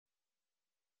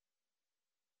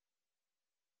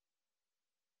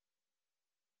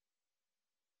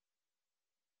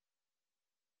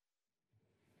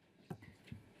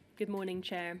Good morning,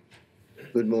 Chair.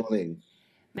 Good morning.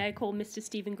 May I call Mr.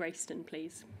 Stephen Grayston,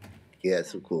 please?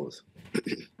 Yes, of course. In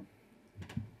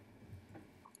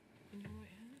your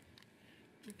right hand,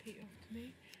 repeat after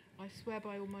me. I swear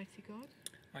by Almighty God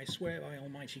I swear by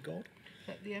Almighty God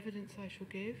that the evidence I shall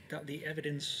give that the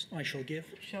evidence I shall give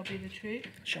shall be the truth,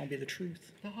 shall be the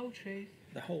truth, the whole truth,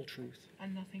 the whole truth,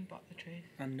 and nothing but the truth.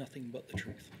 and nothing but the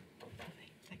truth.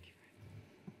 Lovely. Thank you very much.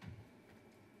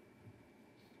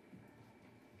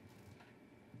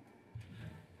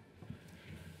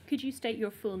 Could you state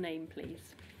your full name,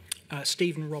 please?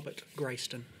 Stephen Robert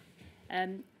Grayston.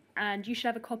 And you should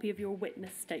have a copy of your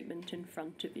witness statement in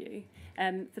front of you.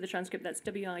 For the transcript, that's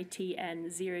WITN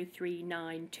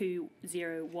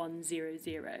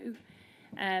 039200100.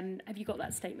 Have you got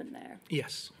that statement there?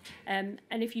 Yes. And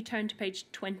if you turn to page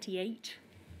 28,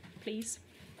 please.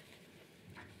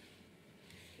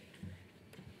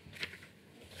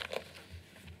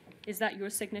 Is that your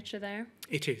signature there?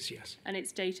 It is, yes. And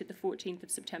it's dated the 14th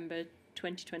of September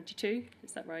 2022,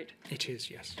 is that right? It is,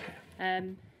 yes.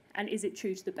 And is it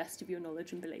true to the best of your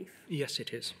knowledge and belief? Yes,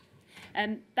 it is.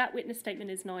 That witness statement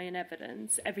is now in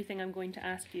evidence. Everything I'm going to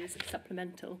ask you is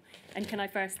supplemental. And can I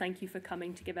first thank you for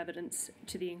coming to give evidence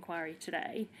to the inquiry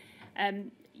today?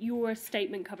 Your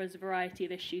statement covers a variety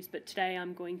of issues, but today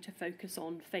I'm going to focus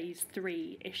on phase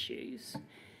 3 issues.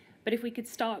 But if we could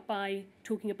start by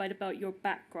talking about your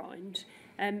background.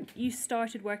 You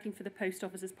started working for the Post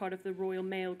Office as part of the Royal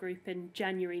Mail Group in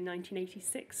January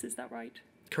 1986, is that right?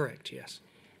 Correct, yes.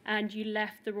 And you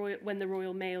left when the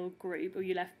Royal Mail Group, or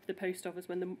you left the Post Office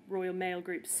when the Royal Mail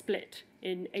Group split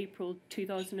in April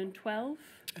 2012?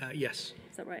 Yes.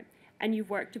 Is that right? And you've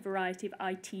worked a variety of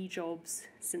IT jobs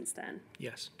since then?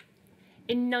 Yes.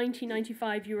 In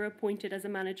 1995, you were appointed as a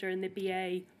manager in the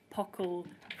BA POCL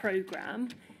programme.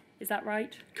 Is that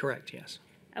right? Correct, yes.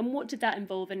 And what did that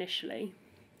involve initially?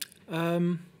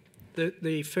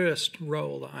 The first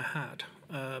role that I had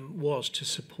was to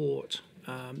support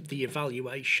the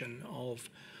evaluation of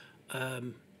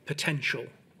potential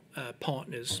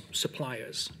partners,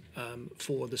 suppliers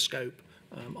for the scope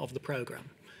of the programme.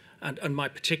 And my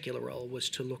particular role was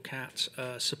to look at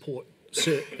the support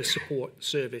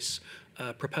service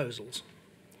proposals.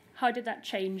 How did that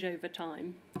change over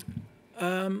time?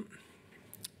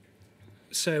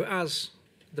 So as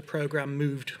the programme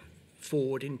moved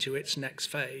forward into its next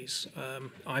phase,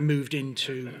 I moved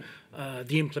into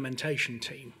the implementation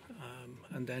team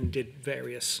and then did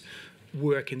various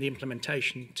work in the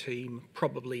implementation team.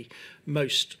 Probably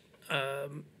most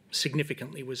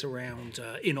significantly was around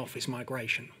in-office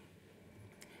migration.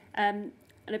 And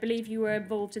I believe you were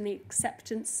involved in the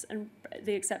acceptance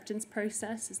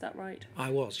process, is that right? I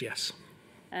was, yes.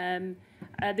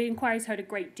 The inquiry's heard a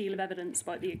great deal of evidence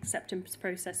about the acceptance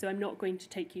process, so I'm not going to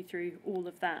take you through all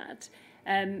of that.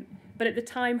 But at the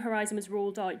time Horizon was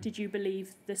rolled out, did you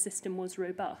believe the system was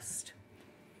robust?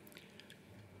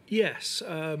 Yes.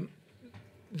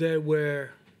 There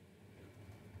were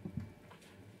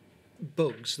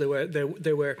bugs,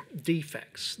 there were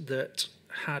defects that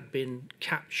had been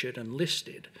captured and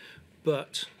listed,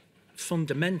 but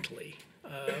fundamentally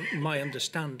my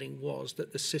understanding was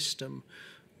that the system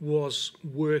was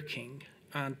working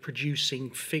and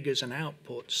producing figures and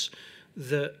outputs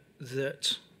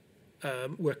that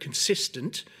were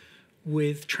consistent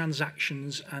with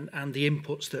transactions and the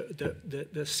inputs that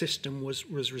the system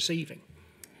was receiving.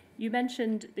 You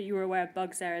mentioned that you were aware of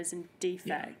bugs, errors and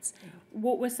defects. Yeah.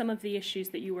 What were some of the issues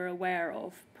that you were aware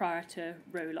of prior to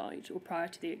rollout or prior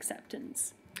to the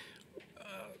acceptance?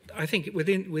 I think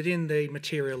within the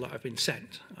material that I've been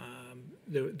sent,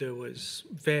 there was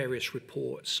various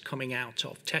reports coming out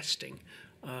of testing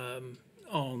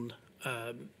on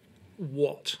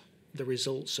what the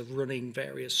results of running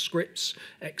various scripts,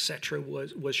 etc.,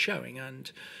 was showing.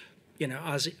 And you know,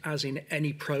 as in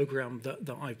any program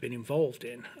that I've been involved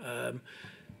in,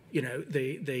 you know,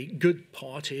 the good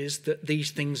part is that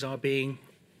these things are being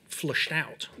flushed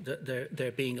out, that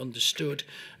they're being understood,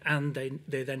 and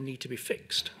they then need to be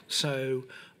fixed. So,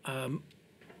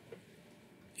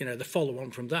 you know, the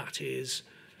follow-on from that is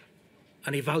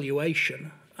an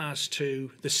evaluation as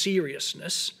to the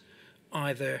seriousness,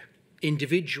 either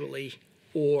individually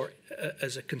or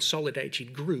as a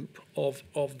consolidated group of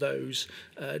those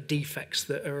defects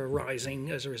that are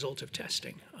arising as a result of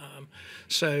testing.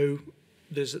 So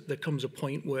there comes a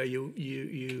point where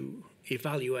you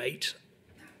evaluate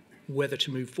whether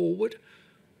to move forward,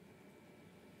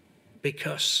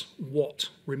 because what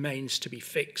remains to be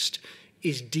fixed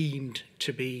is deemed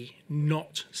to be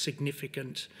not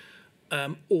significant,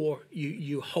 or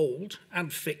you hold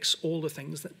and fix all the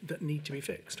things that need to be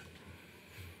fixed.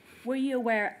 Were you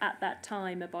aware at that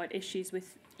time about issues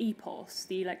with EPOS,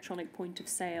 the electronic point of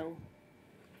sale?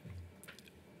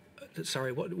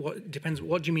 Sorry, what depends?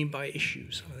 What do you mean by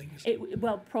issues? I think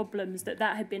Problems that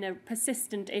had been a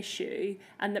persistent issue,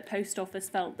 and that Post Office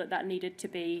felt that needed to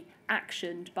be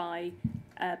actioned by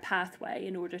a pathway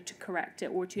in order to correct it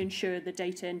or to ensure the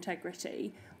data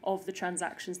integrity of the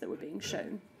transactions that were being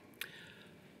shown.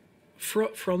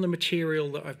 From the material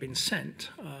that I've been sent,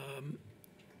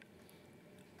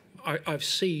 I've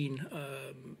seen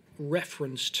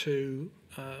reference to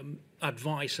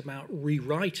advice about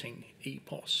rewriting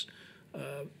EPOS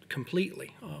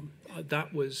completely.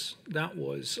 That was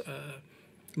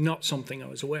not something I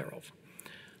was aware of.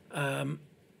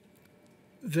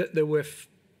 That there were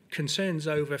concerns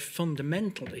over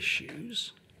fundamental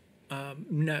issues.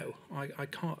 No, I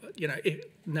can't.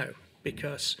 No,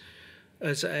 because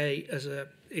as a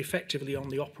effectively on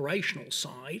the operational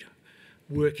side,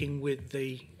 working with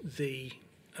the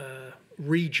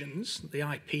regions, the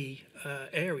IP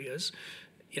areas,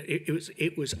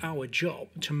 it was our job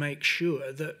to make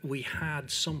sure that we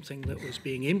had something that was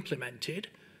being implemented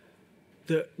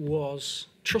that was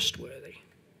trustworthy.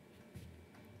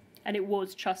 And it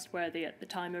was trustworthy at the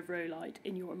time of Rolite,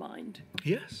 in your mind?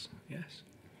 Yes, yes.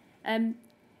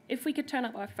 If we could turn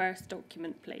up our first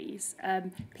document, please.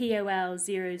 POL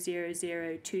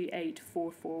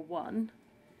 000284441.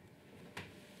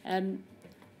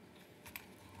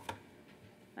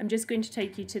 I'm just going to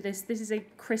take you to this. This is a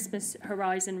Christmas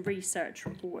Horizon research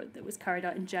report that was carried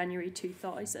out in January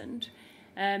 2000.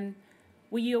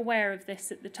 Were you aware of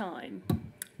this at the time?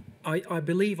 I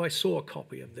believe I saw a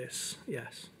copy of this,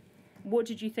 yes. What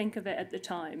did you think of it at the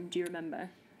time? Do you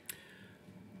remember?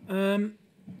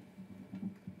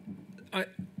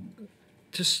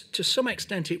 To some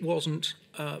extent, it wasn't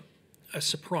a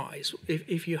surprise.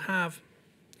 If you have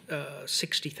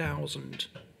 60,000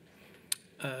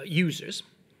 users,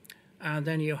 and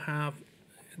then you have,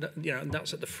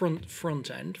 that's at the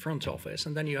front end, front office,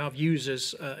 and then you have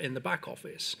users in the back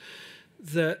office,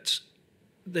 that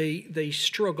they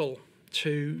struggle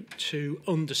to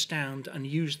understand and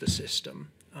use the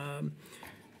system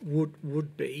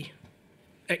would be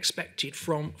expected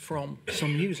from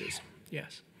some users.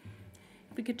 Yes.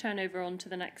 If we could turn over on to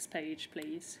the next page,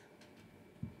 please.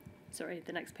 Sorry,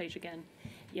 the next page again.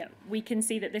 Yeah, we can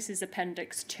see that this is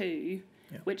Appendix 2,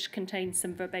 which contains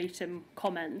some verbatim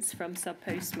comments from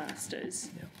sub-postmasters.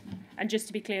 Yeah. And just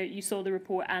to be clear, you saw the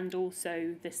report and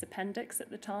also this appendix at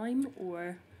the time,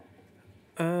 or?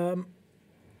 I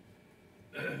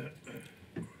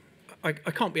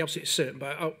can't be absolutely certain,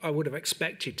 but I would have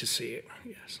expected to see it,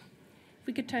 yes. If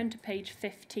we could turn to page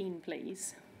 15,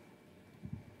 please.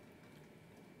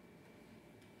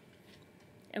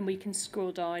 And we can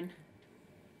scroll down.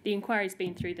 The inquiry's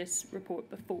been through this report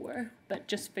before, but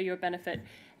just for your benefit,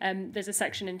 there's a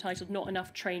section entitled Not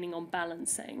Enough Training on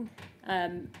Balancing.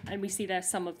 And we see there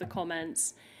some of the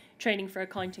comments. Training for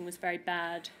accounting was very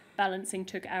bad. Balancing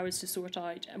took hours to sort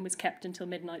out and was kept until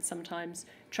midnight sometimes.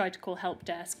 Tried to call help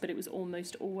desk, but it was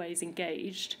almost always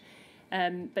engaged.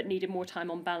 But needed more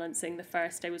time on balancing. The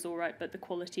first day was all right, but the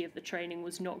quality of the training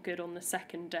was not good on the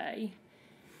second day.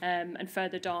 And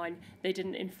further down, they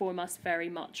didn't inform us very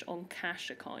much on cash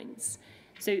accounts.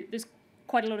 So there's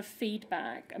quite a lot of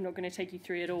feedback. I'm not going to take you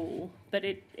through it all, but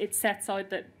it sets out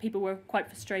that people were quite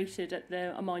frustrated at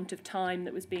the amount of time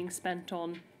that was being spent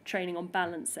on training on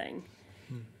balancing.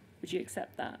 Would you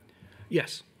accept that?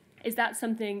 Yes. Is that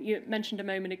something you mentioned a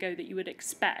moment ago, that you would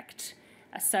expect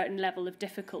a certain level of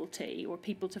difficulty or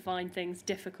people to find things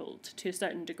difficult to a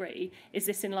certain degree? Is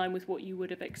this in line with what you would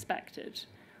have expected?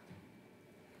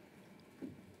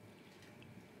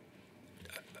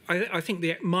 I think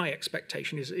my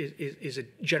expectation is a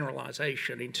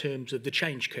generalisation in terms of the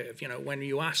change curve. When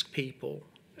you ask people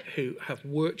who have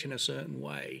worked in a certain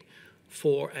way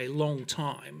for a long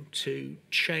time to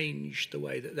change the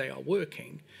way that they are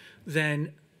working,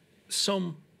 then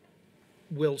some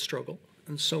will struggle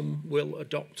and some will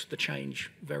adopt the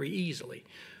change very easily.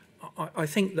 I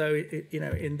think, though,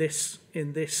 in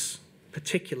this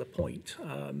particular point,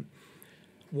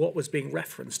 what was being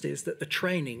referenced is that the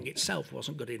training itself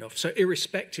wasn't good enough. So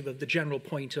irrespective of the general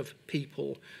point of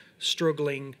people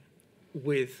struggling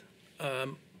with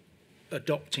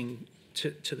adopting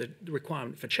to the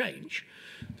requirement for change,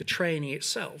 the training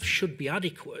itself should be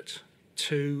adequate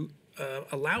to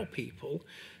allow people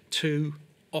to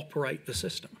operate the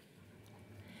system.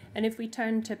 And if we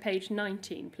turn to page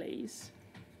 19, please.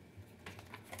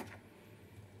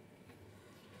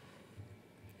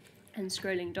 And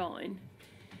scrolling down,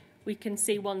 we can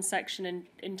see one section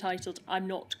entitled, I'm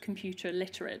not computer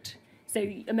literate. So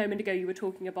a moment ago you were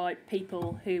talking about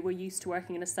people who were used to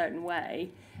working in a certain way.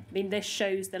 I mean, this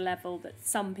shows the level that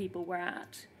some people were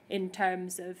at in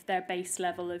terms of their base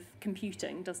level of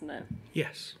computing, doesn't it?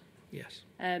 Yes, yes.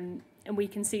 And we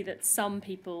can see that some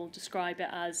people describe it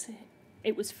as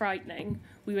it was frightening.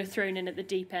 We were thrown in at the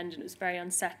deep end and it was very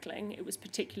unsettling. It was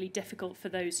particularly difficult for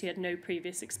those who had no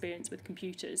previous experience with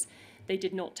computers. They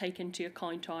did not take into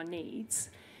account our needs.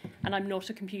 And I'm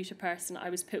not a computer person. I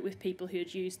was put with people who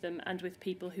had used them and with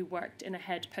people who worked in a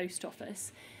head post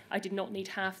office. I did not need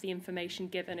half the information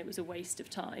given. It was a waste of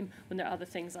time when there are other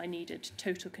things I needed.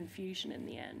 Total confusion in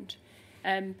the end.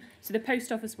 So the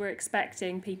post office were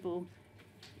expecting people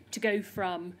to go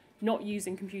from not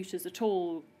using computers at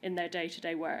all in their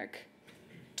day-to-day work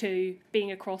to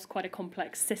being across quite a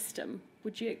complex system.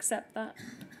 Would you accept that?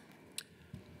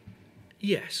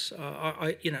 Yes,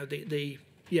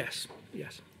 yes.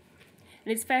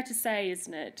 And it's fair to say,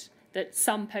 isn't it, that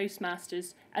some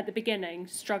postmasters at the beginning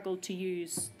struggled to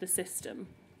use the system.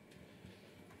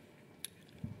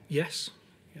 Yes.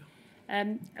 Yeah.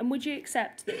 And would you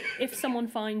accept that if someone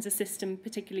finds a system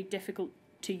particularly difficult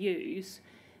to use,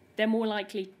 they're more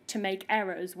likely to make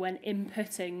errors when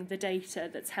inputting the data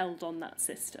that's held on that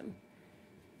system?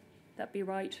 That be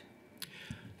right?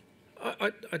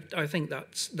 I think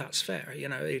that's fair. You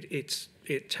know,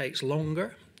 it takes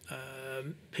longer.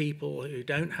 People who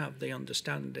don't have the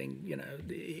understanding, you know,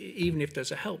 even if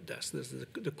there's a help desk, there's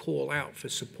the call out for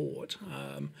support,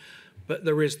 but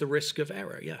there is the risk of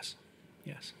error. Yes,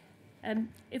 yes.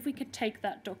 If we could take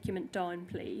that document down,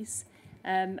 please,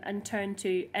 and turn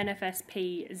to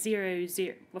NFSP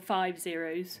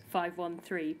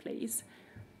 50513, please.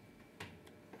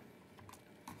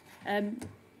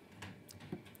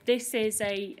 This is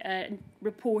a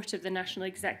report of the National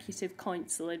Executive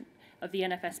Council of the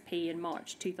NFSP in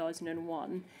March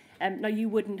 2001. Now, you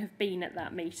wouldn't have been at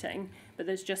that meeting, but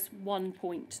there's just one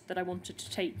point that I wanted to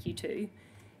take you to.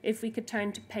 If we could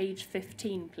turn to page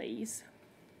 15, please.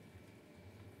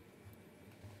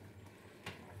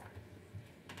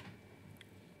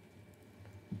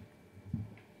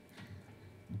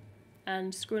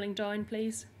 And scrolling down,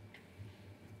 please.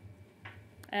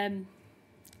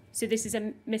 So this is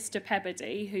a Mr.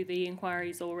 Peabody, who the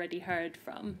inquiry's already heard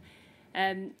from.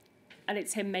 And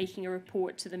it's him making a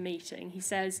report to the meeting. He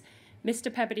says,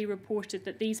 Mr. Peabody reported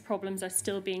that these problems are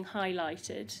still being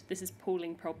highlighted. This is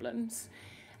polling problems.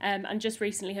 And just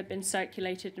recently have been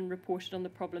circulated and reported on the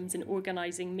problems in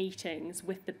organising meetings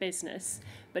with the business.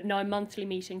 But now monthly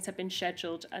meetings have been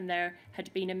scheduled, and there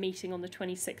had been a meeting on the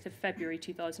 26th of February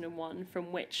 2001,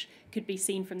 from which could be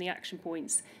seen from the action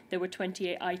points there were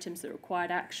 28 items that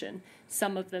required action.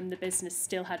 Some of them the business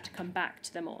still had to come back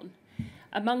to them on.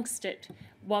 Amongst it,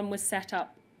 one was to set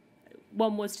up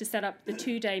the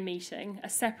 2-day meeting, a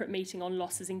separate meeting on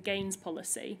losses and gains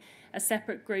policy, a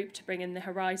separate group to bring in the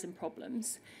Horizon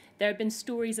problems. There have been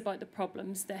stories about the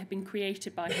problems that have been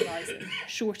created by Horizon,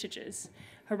 shortages.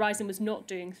 Horizon was not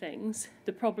doing things,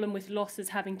 the problem with losses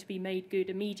having to be made good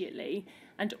immediately,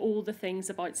 and all the things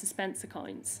about suspense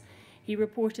accounts. He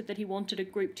reported that he wanted a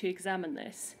group to examine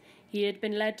this. He had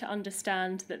been led to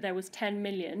understand that there was 10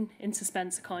 million in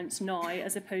suspense accounts now,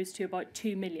 as opposed to about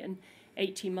 2 million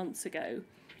 18 months ago.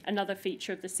 Another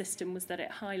feature of the system was that it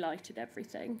highlighted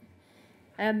everything.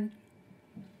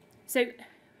 So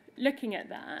looking at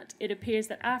that, it appears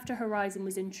that after Horizon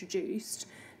was introduced,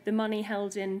 the money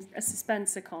held in a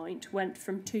suspense account went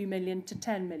from 2 million to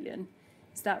 10 million.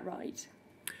 Is that right?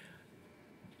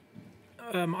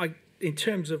 In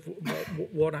terms of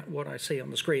what I see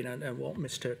on the screen and what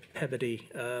Mr. Peabody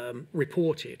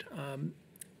reported,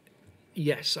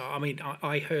 yes. I mean,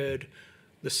 I heard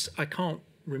this. I can't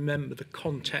remember the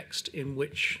context in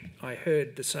which I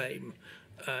heard the same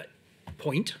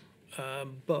point,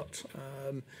 but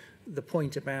the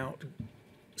point about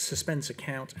suspense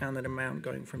account and an amount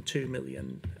going from 2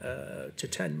 million to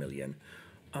 10 million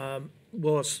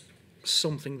was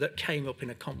something that came up in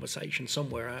a conversation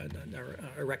somewhere.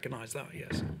 I recognise that,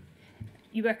 yes.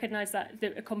 You recognise that,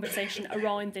 a conversation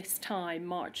around this time,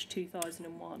 March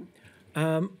 2001?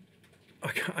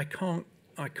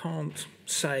 I can't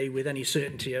say with any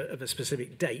certainty of a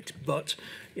specific date, but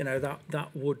you know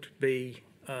that would be,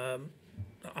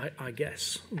 I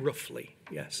guess, roughly,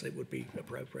 yes, it would be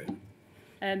appropriate.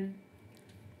 And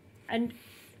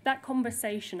that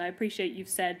conversation, I appreciate you've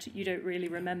said you don't really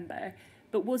remember,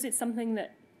 but was it something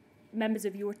that members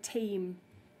of your team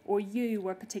or you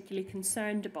were particularly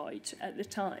concerned about at the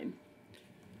time?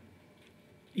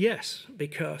 Yes,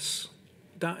 because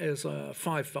that is a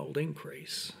 5-fold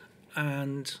increase.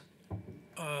 And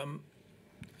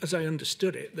as I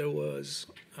understood it, there was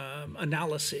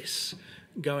analysis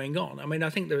going on. I mean, I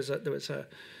think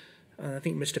I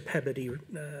think Mr. Pebbody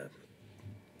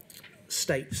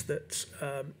states that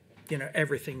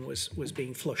everything was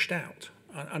being flushed out,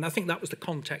 and I think that was the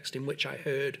context in which I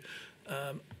heard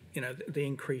the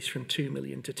increase from 2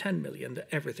 million to 10 million, that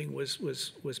everything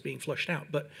was being flushed out,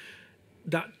 but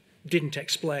that doesn't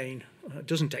explain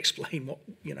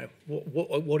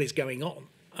what is going on.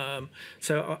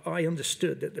 So I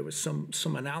understood that there was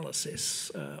some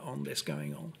analysis on this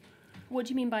going on. What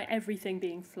do you mean by everything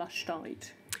being flushed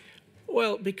out?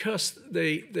 Well, because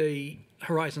the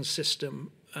Horizon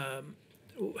system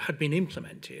had been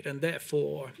implemented, and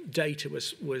therefore data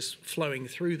was flowing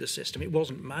through the system. It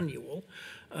wasn't manual.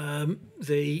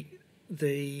 The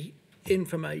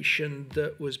information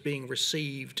that was being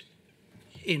received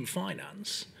in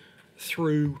finance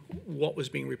through what was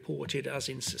being reported as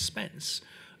in suspense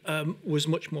was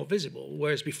much more visible,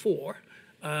 whereas before,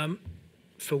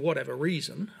 for whatever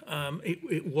reason,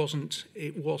 it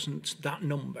wasn't that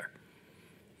number.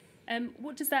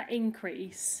 What does that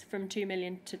increase from 2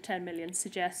 million to 10 million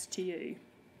suggest to you?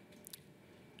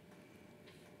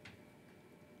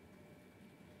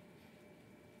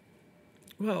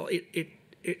 Well,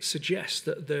 it suggests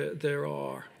that there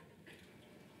are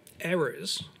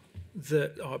errors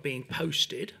that are being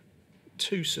posted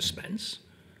to suspense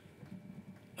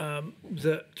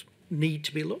that need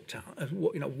to be looked at.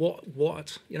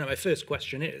 My first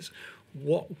question is,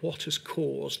 what has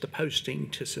caused the posting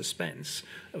to suspense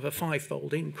of a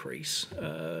 5-fold increase?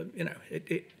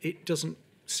 It doesn't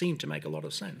seem to make a lot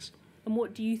of sense. And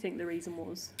what do you think the reason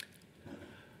was?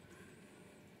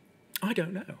 I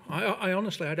don't know. I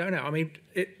honestly, I don't know. I mean,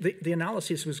 the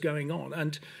analysis was going on,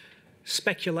 and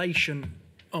speculation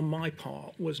on my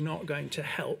part was not going to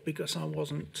help because I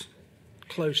wasn't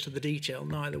close to the detail.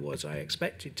 Neither was I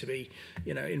expected to be,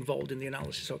 involved in the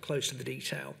analysis or close to the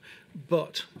detail.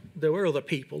 But there were other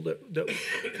people that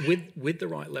with the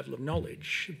right level of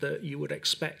knowledge that you would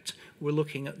expect were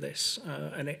looking at this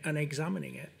and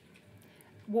examining it.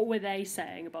 What were they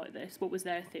saying about this? What was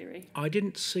their theory? I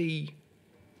didn't see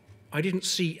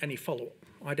any follow-up.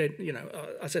 I don't,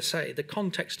 as I say, the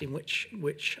context in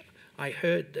which I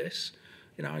heard this,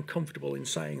 I'm comfortable in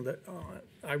saying that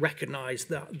I recognise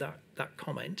that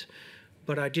comment,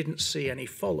 but I didn't see any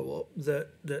follow-up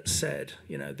that said,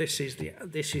 this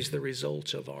is the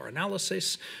result of our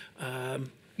analysis.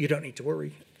 You don't need to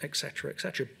worry, etc.,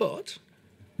 etc. But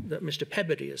that Mr.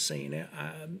 Pebbody has seen it.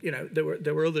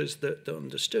 There were others that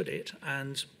understood it,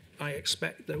 and I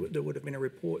expect there would have been a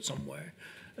report somewhere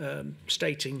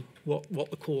stating what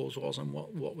the cause was and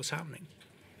what was happening.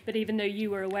 But even though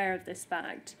you were aware of this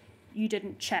fact, you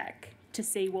didn't check to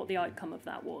see what the outcome of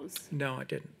that was? No, I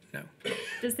didn't, no.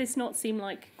 Does this not seem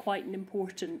like quite an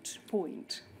important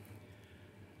point?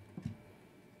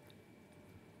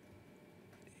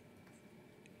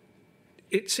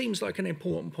 It seems like an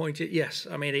important point, yes.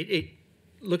 I mean,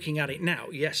 looking at it now,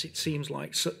 yes, it seems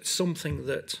like something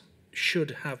that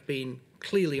should have been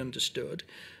clearly understood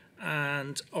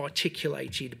and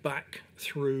articulated back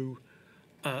through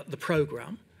the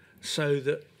programme, so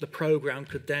that the programme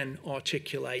could then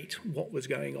articulate what was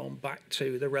going on back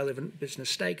to the relevant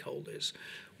business stakeholders.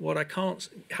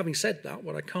 Having said that,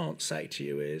 what I can't say to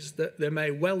you is that there may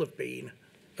well have been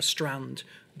a strand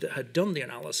that had done the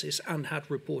analysis and had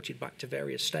reported back to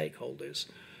various stakeholders.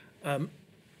 In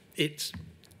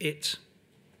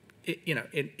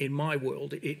my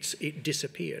world, it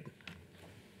disappeared.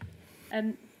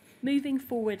 Moving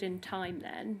forward in time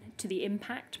then to the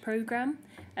Impact programme,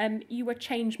 you were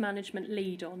change management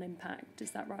lead on Impact,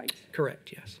 is that right?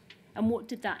 Correct, yes. And what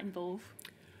did that involve?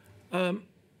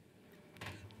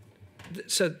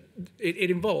 So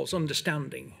it involves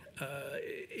understanding,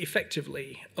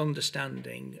 effectively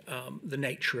understanding the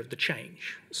nature of the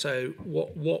change. So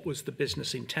what was the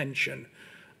business intention?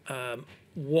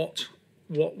 What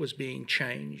was being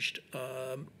changed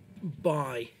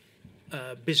by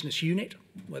business unit,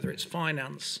 whether it's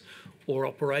finance or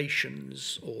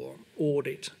operations or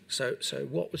audit. So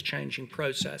what was changing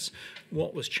process,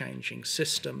 what was changing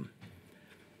system,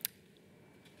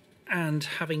 and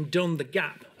having done the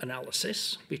gap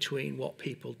analysis between what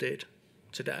people did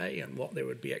today and what they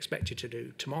would be expected to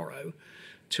do tomorrow,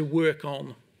 to work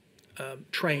on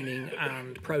training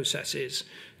and processes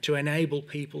to enable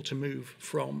people to move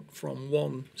from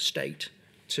one state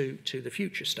to the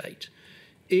future state.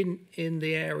 In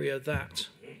the area that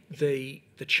the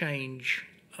changes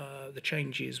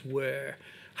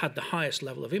had the highest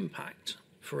level of impact,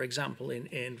 for example,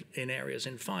 in areas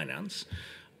in finance,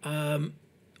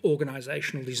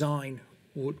 organisational design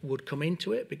would come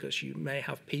into it, because you may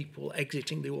have people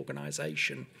exiting the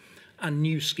organisation and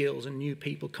new skills and new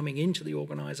people coming into the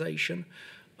organisation.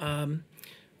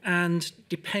 And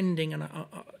depending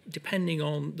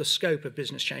on the scope of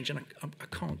business change, and I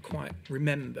can't quite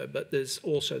remember, but there's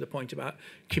also the point about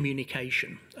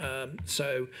communication.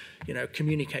 So,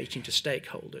 communicating to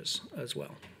stakeholders as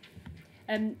well.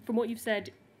 From what you've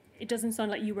said, it doesn't sound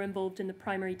like you were involved in the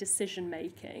primary decision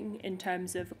making in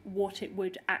terms of what it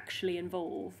would actually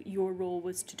involve. Your role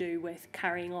was to do with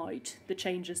carrying out the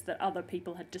changes that other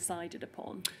people had decided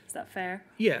upon. Is that fair?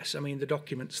 Yes, I mean the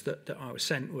documents that I was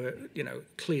sent were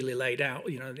clearly laid out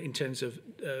in terms of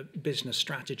business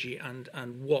strategy and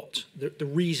what the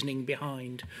reasoning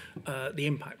behind the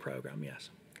impact programme. Yes.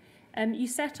 You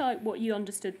set out what you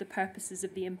understood the purposes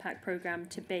of the impact programme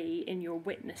to be in your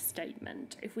witness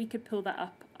statement. If we could pull that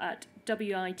up at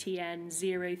WITN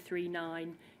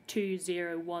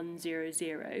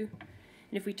 039200100, and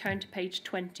if we turn to page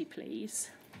 20, please.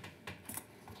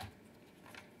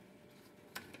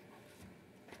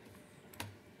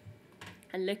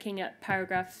 And looking at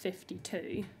paragraph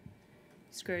 52,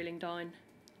 scrolling down.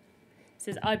 It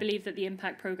says, I believe that the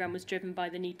impact programme was driven by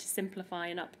the need to simplify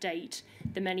and update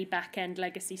the many back-end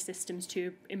legacy systems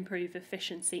to improve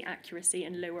efficiency, accuracy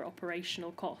and lower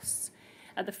operational costs.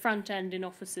 At the front end in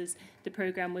offices, the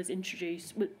programme also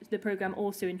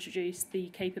introduced the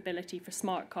capability for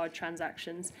smart card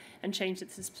transactions and changed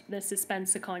the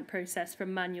suspense account process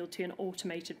from manual to an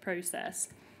automated process.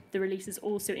 The releases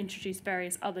also introduced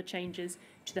various other changes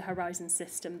to the Horizon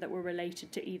system that were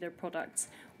related to either products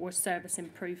or service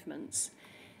improvements.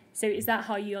 So is that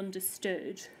how you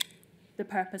understood the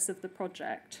purpose of the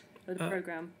project or the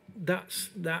programme?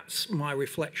 That's my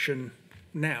reflection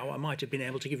now. I might have been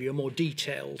able to give you a more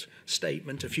detailed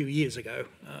statement a few years ago,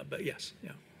 but yes,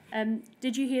 yeah.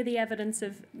 Did you hear the evidence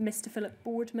of Mr. Philip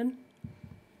Boardman?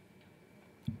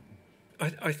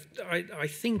 I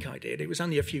think I did. It was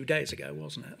only a few days ago,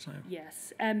 wasn't it? So.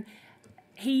 Yes.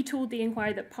 He told the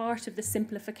inquiry that part of the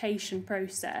simplification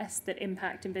process that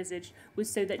Impact envisaged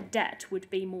was so that debt would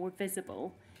be more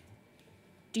visible.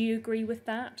 Do you agree with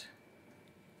that?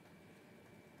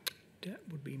 Debt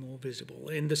would be more visible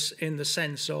in the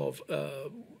sense of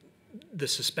the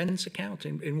suspense account.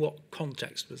 In what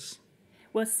context was?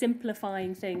 Well,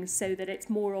 simplifying things so that it's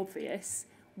more obvious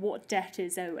what debt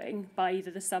is owing by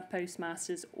either the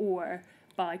sub-postmasters or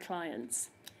by clients.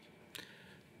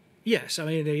 Yes, I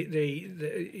mean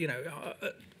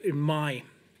in my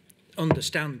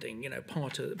understanding,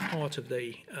 part of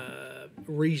the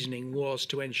reasoning was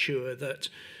to ensure that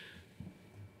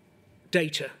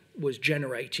data was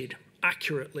generated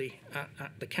accurately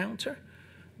at the counter,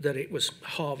 that it was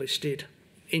harvested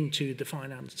into the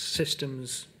finance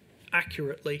systems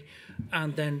accurately,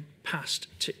 and then passed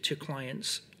to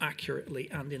clients accurately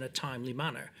and in a timely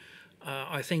manner.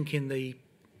 I think in the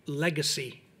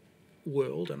legacy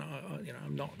world, and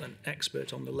I'm not an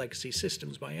expert on the legacy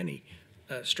systems by any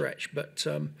stretch, but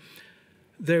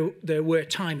there were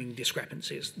timing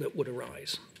discrepancies that would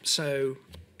arise. So,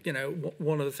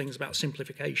 one of the things about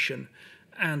simplification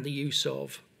and the use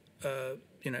of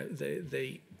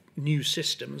the new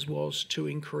systems was to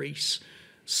increase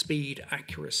speed,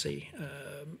 accuracy.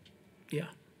 Yeah.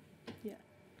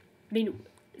 I mean,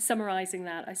 summarising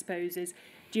that, I suppose, is,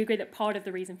 do you agree that part of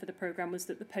the reason for the programme was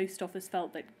that the post office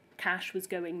felt that cash was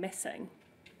going missing?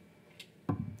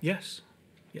 Yes.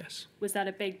 Was that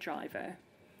a big driver?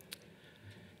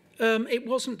 It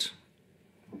wasn't.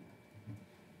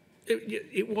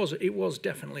 It was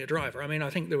definitely a driver. I mean, I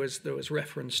think there was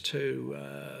reference to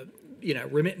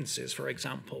remittances, for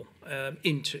example,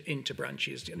 into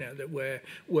branches, that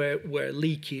where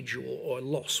leakage or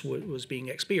loss was being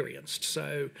experienced.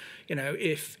 So,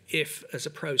 if as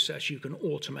a process you can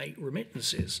automate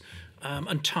remittances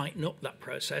and tighten up that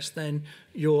process, then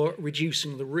you're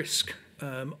reducing the risk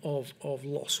of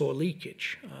loss or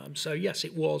leakage. So yes,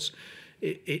 it was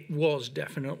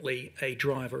definitely a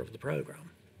driver of the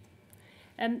programme.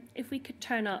 If we could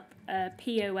turn up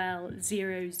POL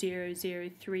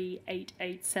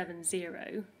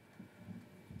 00038870.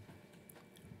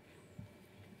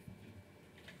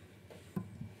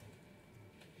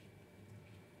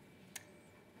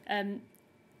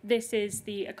 This is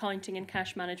the Accounting and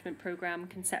Cash Management Programme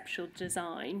Conceptual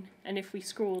Design, and if we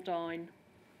scroll down,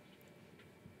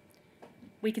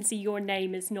 we can see your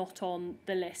name is not on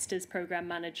the list as Programme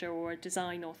Manager or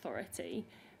Design Authority.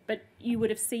 But you would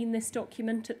have seen this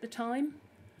document at the time?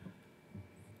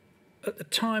 At the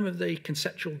time of the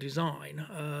conceptual design,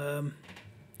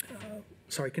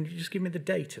 sorry, can you just give me the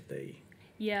date of the...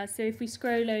 Yeah, so if we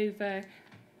scroll over,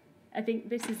 I think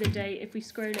this is the date, if we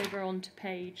scroll over onto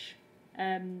page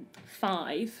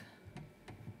 5,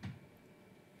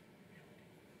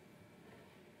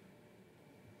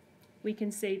 we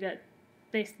can see that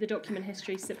the document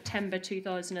history is September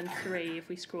 2003 if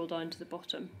we scroll down to the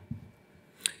bottom.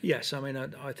 Yes, I mean,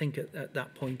 I think at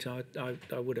that point I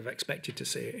would have expected to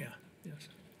see it, yeah. Yes.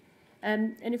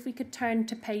 And if we could turn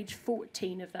to page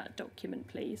 14 of that document,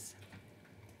 please.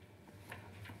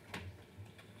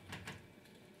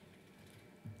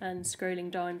 And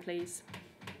scrolling down, please.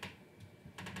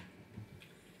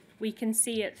 We can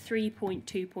see at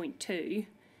 3.2.2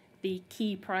 the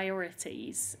key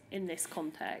priorities in this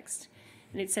context.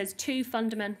 And it says 2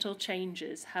 fundamental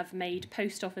changes have made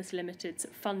Post Office Limited's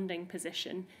funding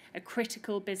position a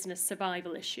critical business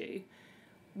survival issue.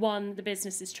 1, the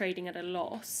business is trading at a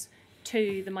loss.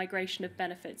 2, the migration of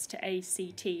benefits to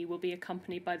ACT will be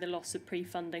accompanied by the loss of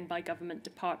pre-funding by government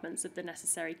departments of the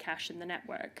necessary cash in the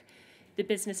network. The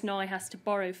business now has to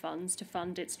borrow funds to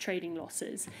fund its trading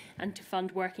losses and to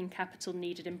fund working capital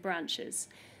needed in branches.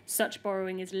 Such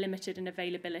borrowing is limited in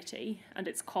availability and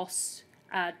its costs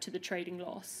add to the trading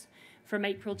loss. From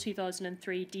April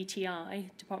 2003, DTI,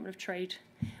 Department of Trade,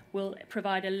 will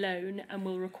provide a loan and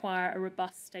will require a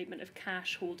robust statement of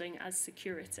cash holding as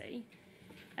security.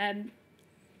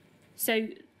 So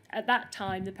at that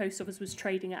time, the Post Office was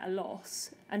trading at a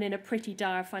loss and in a pretty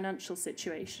dire financial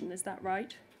situation, is that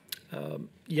right?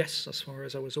 Yes, as far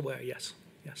as I was aware, yes.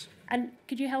 Yes. And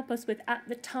could you help us with, at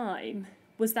the time,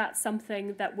 was that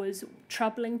something that was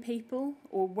troubling people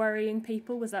or worrying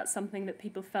people? Was that something that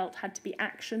people felt had to be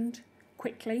actioned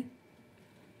quickly?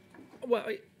 Well,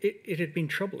 it had been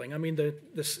troubling. I mean,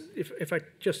 if I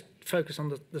just focus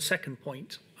on the second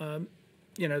point, in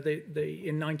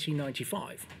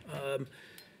 1995,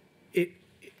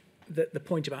 the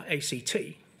point about ACT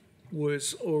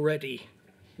was already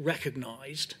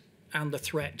recognised, and the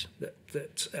threat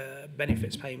that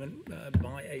benefits payment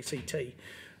by ACT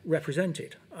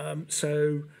represented.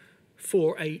 So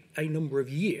for a number of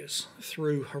years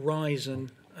through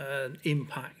Horizon,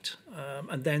 Impact,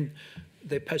 and then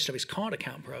the Post Office Card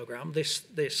Account Programme,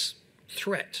 this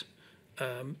threat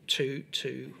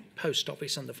to Post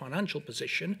Office and the financial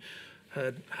position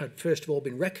had first of all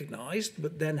been recognised,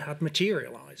 but then had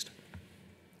materialised.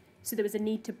 So there was a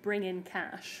need to bring in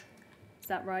cash, is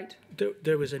that right?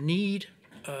 There was a need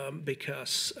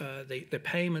because the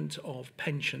payment of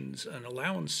pensions and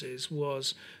allowances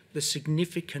was the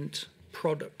significant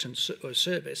product and or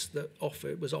service that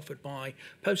was offered by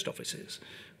post offices.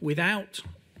 Without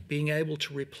being able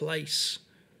to replace,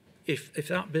 if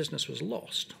that business was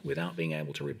lost, without being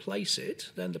able to replace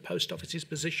it, then the post office's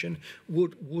position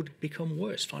would become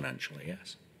worse financially,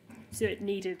 yes. So it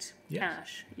needed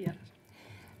cash, yeah.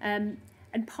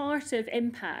 And part of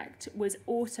Impact was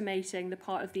automating the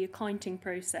part of the accounting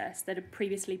process that had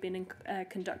previously been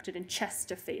conducted in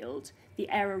Chesterfield, the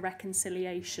error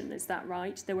reconciliation, is that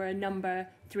right? There were a number,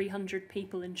 300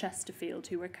 people in Chesterfield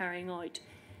who were carrying out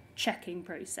checking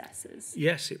processes.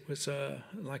 Yes, it was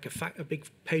like a big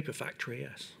paper factory,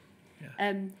 yes.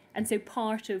 Yeah. And so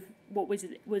part of what was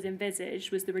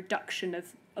envisaged was the reduction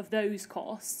of those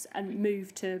costs and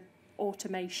move to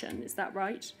automation, is that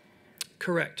right?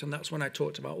 Correct, and that's when I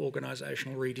talked about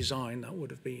organisational redesign. That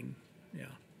would have been,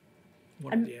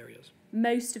 one of the areas.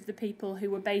 Most of the people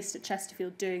who were based at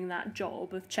Chesterfield doing that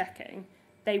job of checking,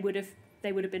 they would have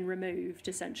been removed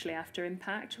essentially after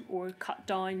Impact or cut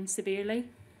down severely.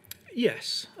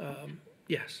 Yes,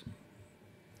 yes.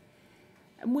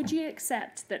 And would you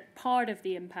accept that part of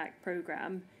the Impact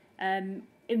programme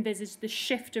envisaged the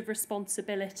shift of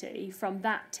responsibility from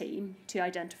that team to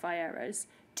identify errors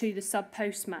to the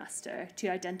sub-postmaster to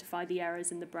identify the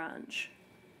errors in the branch?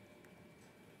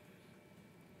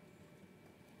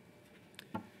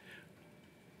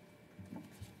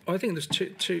 I think there's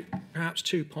perhaps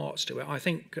two parts to it. I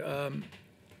think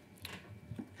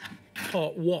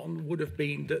part one would have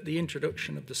been that the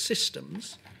introduction of the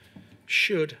systems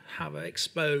should have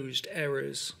exposed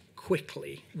errors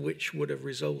quickly, which would have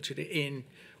resulted in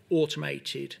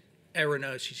automated error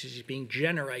notices being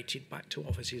generated back to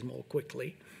offices more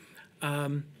quickly.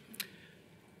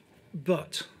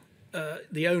 But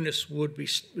the onus would be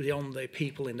on the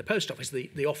people in the post office,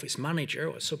 the office manager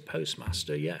or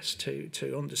sub-postmaster, yes,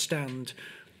 to understand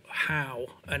how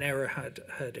an error had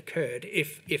occurred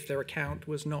if their account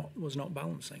was not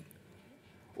balancing.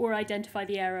 Or identify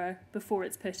the error before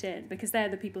it's put in, because they're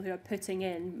the people who are putting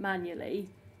in manually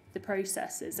the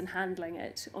processes and handling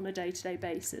it on a day-to-day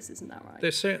basis, isn't that right?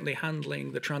 They're certainly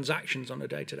handling the transactions on a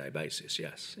day-to-day basis,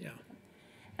 yes, yeah.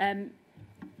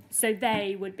 So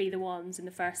they would be the ones in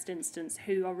the first instance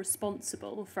who are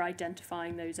responsible for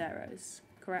identifying those errors,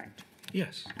 correct?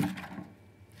 Yes.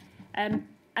 And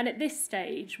at this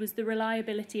stage, was the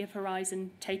reliability of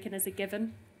Horizon taken as a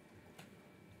given?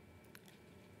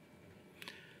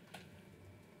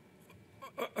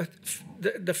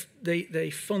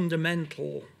 the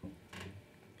fundamental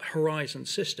Horizon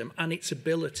system and its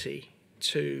ability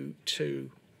to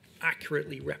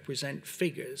accurately represent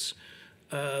figures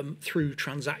through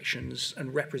transactions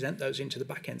and represent those into the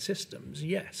back-end systems,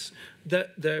 yes,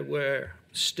 that there were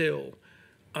still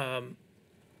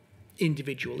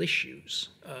individual issues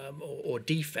or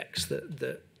defects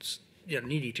that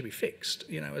needed to be fixed.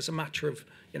 As a matter of,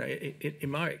 in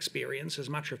my experience, as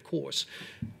a matter of course,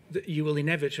 that you will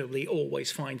inevitably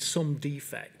always find some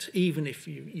defect, even if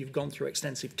you've gone through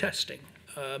extensive testing.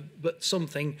 But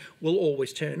something will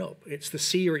always turn up. It's the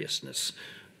seriousness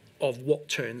of what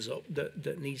turns up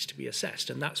that needs to be assessed,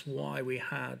 and that's why we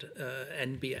had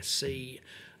NBSC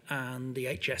and the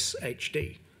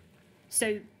HSHD.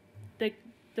 So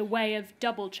the way of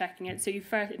double checking it, so you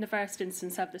in the first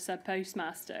instance have the sub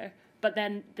postmaster, but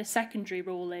then the secondary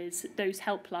rule is those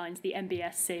helplines, the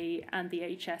NBSC and the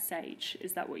HSH.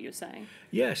 Is that what you're saying?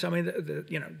 Yes, I mean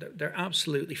they're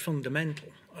absolutely fundamental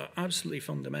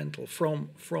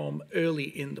from early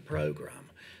in the program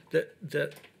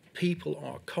that people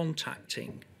are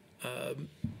contacting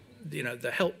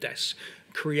the help desk,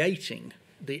 creating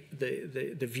the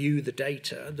view, the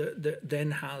data that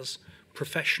then has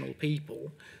professional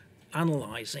people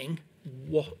analysing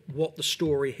what the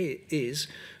story is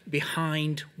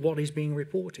behind what is being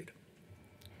reported.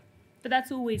 But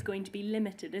that's always going to be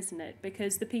limited, isn't it?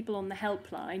 Because the people on the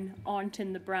helpline aren't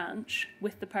in the branch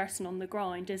with the person on the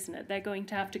ground, isn't it? They're going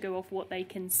to have to go off what they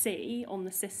can see on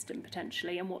the system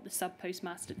potentially and what the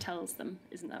sub-postmaster tells them.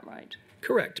 Isn't that right?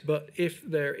 Correct. But if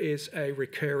there is a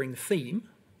recurring theme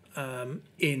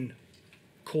in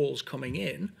calls coming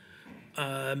in,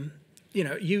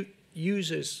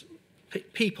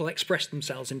 people express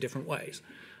themselves in different ways.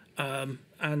 And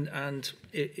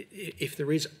if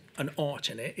there is an art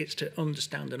in it, it's to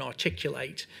understand and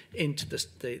articulate into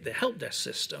the help desk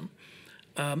system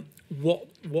what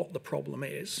the problem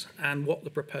is and what the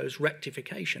proposed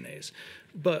rectification is.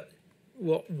 But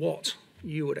what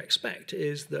you would expect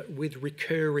is that with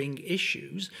recurring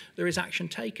issues, there is action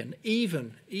taken,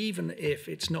 even if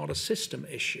it's not a system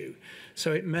issue.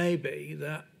 So it may be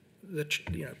that the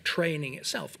training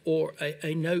itself, or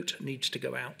a note needs to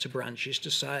go out to branches to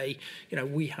say,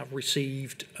 we have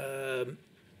received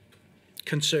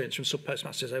concerns from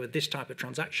sub-postmasters over this type of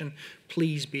transaction.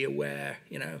 Please be aware,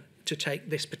 to take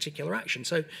this particular action.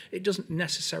 So it doesn't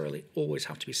necessarily always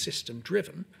have to be system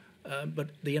driven, but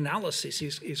the analysis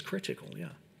is critical, yeah.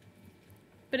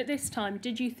 But at this time,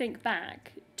 did you think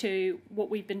back to what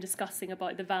we've been discussing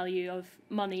about the value of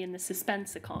money in the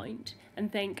suspense account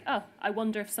and think, oh, I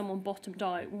wonder if someone bottomed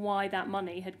out why that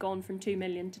money had gone from 2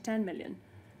 million to 10 million?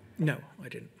 No, I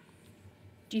didn't.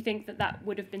 Do you think that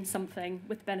would have been something,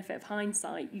 with the benefit of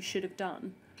hindsight, you should have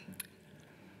done?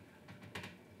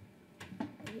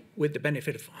 With the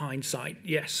benefit of hindsight,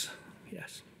 yes.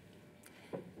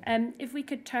 If we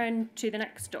could turn to the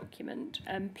next document,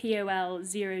 POL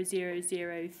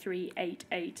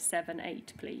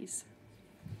 000388878, please.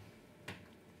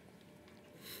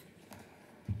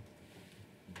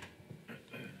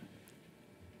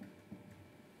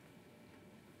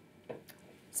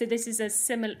 So this is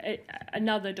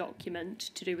another document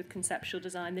to do with conceptual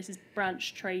design. This is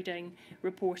branch trading,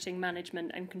 reporting,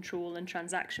 management and control and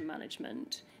transaction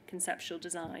management, conceptual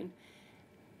design.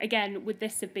 Again, would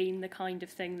this have been the kind of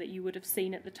thing that you would have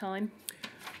seen at the time?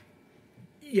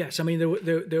 Yes, I mean,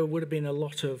 there would have been a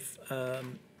lot of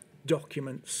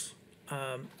documents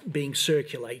being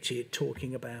circulated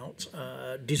talking about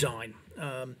design,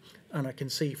 and I can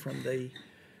see from the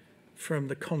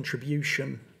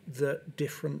contribution that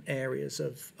different areas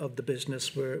of the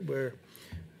business were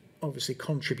obviously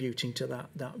contributing to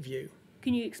that view.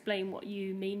 Can you explain what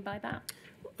you mean by that?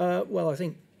 Well, I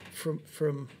think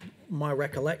from my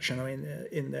recollection, I mean,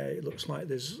 in there it looks like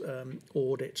there's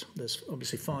audit, there's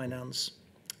obviously finance,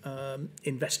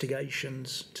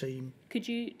 investigations team. Could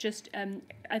you just,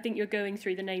 I think you're going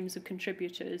through the names of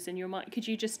contributors in your mind. Could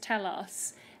you just tell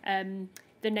us the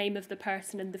name of the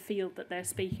person in the field that they're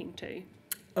speaking to?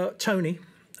 Tony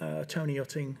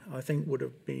Utting, I think, would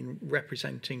have been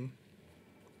representing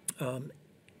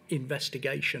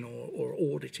investigation or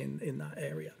audit in that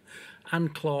area. Anne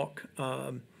Clark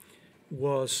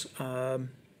was an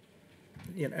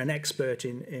expert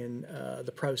in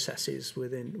the processes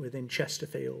within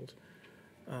Chesterfield.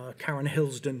 Karen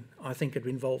Hilsden, I think, had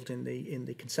been involved in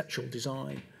the conceptual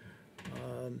design,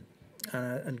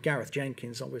 and Gareth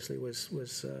Jenkins obviously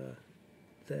was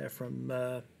there from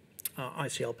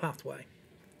ICL Pathway.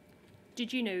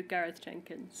 Did you know Gareth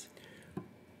Jenkins?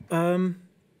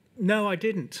 No, I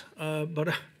didn't,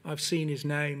 but I've seen his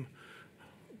name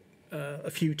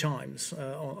a few times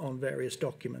on various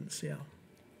documents. Yeah.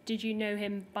 Did you know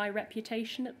him by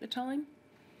reputation at the time?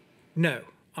 No,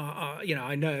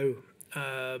 I know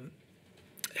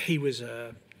he was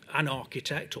an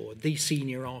architect or the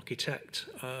senior architect.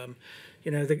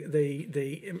 My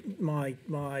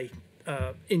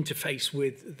interface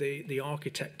with the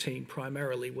architect team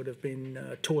primarily would have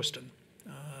been Torsten,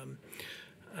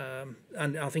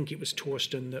 and I think it was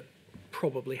Torsten that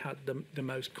probably had the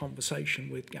most conversation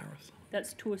with Gareth.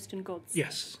 That's Torsten Godson.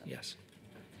 Yes, yes.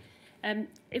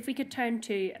 If we could turn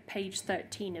to page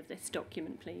 13 of this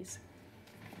document, please.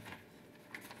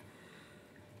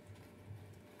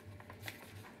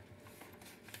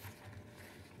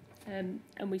 And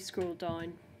we scroll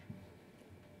down.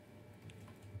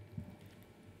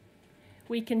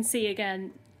 We can see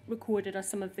again recorded are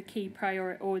some of the key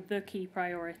priorities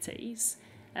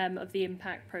of the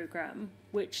impact programme,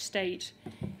 which state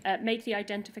make the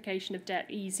identification of debt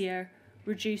easier,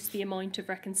 reduce the amount of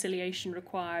reconciliation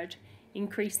required,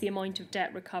 increase the amount of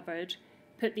debt recovered,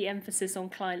 put the emphasis on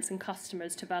clients and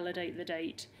customers to validate the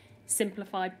date,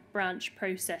 simplify branch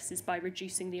processes by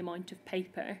reducing the amount of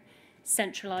paper,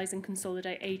 centralise and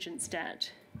consolidate agents'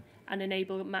 debt, and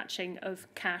enable matching of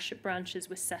cash at branches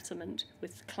with settlement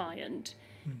with the client.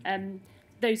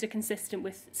 Those are consistent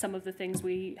with some of the things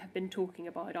we have been talking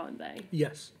about, aren't they?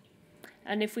 Yes.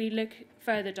 And if we look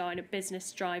further down at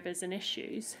business drivers and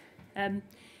issues,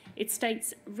 it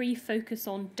states refocus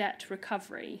on debt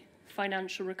recovery,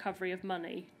 financial recovery of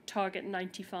money, target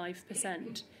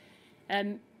 95%.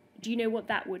 Do you know what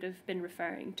that would have been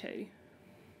referring to?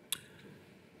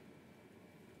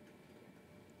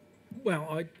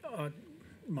 Well,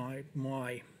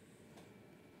 my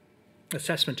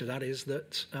assessment of that is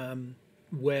that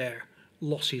where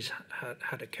losses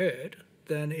had occurred,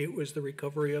 then it was the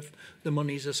recovery of the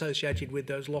monies associated with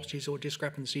those losses or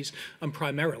discrepancies, and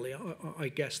primarily, I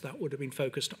guess that would have been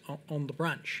focused on the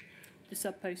branch. The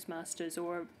sub-postmasters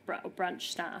or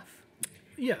branch staff?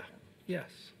 Yeah,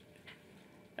 yes.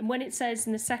 And when it says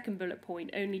in the second bullet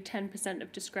point, only 10%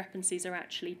 of discrepancies are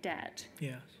actually debt,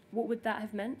 Yes. what would that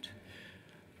have meant?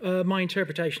 My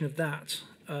interpretation of that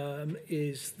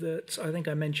is that I think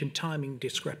I mentioned timing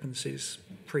discrepancies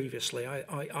previously.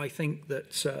 I think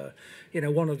that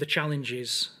one of the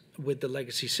challenges with the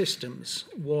legacy systems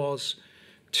was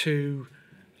to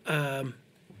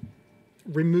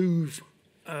remove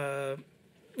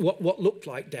what looked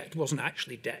like debt wasn't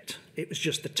actually debt. It was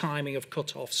just the timing of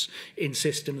cut-offs in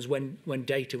systems when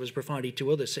data was provided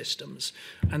to other systems,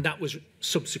 and that was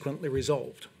subsequently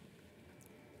resolved.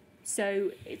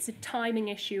 So it's a timing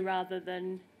issue rather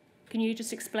than... Can you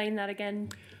just explain that again?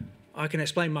 I can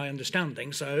explain my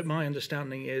understanding. So my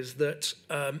understanding is that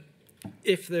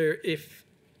if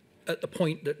at the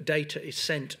point that data is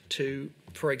sent to,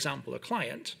 for example, a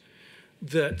client,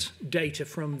 that data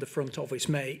from the front office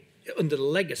may, under the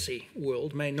legacy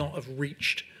world, may not have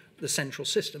reached the central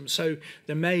system. So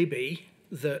there may be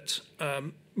that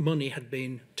money had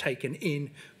been taken in,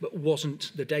 but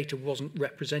the data wasn't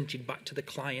represented back to the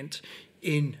client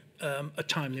in a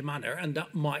timely manner, and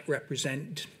that might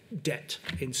represent debt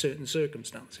in certain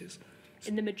circumstances.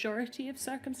 In the majority of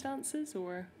circumstances,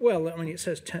 or? Well, I mean, it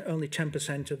says only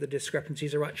 10% of the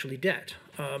discrepancies are actually debt.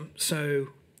 As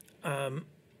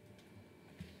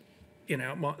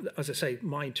I say,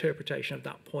 my interpretation of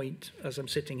that point, as I'm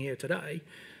sitting here today,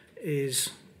 is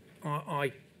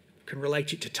I can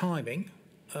relate it to timing.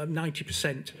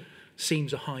 90%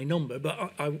 seems a high number,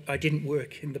 but I didn't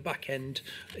work in the back end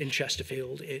in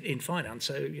Chesterfield in finance,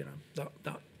 so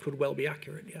that could well be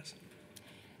accurate, yes.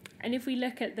 And if we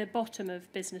look at the bottom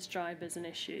of business drivers and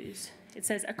issues, it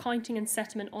says accounting and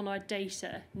settlement on our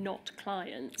data, not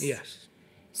clients. Yes.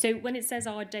 So when it says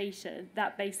our data,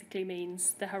 that basically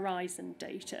means the Horizon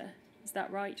data. Is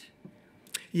that right?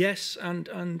 Yes, and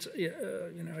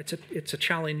it's a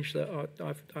challenge that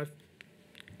I've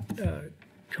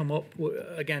come up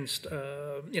against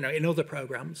in other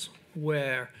programs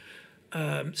where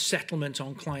settlement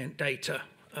on client data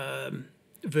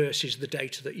versus the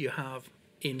data that you have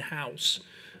in-house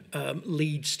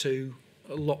leads to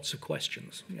lots of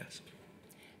questions. Yes.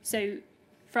 So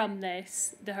from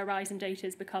this, the Horizon data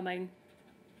is becoming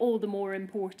all the more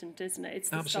important, isn't it? It's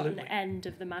the start and the end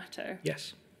of the matter.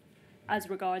 Yes. As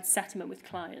regards settlement with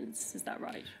clients, is that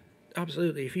right?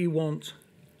 Absolutely. If you want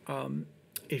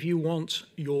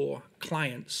your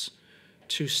clients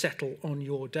to settle on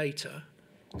your data,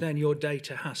 then your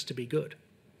data has to be good.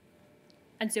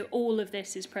 And so all of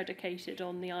this is predicated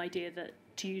on the idea that,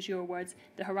 to use your words,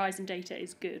 the Horizon data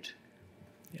is good.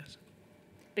 Yes.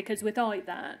 Because without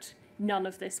that, none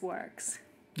of this works.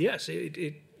 Yes,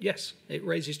 it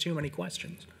raises too many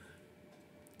questions.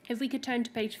 If we could turn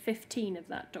to page 15 of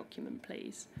that document,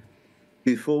 please.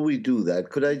 Before we do that,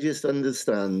 could I just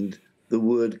understand the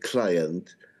word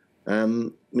client?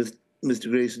 Mr.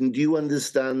 Grayson, do you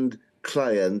understand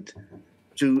client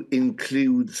to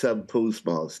include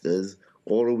sub-postmasters,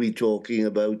 or are we talking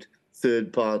about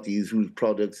third parties whose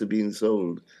products are being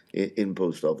sold in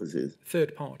post offices?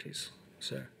 Third parties,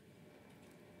 sir.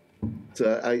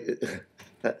 So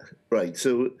right.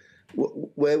 So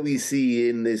where we see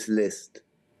in this list,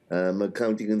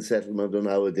 accounting and settlement on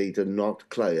our data, not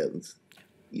clients,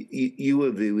 your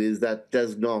view is that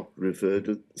does not refer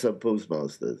to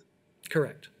sub-postmasters?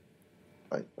 Correct.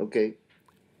 Right, okay.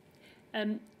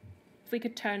 If we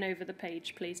could turn over the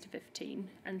page, please, to 15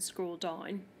 and scroll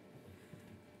down.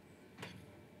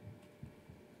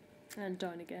 And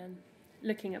down again.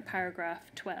 Looking at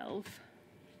paragraph 12.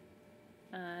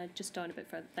 Just down a bit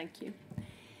further, thank you.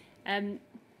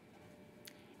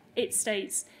 It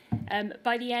states,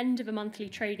 by the end of a monthly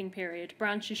trading period,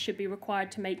 branches should be required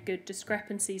to make good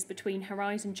discrepancies between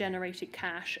Horizon-generated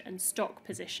cash and stock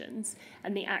positions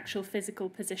and the actual physical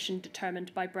position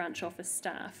determined by branch office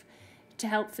staff. To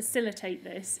help facilitate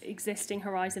this, existing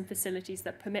Horizon facilities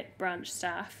that permit branch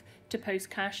staff to post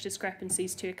cash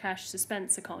discrepancies to a cash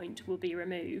suspense account will be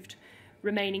removed.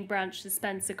 Remaining branch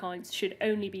suspense accounts should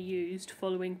only be used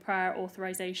following prior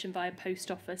authorisation via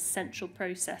post office central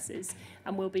processes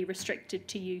and will be restricted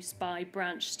to use by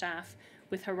branch staff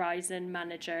with Horizon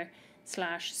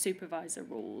manager/supervisor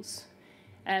rules.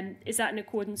 Is that in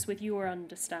accordance with your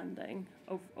understanding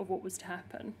of what was to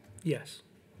happen? Yes.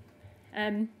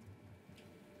 And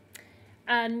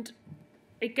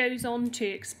it goes on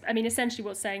to, essentially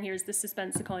what's saying here is the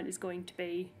suspense account is going to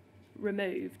be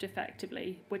removed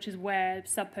effectively, which is where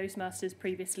sub-postmasters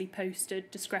previously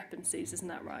posted discrepancies, isn't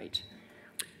that right?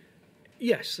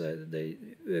 Yes, the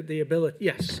ability.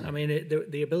 Yes,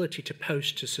 the ability to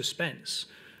post to suspense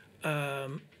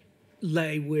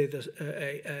lay with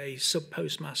a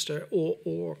sub-postmaster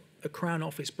or a Crown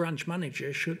Office branch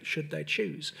manager should they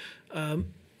choose.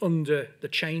 Under the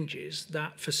changes,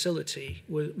 that facility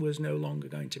was no longer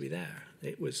going to be there.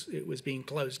 It was being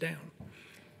closed down.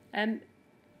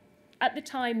 At the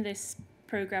time this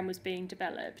programme was being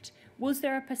developed, was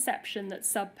there a perception that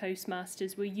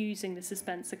sub-postmasters were using the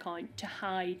suspense account to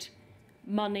hide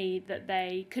money that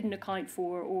they couldn't account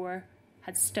for or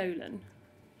had stolen?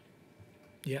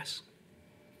 Yes.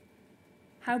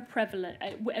 How prevalent,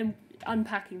 and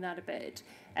unpacking that a bit,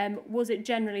 was it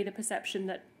generally the perception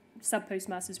that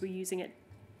sub-postmasters were using it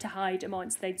to hide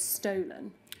amounts they'd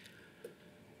stolen?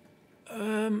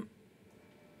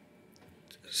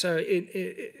 So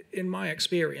in my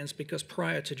experience, because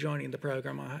prior to joining the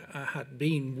programme I had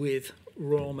been with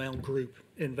Royal Mail Group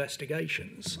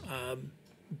investigations,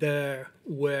 there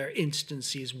were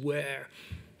instances where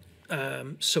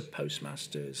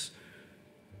sub-postmasters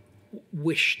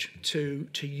wished to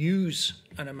use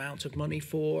an amount of money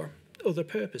for other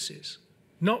purposes,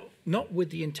 not with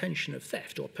the intention of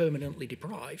theft or permanently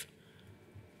deprive,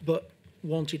 but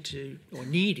wanted to or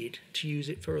needed to use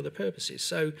it for other purposes.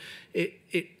 So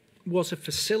it was a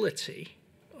facility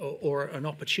or an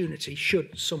opportunity,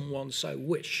 should someone so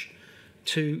wish,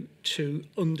 to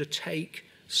undertake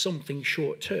something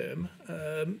short term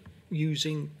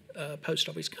using post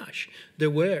office cash.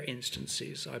 There were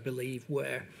instances, I believe,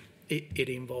 where it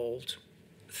involved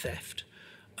theft.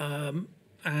 I'm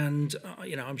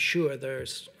sure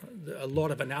there's a lot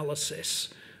of analysis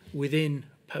within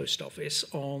post office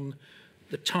on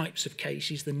the types of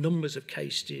cases, the numbers of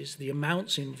cases, the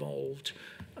amounts involved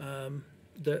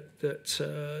that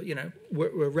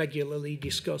were regularly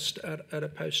discussed at a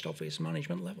post office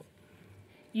management level.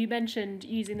 You mentioned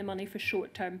using the money for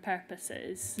short-term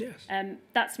purposes. Yes.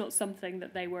 That's not something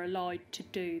that they were allowed to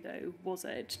do, though, was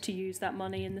it? To use that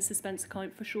money in the suspense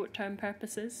account for short-term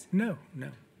purposes? No.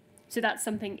 So that's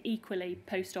something equally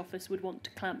Post Office would want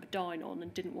to clamp down on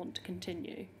and didn't want to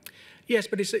continue? Yes,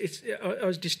 but I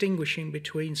was distinguishing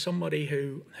between somebody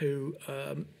who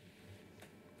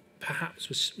perhaps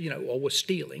was, or was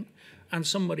stealing, and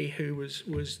somebody who was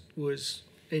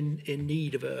in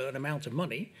need of an amount of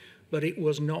money, but it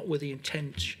was not with the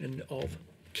intention of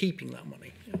keeping that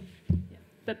money. Yeah.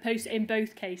 But in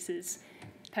both cases,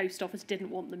 Post Office didn't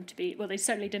want them to be, well, they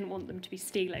certainly didn't want them to be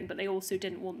stealing, but they also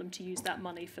didn't want them to use that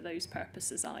money for those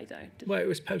purposes either. Well, it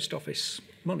was Post Office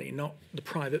money, not the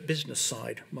private business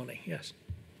side money, yes.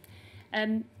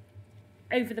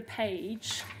 Over the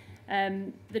page,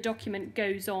 the document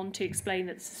goes on to explain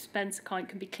that the suspense account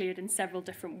can be cleared in several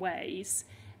different ways,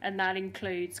 and that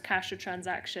includes cash or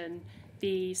transaction,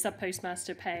 the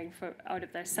sub-postmaster paying for out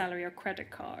of their salary or credit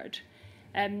card.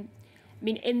 In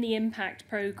the impact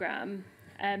programme,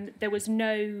 there was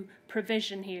no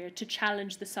provision here to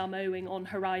challenge the sum owing on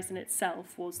Horizon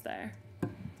itself, was there?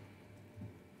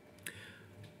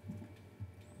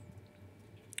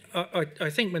 I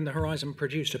think when the Horizon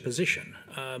produced a position,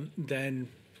 then,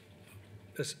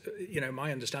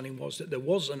 my understanding was that there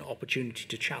was an opportunity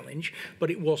to challenge, but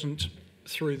it wasn't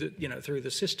through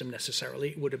the system necessarily.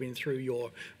 It would have been through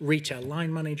your retail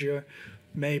line manager,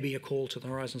 maybe a call to the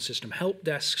Horizon System help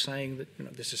desk saying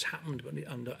that this has happened, but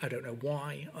I don't know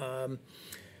why.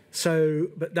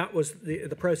 But that was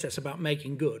the process about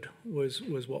making good was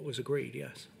what was agreed.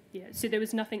 Yes. Yeah. So there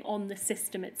was nothing on the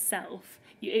system itself.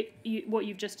 What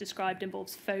you've just described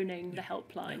involves phoning the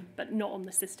helpline, but not on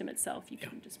the system itself. You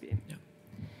couldn't dispute.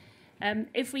 Yeah.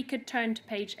 If we could turn to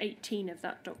page 18 of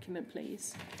that document,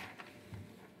 please.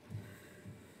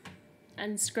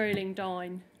 And scrolling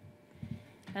down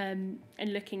and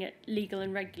looking at legal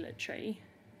and regulatory,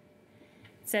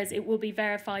 it says it will be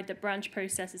verified that branch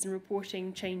processes and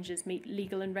reporting changes meet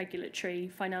legal and regulatory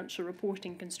financial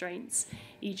reporting constraints,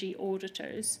 e.g.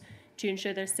 auditors, to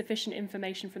ensure there's sufficient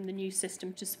information from the new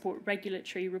system to support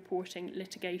regulatory reporting,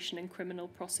 litigation and criminal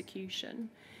prosecution.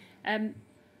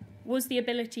 Was the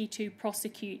ability to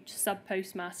prosecute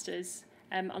sub-postmasters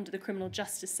under the criminal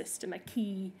justice system a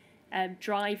key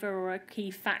driver or a key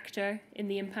factor in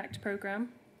the impact programme?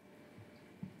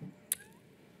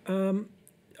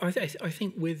 I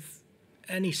think with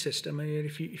any system, I mean,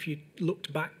 if you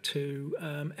looked back to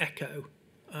Echo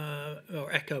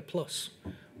or Echo Plus,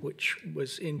 which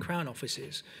was in Crown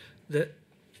offices, that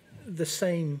the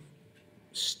same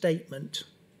statement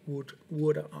would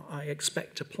I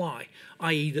expect apply,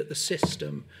 i.e. that the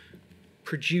system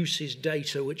produces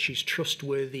data which is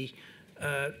trustworthy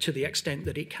to the extent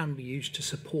that it can be used to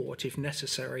support, if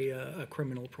necessary, a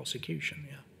criminal prosecution.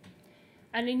 Yeah.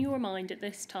 And in your mind at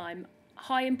this time,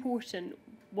 how important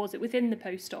was it within the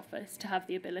post office to have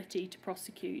the ability to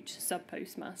prosecute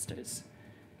sub-postmasters?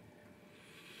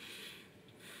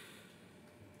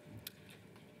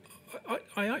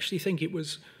 I actually think it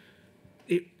was,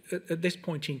 at this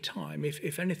point in time,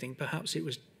 if anything, perhaps it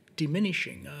was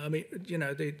diminishing. I mean,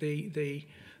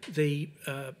 the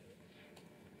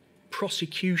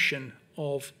prosecution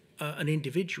of an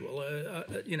individual,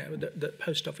 that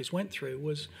post office went through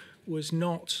was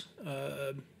not,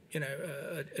 a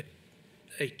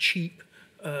cheap.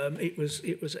 It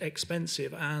was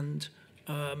expensive and.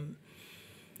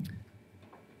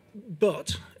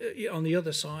 But on the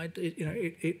other side,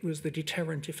 it was the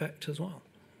deterrent effect as well.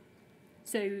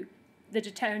 So the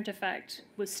deterrent effect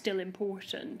was still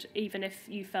important, even if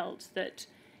you felt that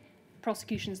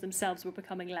prosecutions themselves were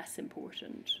becoming less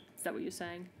important. Is that what you're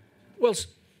saying? Well,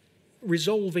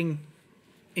 resolving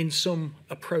in some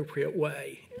appropriate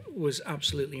way was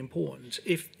absolutely important.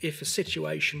 If a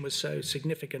situation was so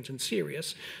significant and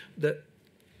serious that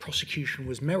prosecution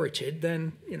was merited,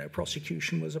 then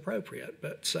prosecution was appropriate.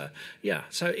 But so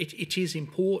it is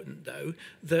important though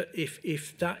that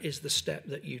if that is the step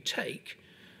that you take,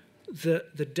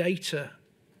 that the data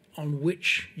on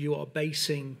which you are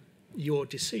basing your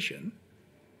decision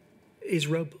is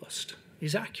robust,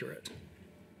 is accurate.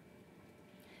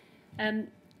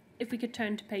 If we could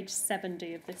turn to page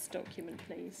 70 of this document,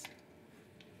 please.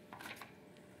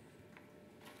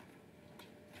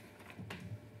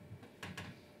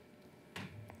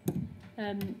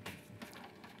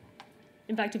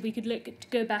 In fact, if we could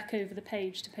go back over the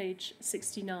page to page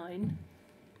 69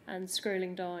 and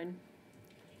scrolling down,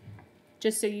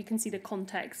 just so you can see the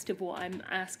context of what I'm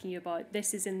asking you about.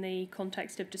 This is in the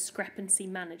context of discrepancy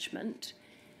management,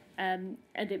 and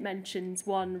it mentions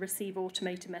 1, receive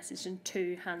automated message, and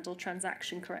 2, handle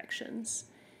transaction corrections.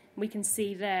 We can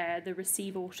see there the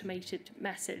receive automated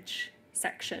message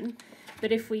section,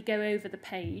 but if we go over the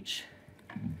page,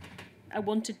 I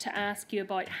wanted to ask you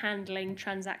about handling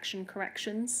transaction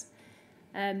corrections.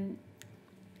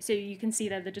 So you can see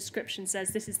there the description says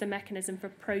this is the mechanism for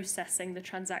processing the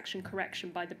transaction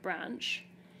correction by the branch.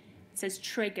 It says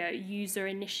trigger, user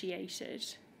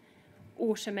initiated.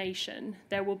 Automation,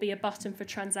 there will be a button for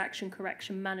transaction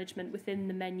correction management within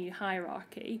the menu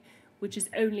hierarchy, which is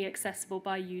only accessible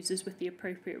by users with the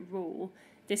appropriate role.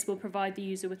 This will provide the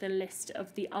user with a list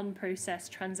of the unprocessed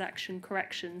transaction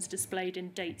corrections displayed in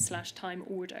date/time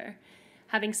order.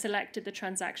 Having selected the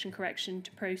transaction correction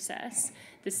to process,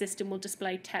 the system will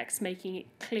display text making it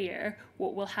clear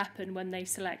what will happen when they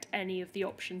select any of the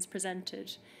options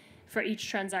presented. For each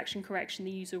transaction correction,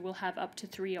 the user will have up to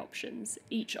 3 options.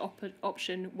 Each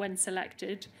option, when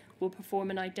selected, will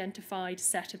perform an identified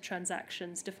set of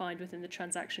transactions defined within the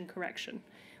transaction correction,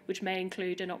 which may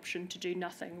include an option to do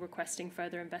nothing, requesting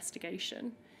further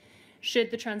investigation.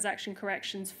 Should the transaction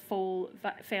corrections fail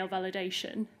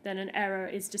validation, then an error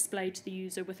is displayed to the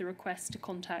user with a request to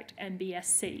contact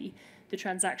MBSC. The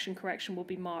transaction correction will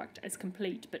be marked as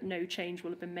complete, but no change will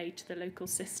have been made to the local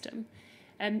system.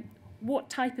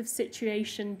 What type of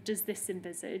situation does this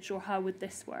envisage, or how would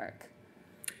this work?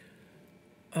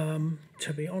 To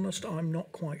be honest, I'm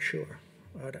not quite sure.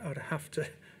 I'd have to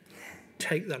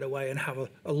take that away and have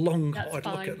a long, hard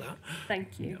look at that.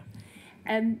 Thank you.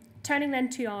 Yeah. Turning then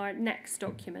to our next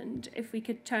document, if we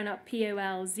could turn up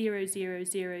POL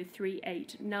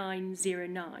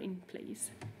 000388909,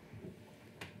 please.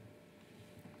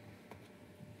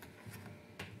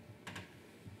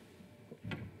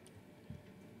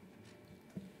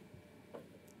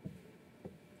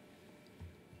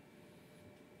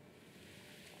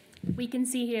 We can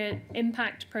see here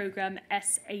Impact Programme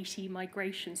S80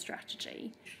 Migration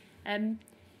Strategy.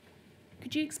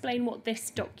 Could you explain what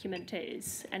this document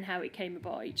is and how it came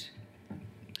about?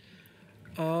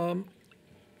 A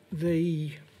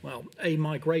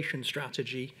migration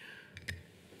strategy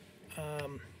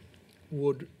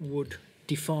would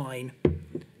define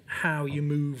how you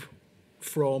move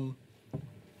from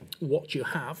what you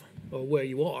have or where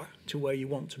you are to where you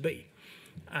want to be,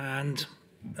 and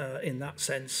in that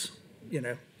sense, you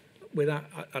know,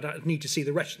 I'd need to see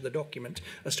the rest of the document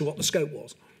as to what the scope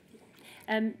was.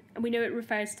 And we know it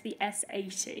refers to the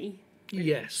S80.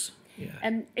 Yes.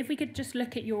 Yeah. If we could just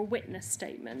look at your witness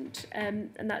statement,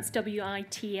 and that's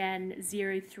WITN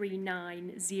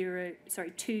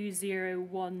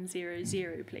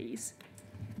 20100, please.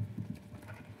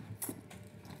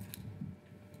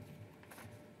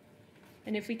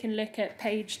 And if we can look at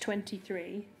page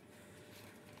 23.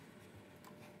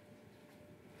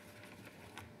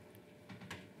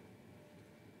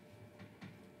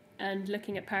 And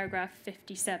looking at paragraph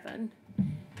 57, it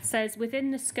says,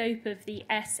 within the scope of the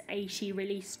S80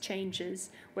 release changes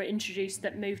were introduced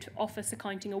that moved office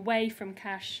accounting away from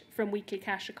weekly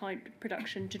cash account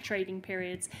production to trading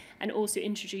periods, and also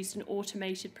introduced an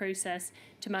automated process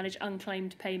to manage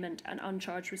unclaimed payment and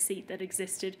uncharged receipt that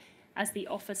existed as the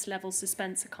office level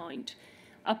suspense account.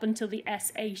 Up until the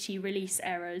S80 release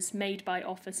errors made by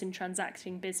Office in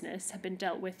transacting business have been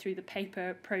dealt with through the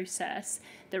paper process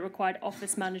that required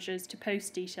office managers to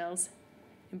post details,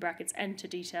 in brackets enter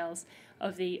details,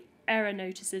 of the error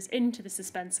notices into the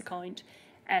suspense account.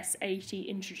 S80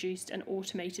 introduced an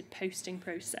automated posting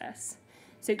process.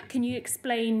 So can you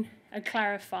explain and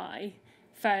clarify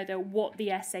further what the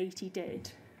S80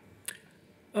 did?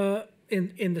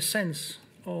 In the sense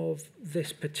of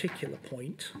this particular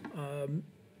point,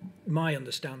 my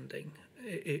understanding,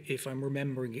 if I'm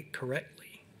remembering it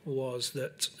correctly, was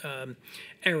that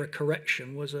error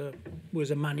correction was a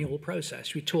manual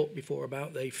process. We talked before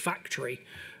about the factory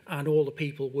and all the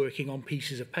people working on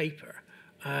pieces of paper.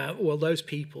 Well, those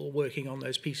people working on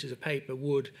those pieces of paper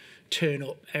would turn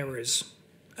up errors,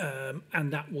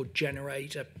 and that would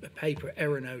generate a paper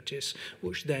error notice,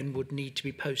 which then would need to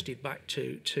be posted back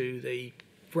to the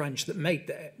branch that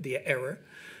made the error.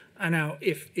 And now,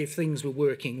 if things were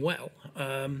working well,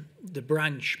 the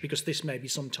branch, because this may be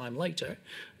some time later,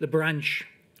 the branch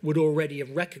would already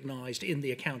have recognised in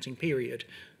the accounting period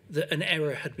that an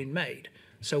error had been made.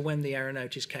 So when the error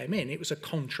notice came in, it was a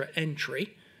contra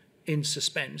entry in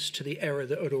suspense to the error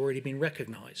that had already been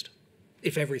recognised,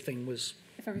 if everything was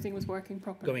working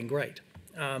properly, going great.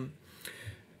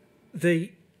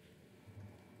 The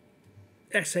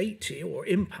S80 or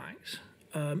Impact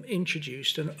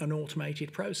introduced an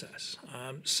automated process.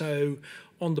 So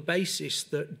on the basis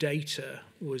that data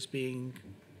was being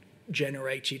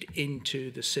generated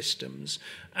into the systems,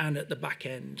 and at the back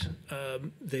end,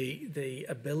 the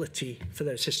ability for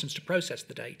those systems to process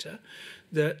the data,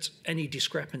 that any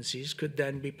discrepancies could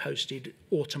then be posted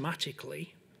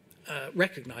automatically,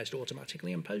 recognised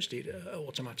automatically and posted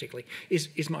automatically,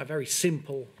 is my very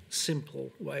simple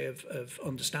way of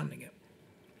understanding it.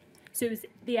 So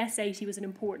the S80 was an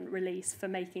important release for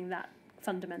making that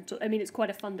fundamental. I mean, it's quite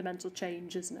a fundamental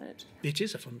change, isn't it? It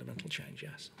is a fundamental change,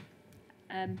 yes.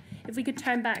 If we could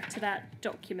turn back to that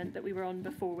document that we were on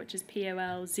before, which is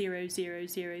POL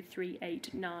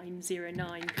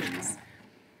 000388909, please.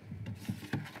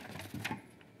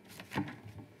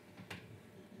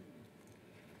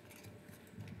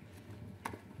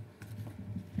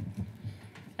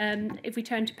 If we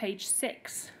turn to page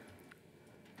 6,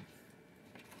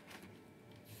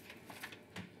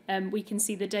 we can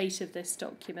see the date of this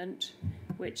document,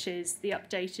 which is the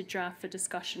updated draft for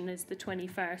discussion is the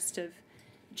 21st of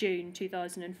June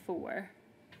 2004.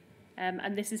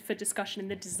 And this is for discussion in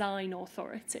the Design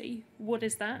Authority. What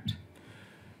is that?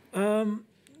 The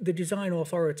Design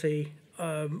Authority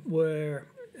were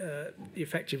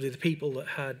effectively the people that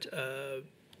had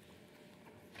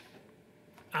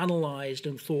analysed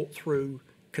and thought through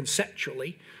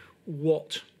conceptually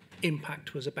what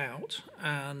impact was about,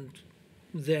 and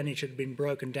then it had been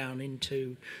broken down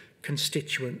into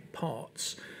constituent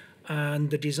parts. And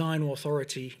the design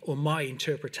authority, or my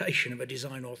interpretation of a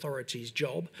design authority's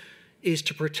job, is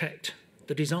to protect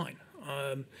the design.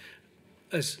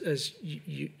 As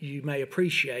you may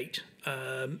appreciate,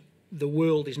 the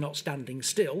world is not standing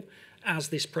still as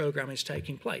this programme is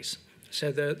taking place.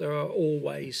 So there are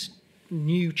always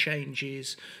new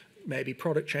changes, maybe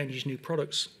product changes, new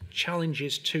products,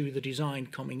 challenges to the design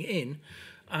coming in,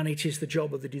 and it is the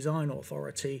job of the design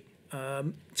authority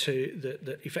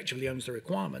that effectively owns the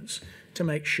requirements to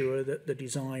make sure that the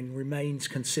design remains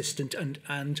consistent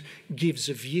and gives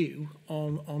a view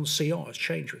on CRs,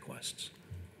 change requests.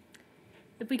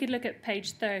 If we could look at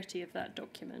page 30 of that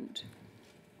document.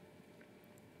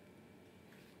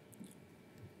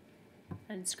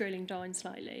 And scrolling down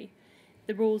slightly,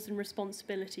 the roles and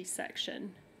responsibilities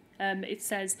section. It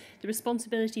says the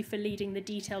responsibility for leading the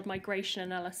detailed migration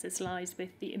analysis lies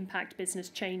with the Impact Business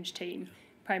Change team,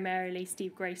 primarily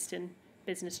Steve Grayston,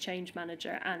 Business Change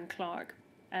Manager, Anne Clark,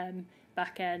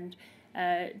 back end,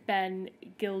 Ben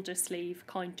Gildersleeve,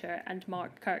 Counter, and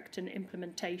Mark Kirkton,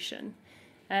 Implementation.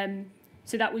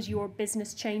 So that was your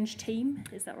business change team,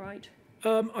 is that right?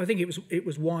 I think it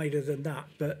was wider than that,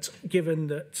 but given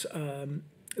that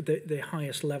the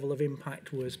highest level of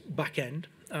impact was back end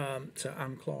to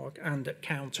Anne Clark, and at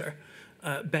Counter,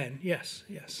 Ben, yes.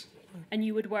 And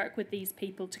you would work with these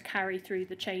people to carry through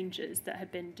the changes that had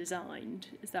been designed,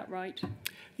 is that right?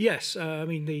 Yes, I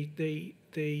mean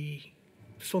the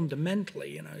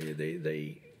fundamentally,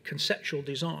 the conceptual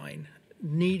design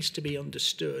needs to be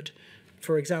understood.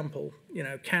 For example,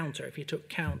 Counter, if you took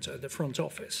Counter, the front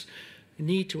office, you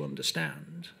need to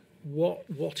understand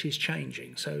what is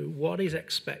changing. So what is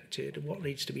expected, what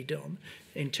needs to be done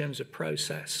in terms of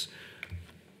process,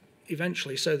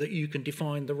 eventually, so that you can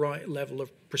define the right level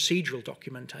of procedural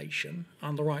documentation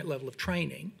and the right level of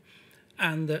training,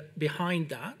 and that behind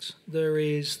that there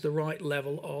is the right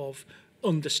level of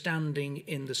understanding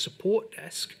in the support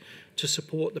desk to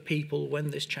support the people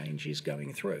when this change is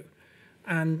going through.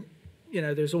 And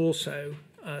there's also,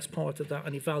 as part of that,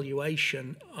 an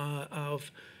evaluation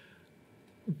of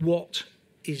what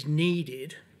is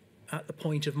needed at the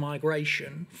point of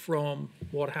migration from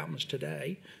what happens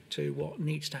today to what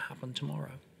needs to happen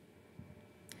tomorrow.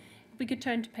 If we could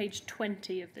turn to page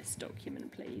 20 of this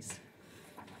document, please.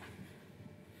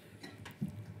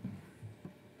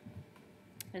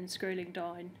 And scrolling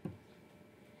down.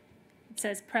 It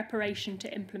says preparation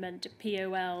to implement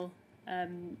POL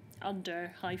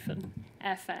under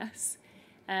 -FS.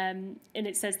 And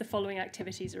it says the following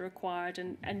activities are required,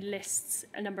 and lists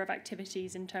a number of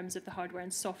activities in terms of the hardware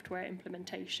and software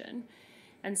implementation.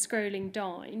 And scrolling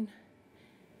down,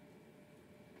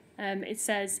 it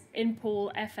says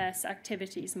INPOL FS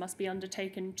activities must be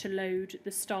undertaken to load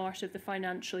the start of the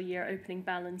financial year opening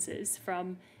balances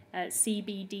from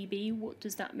CBDB. What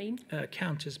does that mean?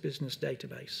 Counters Business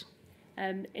Database.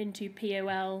 Into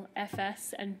POL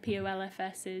FS, and POL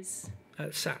FS is?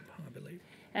 SAP, I believe.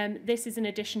 This is in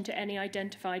addition to any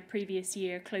identified previous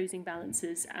year closing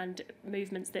balances and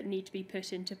movements that need to be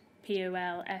put into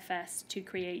POL FS to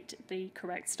create the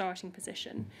correct starting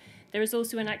position. There is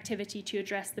also an activity to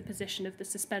address the position of the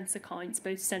suspense accounts,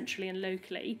 both centrally and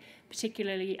locally,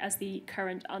 particularly as the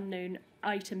current unknown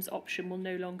items option will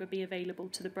no longer be available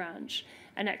to the branch.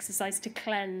 An exercise to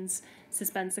cleanse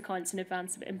suspense accounts in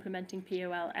advance of implementing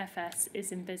POL FS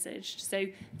is envisaged. So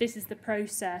this is the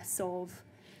process of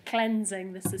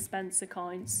cleansing the suspense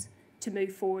accounts to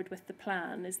move forward with the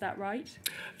plan. Is that right?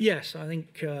 Yes, I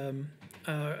think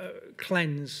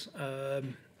cleanse,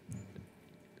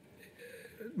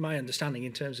 my understanding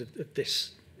in terms of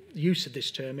this use of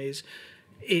this term is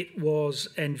it was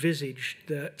envisaged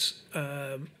that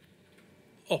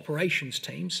operations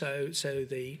team, so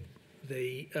the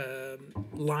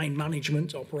line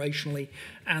management operationally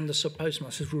and the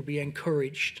sub-postmasters would be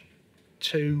encouraged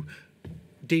to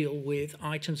deal with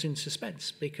items in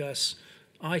suspense, because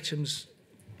items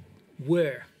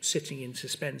were sitting in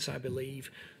suspense, I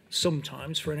believe,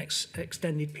 sometimes for an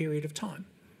extended period of time.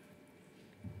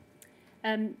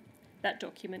 That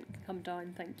document can come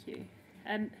down, thank you.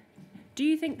 Do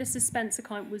you think the suspense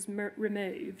account was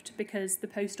removed because the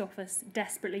post office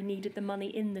desperately needed the money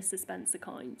in the suspense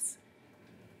accounts?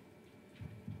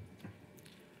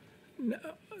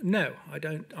 No, I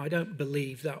don't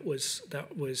believe that was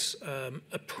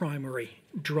a primary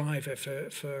driver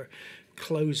for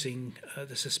closing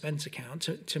the suspense account.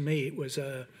 To me, it was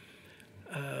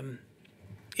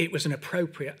it was an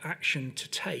appropriate action to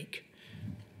take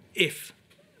if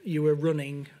you were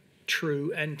running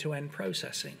true end-to-end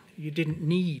processing. You didn't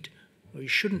need, or you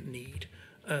shouldn't need,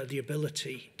 the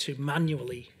ability to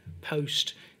manually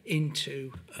post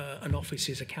into an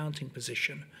office's accounting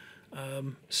position.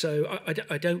 So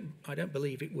I don't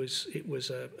believe it was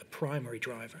a primary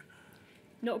driver.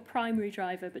 Not a primary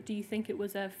driver, but do you think it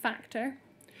was a factor?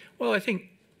 Well, I think,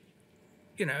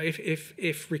 you know, if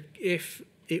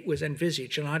it was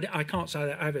envisaged, and I can't say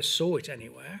that I ever saw it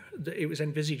anywhere, that it was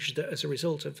envisaged that as a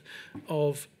result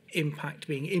of impact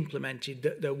being implemented,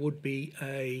 that there would be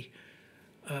a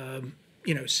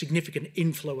significant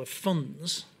inflow of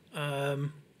funds. I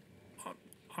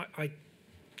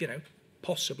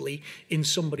possibly in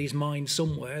somebody's mind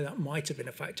somewhere that might have been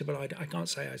a factor, but I can't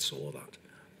say I saw that.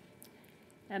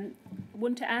 I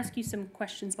want to ask you some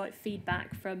questions about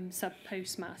feedback from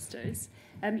sub-postmasters.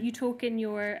 You talk in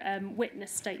your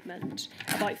witness statement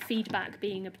about feedback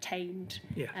being obtained.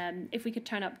 Yeah. If we could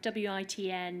turn up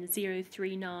WITN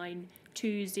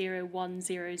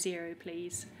 039200100,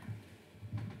 please.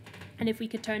 And if we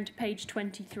could turn to page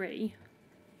 23.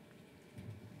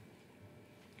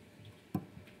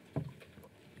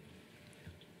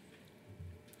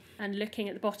 And looking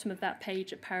at the bottom of that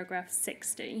page at paragraph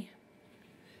 60.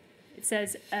 It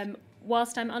says,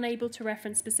 whilst I'm unable to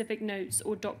reference specific notes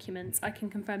or documents, I can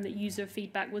confirm that user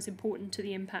feedback was important to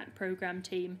the impact programme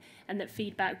team and that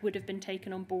feedback would have been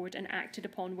taken on board and acted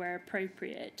upon where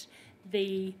appropriate.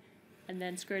 And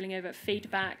then scrolling over,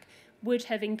 feedback would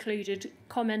have included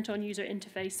comment on user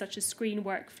interface such as screen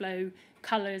workflow,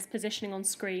 colours, positioning on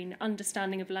screen,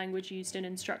 understanding of language used in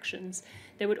instructions.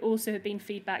 There would also have been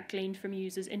feedback gleaned from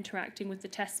users interacting with the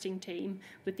testing team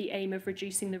with the aim of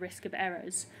reducing the risk of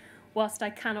errors. Whilst I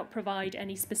cannot provide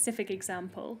any specific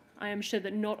example, I am sure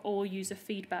that not all user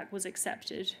feedback was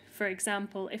accepted. For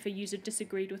example, if a user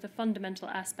disagreed with a fundamental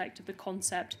aspect of the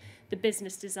concept, the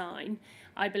business design,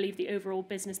 I believe the overall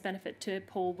business benefit to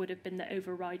Paul would have been the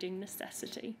overriding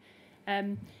necessity.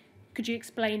 Could you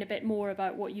explain a bit more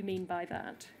about what you mean by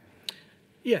that?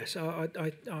 Yes,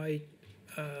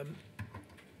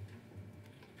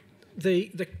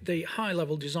 the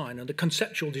high-level design and the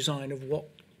conceptual design of what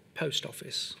Post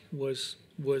Office was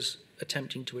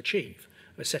attempting to achieve,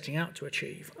 or setting out to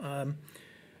achieve,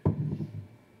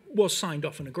 was signed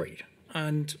off and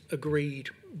agreed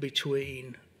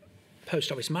between Post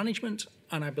Office management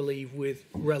and I believe with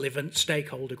relevant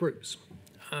stakeholder groups.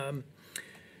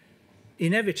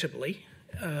 Inevitably,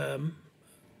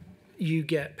 you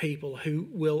get people who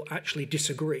will actually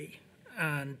disagree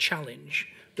and challenge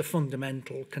the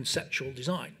fundamental conceptual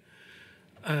design.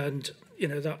 And, you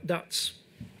know, that's,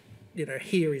 you know,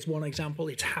 here is one example.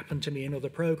 It's happened to me in other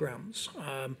programs.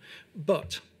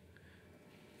 But,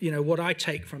 you know, what I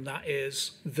take from that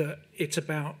is that it's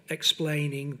about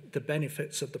explaining the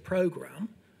benefits of the program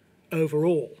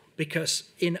overall,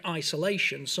 because in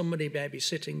isolation, somebody may be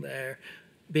sitting there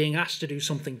being asked to do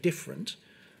something different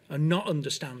and not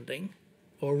understanding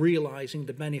or realising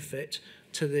the benefit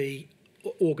to the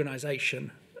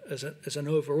organisation as an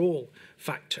overall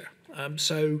factor.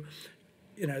 So,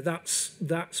 you know,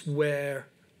 that's where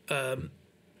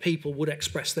people would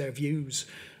express their views,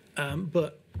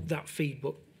 but that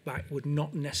feedback would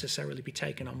not necessarily be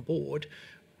taken on board.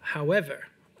 However,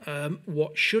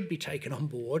 what should be taken on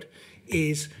board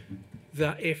is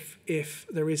that if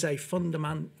there is a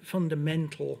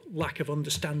fundamental lack of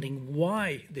understanding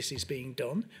why this is being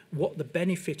done, what the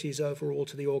benefit is overall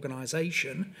to the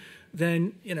organisation,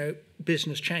 then, you know,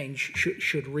 business change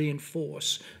should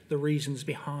reinforce the reasons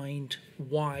behind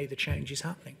why the change is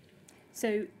happening.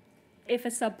 So if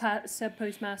a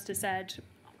sub-postmaster said,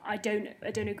 I don't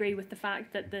agree with the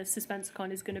fact that the suspense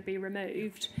icon is going to be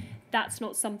removed, that's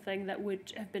not something that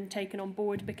would have been taken on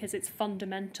board because it's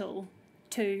fundamental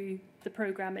to the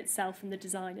programme itself and the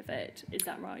design of it. Is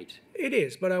that right? It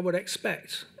is, but I would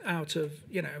expect, out of,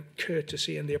 you know,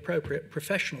 courtesy and the appropriate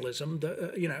professionalism,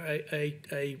 that you know,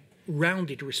 a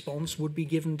rounded response would be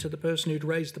given to the person who'd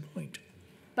raised the point.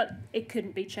 But it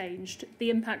couldn't be changed. The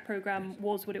impact programme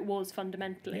was what it was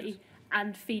fundamentally, yes.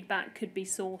 And feedback could be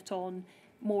sought on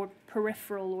more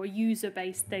peripheral or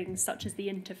user-based things such as the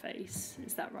interface.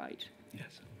 Is that right?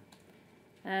 Yes.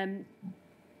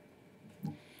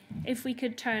 If we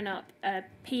could turn up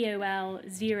POL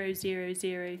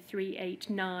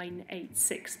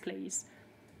 000388986, please.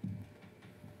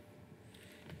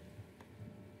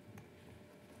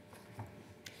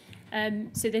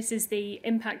 So this is the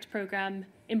impact programme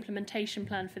implementation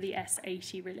plan for the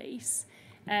S80 release.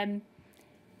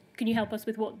 Can you help us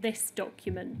with what this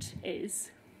document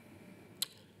is?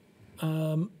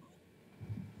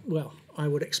 well, I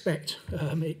would expect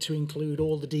it to include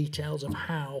all the details of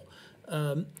how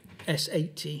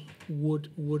S80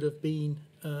 would have been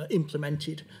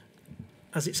implemented,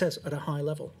 as it says, at a high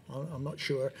level. I'm not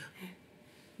sure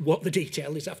what the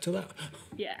detail is after that.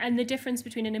 Yeah, and the difference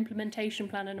between an implementation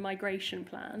plan and a migration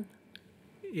plan.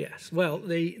 Yes, well,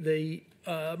 the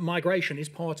migration is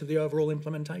part of the overall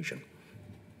implementation.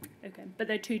 Okay, but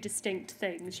they're two distinct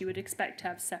things. You would expect to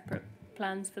have separate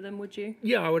plans for them, would you?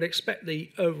 Yeah, I would expect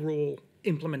the overall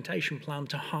implementation plan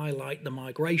to highlight the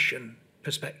migration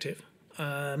perspective.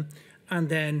 And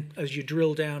then as you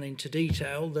drill down into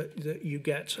detail, that you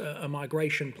get a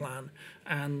migration plan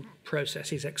and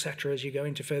processes, etc., as you go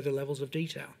into further levels of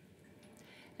detail.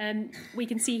 We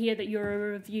can see here that you're a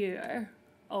reviewer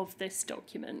of this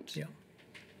document. Yeah.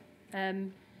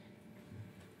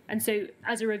 And so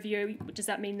as a reviewer, does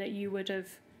that mean that you would have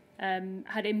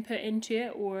had input into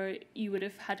it, or you would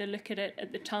have had a look at it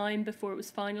at the time before it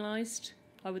was finalised?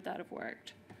 How would that have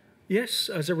worked? Yes,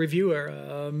 as a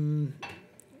reviewer,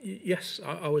 yes,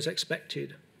 I was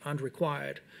expected and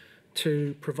required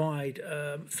to provide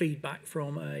feedback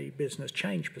from a business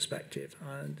change perspective.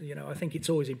 And, you know, I think it's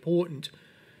always important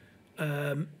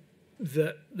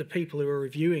that the people who are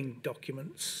reviewing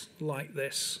documents like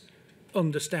this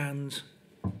understand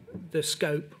the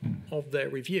scope of their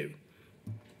review,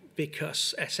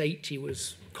 because S80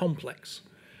 was complex.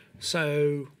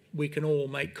 So we can all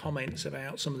make comments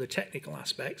about some of the technical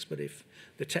aspects, but if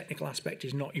the technical aspect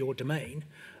is not your domain,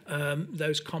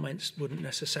 those comments wouldn't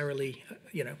necessarily,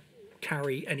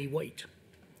 carry any weight.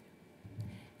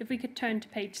 If we could turn to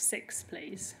page 6,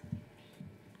 please.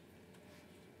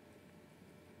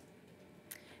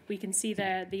 We can see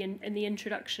there in the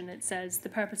introduction it says, the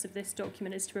purpose of this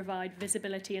document is to provide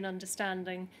visibility and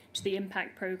understanding to the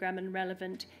impact programme and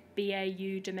relevant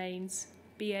BAU domains.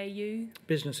 BAU?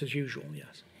 Business as usual,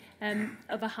 yes.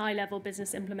 Of a high-level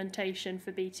business implementation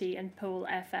for BT and Pool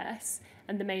FS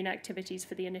and the main activities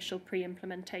for the initial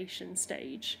pre-implementation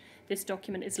stage. This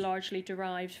document is largely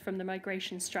derived from the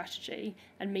migration strategy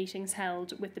and meetings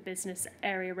held with the business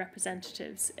area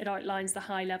representatives. It outlines the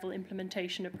high-level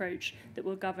implementation approach that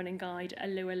will govern and guide a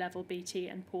lower-level BT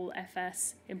and Pool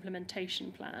FS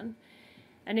implementation plan.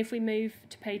 And if we move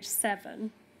to page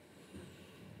 7,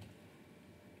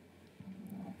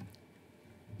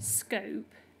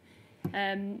 scope,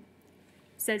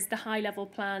 says the high-level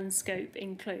plan scope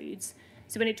includes.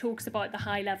 So when it talks about the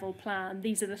high-level plan,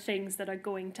 these are the things that are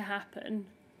going to happen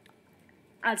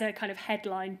as a kind of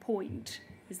headline point.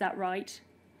 Is that right?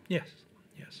 Yes,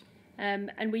 yes.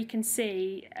 And we can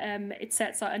see it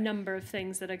sets out a number of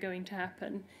things that are going to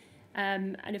happen.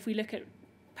 And if we look at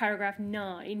paragraph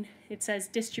 9, it says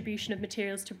distribution of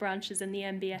materials to branches in the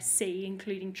MBSC,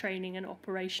 including training and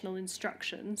operational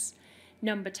instructions.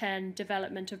 Number 10,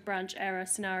 development of branch error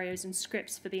scenarios and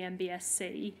scripts for the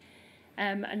MBSC.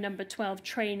 And number 12,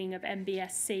 training of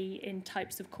MBSC in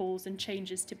types of calls and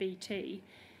changes to BT.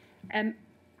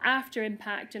 After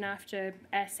impact and after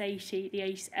S80, the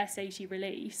S80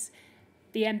 release,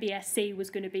 the MBSC was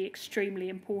going to be extremely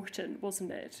important,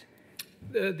 wasn't it?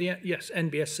 Yes,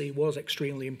 NBSC was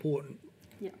extremely important.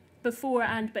 Yeah, before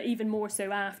but even more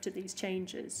so after these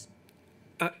changes.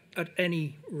 At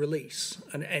any release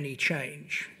and any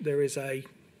change, there is a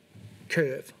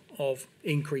curve of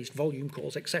increased volume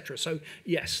calls, etc. So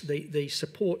yes, the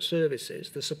support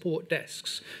services, the support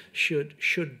desks should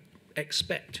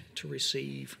expect to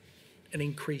receive an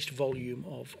increased volume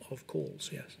of calls,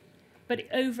 yes. But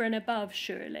over and above,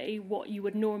 surely, what you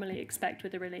would normally expect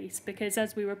with a release, because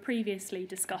as we were previously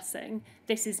discussing,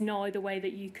 this is now the way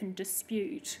that you can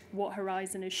dispute what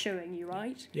Horizon is showing you,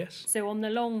 right? Yes. So on the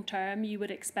long term, you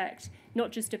would expect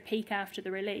not just a peak after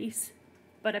the release,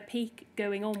 but a peak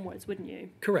going onwards, wouldn't you?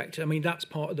 Correct. I mean, that's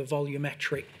part of the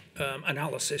volumetric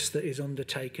analysis that is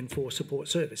undertaken for support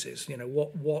services. You know,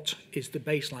 what is the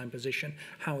baseline position?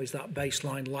 How is that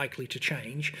baseline likely to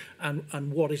change?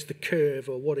 And what is the curve,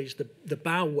 or what is the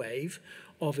bow wave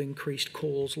of increased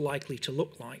calls likely to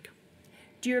look like?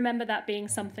 Do you remember that being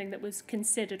something that was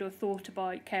considered or thought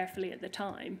about carefully at the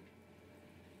time?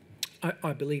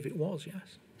 I believe it was,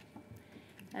 yes.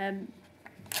 And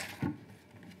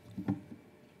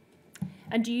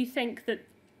do you think that,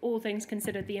 all things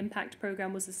considered, the impact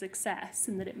programme was a success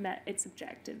and that it met its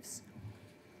objectives?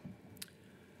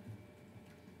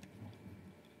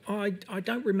 I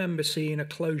don't remember seeing a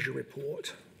closure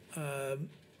report. I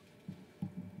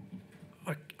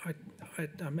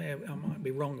might be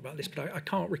wrong about this, but I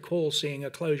can't recall seeing a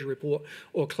closure report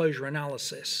or closure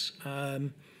analysis.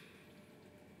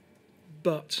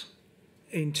 But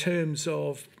in terms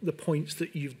of the points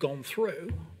that you've gone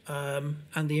through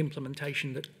and the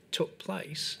implementation took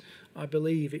place, I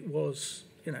believe it was,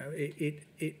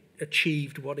 it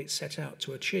achieved what it set out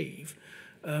to achieve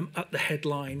at the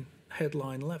headline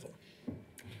level.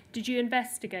 Did you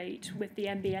investigate with the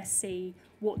MBSC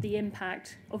what the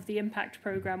impact of the impact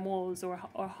programme was, or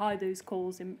how those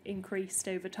calls increased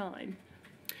over time?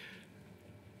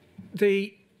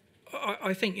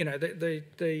 I think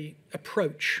the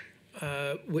approach,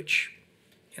 which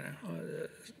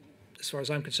as far as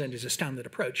I'm concerned is a standard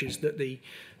approach, is that the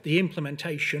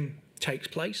implementation takes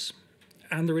place,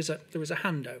 and there is a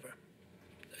handover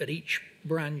at each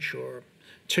branch or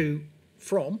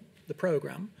from the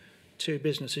programme to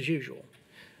business as usual.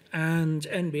 And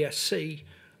NBSC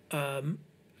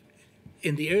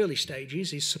in the early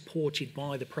stages is supported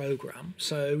by the programme.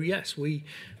 So yes, we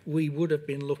would have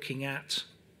been looking at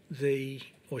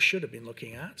should have been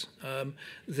looking at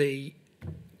the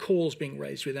calls being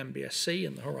raised with MBSC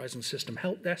and the Horizon System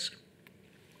Help Desk.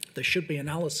 There should be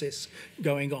analysis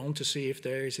going on to see if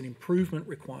there is an improvement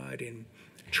required in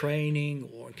training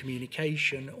or in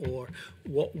communication, or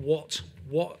what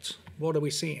are we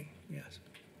seeing? Yes.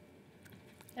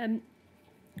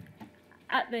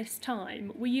 At this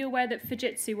time, were you aware that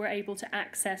Fujitsu were able to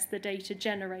access the data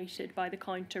generated by the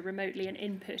counter remotely and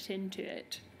input into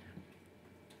it?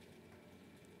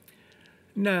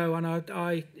 No, and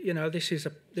this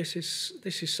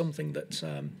is something that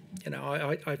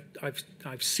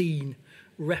I've seen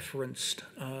referenced,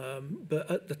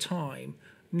 but at the time,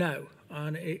 no,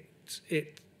 and it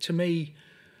to me.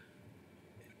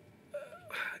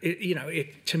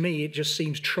 It just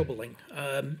seems troubling.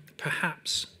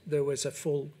 Perhaps there is a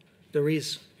full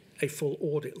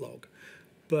audit log,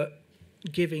 but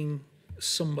giving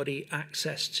somebody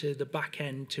access to the back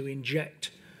end to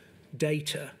inject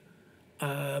data,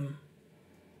 I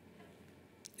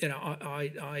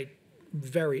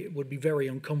would be very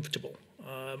uncomfortable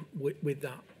with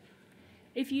that.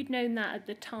 If you'd known that at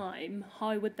the time,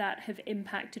 how would that have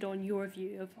impacted on your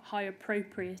view of how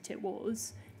appropriate it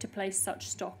was to place such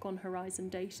stock on Horizon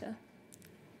data?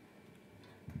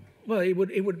 Well, it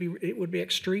would be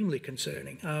extremely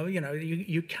concerning.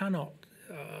 You cannot.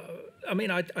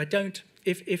 I don't.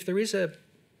 If there is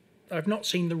I've not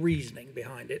seen the reasoning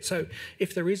behind it. So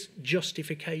if there is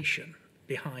justification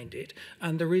behind it,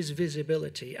 and there is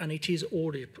visibility, and it is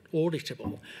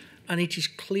auditable, and it is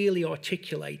clearly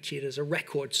articulated as a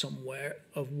record somewhere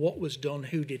of what was done,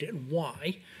 who did it, and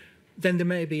why, then there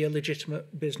may be a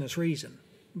legitimate business reason.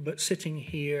 But sitting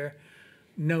here,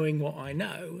 knowing what I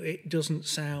know, it doesn't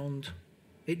sound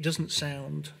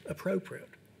appropriate.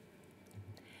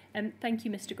 Thank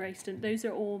you, Mr. Grayston. Those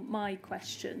are all my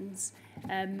questions.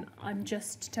 I'm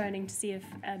just turning to see if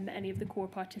any of the core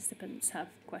participants have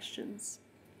questions.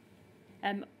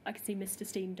 I can see Mr.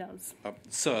 Steen does.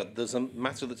 Sir, there's a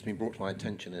matter that's been brought to my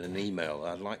attention in an email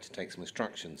I'd like to take some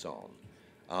instructions on.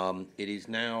 It is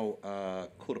now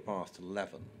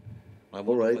 11:15. I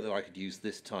wonder whether I could use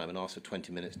this time and ask for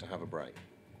 20 minutes to have a break.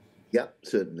 Yeah,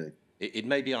 certainly. It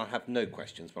may be I have no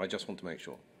questions, but I just want to make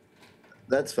sure.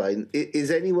 That's fine.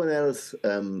 Is anyone else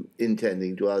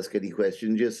intending to ask any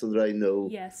questions, just so that I know?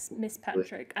 Yes, Miss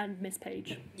Patrick and Miss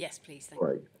Page. Yes, please. Thank you.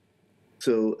 Right.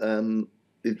 So,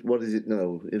 what is it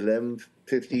now?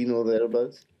 11:15 or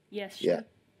thereabouts? Yes. Sure.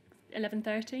 Yeah.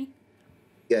 11:30.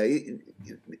 Yeah,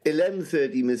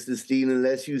 11:30, Mr. Steen,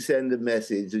 unless you send a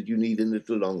message that you need a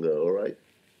little longer. All right.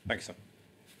 Thank you, sir.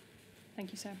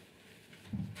 Thank you, sir.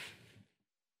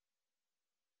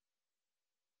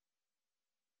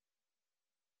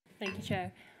 Thank you,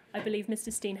 Chair. I believe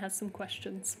Mr. Steen has some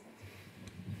questions.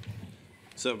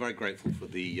 So very grateful for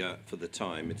the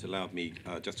time. It allowed me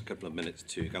just a couple of minutes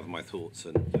to gather my thoughts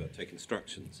and take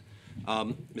instructions.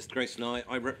 Mr. Grayston,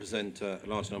 I represent a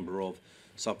large number of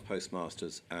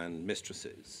sub-postmasters and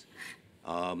mistresses,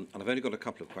 and I've only got a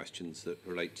couple of questions that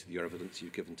relate to your evidence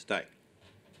you've given today.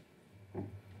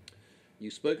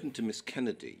 You've spoken to Miss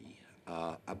Kennedy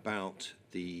about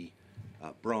the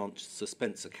branch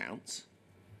suspense accounts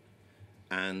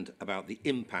and about the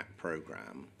impact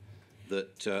programme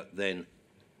that then,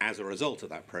 as a result of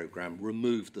that programme,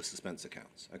 removed the suspense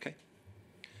accounts, okay?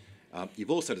 You've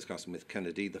also discussed with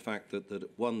Kennedy the fact that at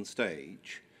one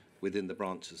stage within the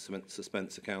branch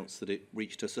suspense accounts that it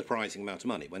reached a surprising amount of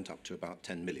money, went up to about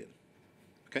 10 million,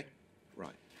 okay?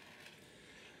 Right.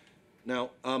 Now,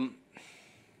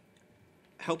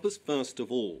 help us first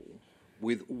of all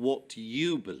with what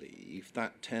you believe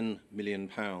that £10 million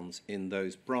in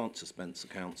those branch suspense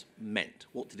accounts meant.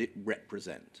 What did it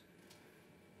represent?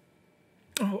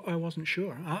 Oh, I wasn't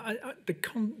sure.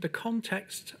 The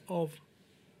context of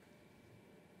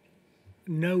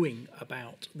knowing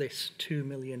about this 2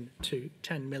 million to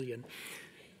 10 million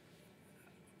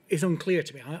is unclear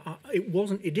to me.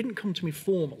 It didn't come to me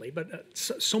formally, but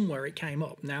somewhere it came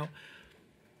up. Now,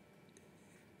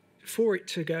 for it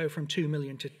to go from 2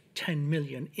 million to 10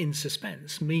 million in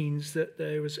suspense means that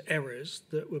there was errors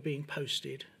that were being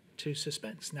posted to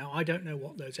suspense. Now, I don't know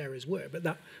what those errors were, but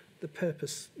the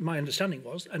purpose, my understanding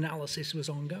was, analysis was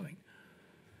ongoing.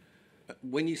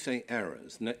 When you say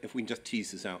errors, if we can just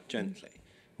tease this out gently,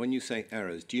 when you say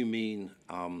errors, do you mean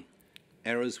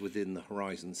errors within the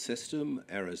Horizon system,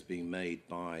 errors being made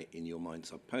by, in your mind,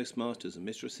 sub-postmasters and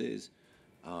mistresses,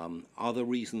 other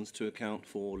reasons to account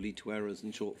for lead to errors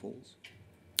and shortfalls?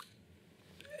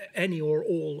 Any or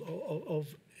all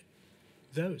of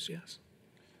those, yes.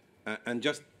 And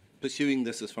just pursuing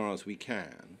this as far as we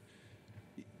can,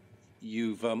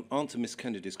 you've answered Miss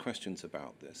Kennedy's questions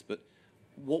about this, but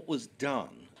what was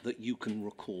done that you can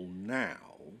recall now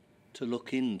to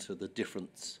look into the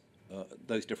difference,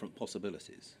 those different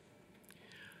possibilities?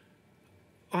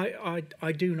 I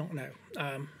do not know.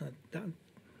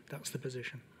 That's the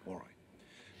position. All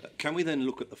right. Can we then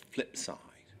look at the flip side,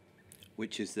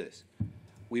 which is this?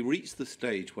 We reach the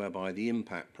stage whereby the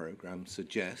impact programme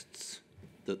suggests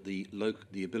that the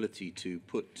ability to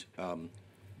put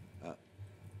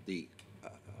the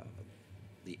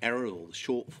error or the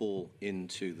shortfall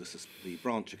into the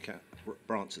branch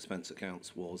suspense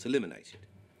accounts was eliminated.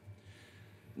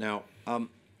 Now,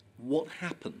 what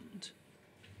happened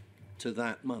to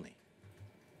that money?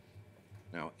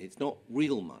 Now, it's not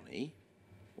real money,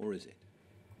 or is it?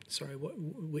 Sorry,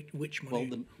 which money?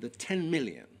 Well, the 10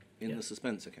 million in the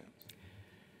suspense accounts.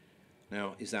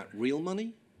 Now, is that real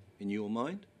money in your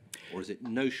mind, or is it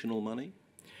notional money?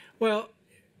 Well,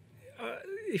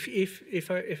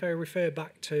 if I refer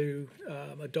back to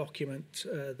a document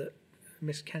that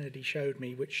Miss Kennedy showed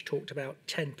me, which talked about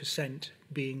 10%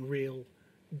 being real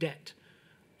debt,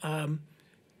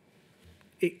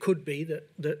 it could be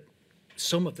that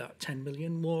some of that 10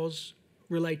 million was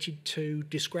related to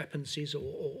discrepancies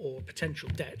or potential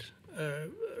debt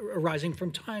arising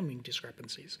from timing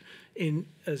discrepancies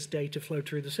as data flow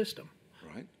through the system.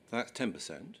 Right, that's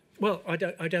 10%. Well, I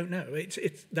don't know.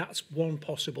 That's one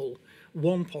possible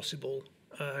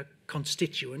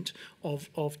constituent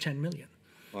of 10 million.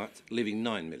 Well, that's leaving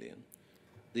 9 million.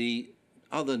 The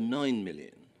other 9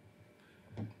 million.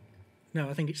 No,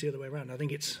 I think it's the other way around. I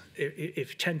think it's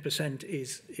if 10%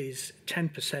 is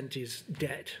 10% is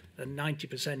debt and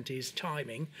 90% is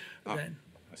timing, then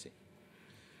I see.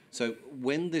 So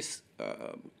when this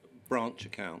branch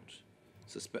account,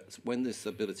 when this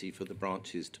ability for the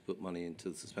branches to put money into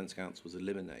the suspense accounts was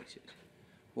eliminated,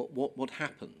 what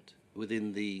happened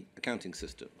within the accounting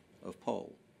system of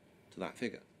POL to that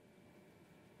figure?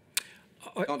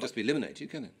 It can't just be eliminated,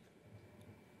 can it?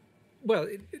 Well,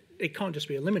 it can't just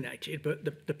be eliminated, but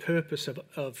the purpose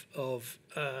of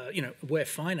where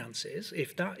finance is,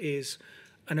 if that is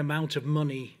an amount of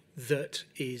money that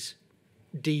is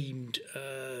deemed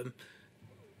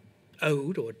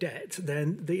owed or debt,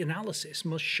 then the analysis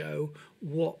must show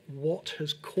what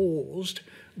has caused,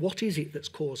 what is it that's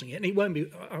causing it. And it won't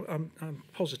be, I'm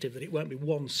positive that it won't be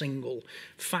one single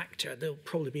factor. There'll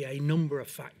probably be a number of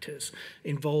factors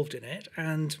involved in it,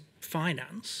 and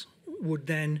finance would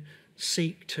then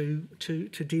seek to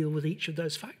deal with each of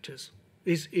those factors,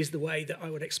 is the way that I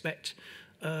would expect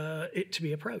it to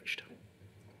be approached.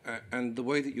 And the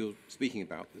way that you're speaking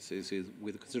about this is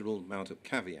with a considerable amount of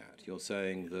caveat. You're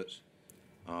saying that,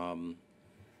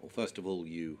 well, first of all,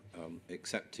 you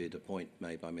accepted a point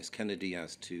made by Miss Kennedy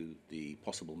as to the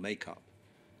possible makeup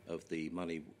of the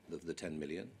money of the 10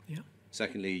 million. Yeah.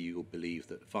 Secondly, you believe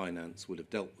that finance would have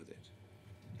dealt with it.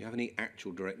 Do you have any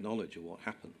actual direct knowledge of what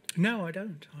happened? No, I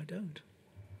don't. I'm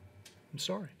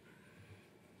sorry.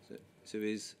 So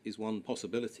is one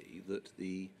possibility that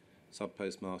the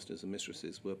sub-postmasters and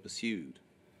mistresses were pursued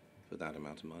for that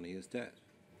amount of money as debt?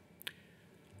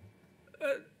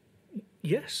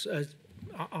 Yes,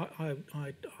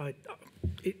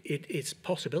 it's a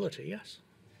possibility, yes.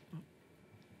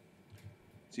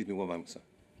 Excuse me one moment, sir.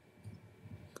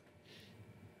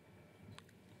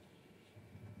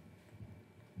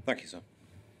 Thank you, sir.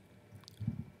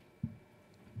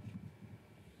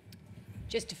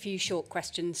 Just a few short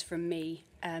questions from me.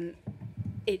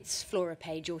 It's Flora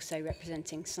Page, also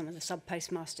representing some of the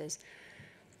sub-postmasters.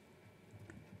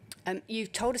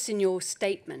 You've told us in your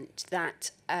statement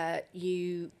that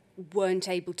you weren't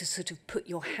able to sort of put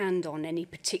your hand on any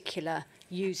particular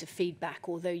user feedback,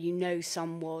 although you know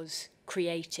some was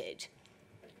created.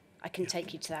 I can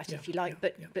take you to that if you like,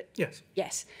 but yes.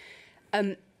 Yes.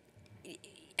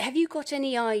 Have you got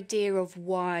any idea of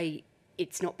why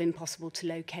it's not been possible to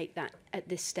locate that at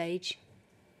this stage?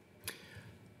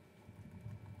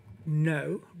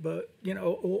 No, but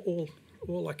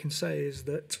all I can say is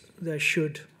that there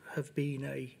should have been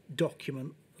a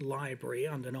document library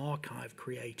and an archive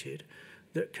created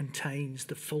that contains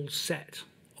the full set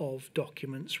of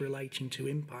documents relating to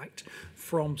impact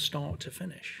from start to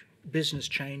finish, business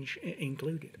change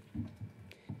included.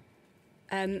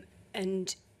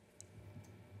 And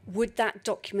would that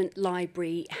document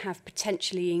library have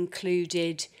potentially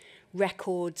included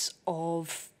records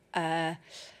of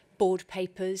board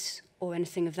papers or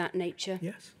anything of that nature?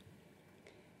 Yes.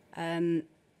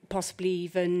 Possibly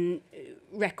even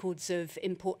records of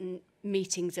important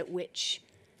meetings at which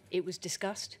it was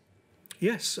discussed?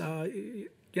 Yes,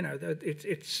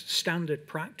 it's standard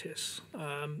practice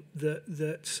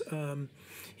that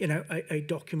a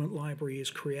document library is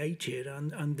created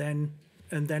and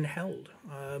then held,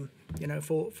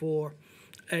 for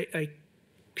a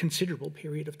considerable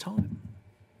period of time.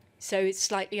 So it's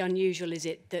slightly unusual, is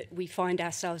it, that we find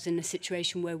ourselves in a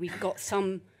situation where we've got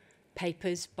some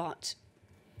papers, but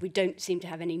we don't seem to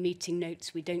have any meeting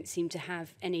notes, we don't seem to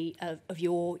have any of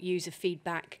your user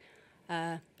feedback.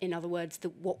 In other words,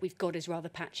 what we've got is rather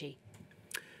patchy.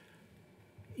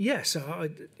 Yes, I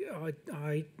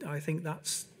think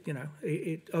that's,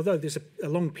 although there's a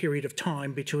long period of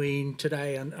time between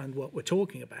today and what we're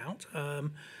talking about,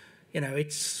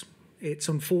 it's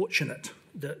unfortunate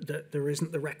that there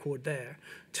isn't the record there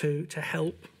to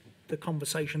help the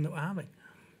conversation that we're having.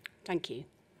 Thank you.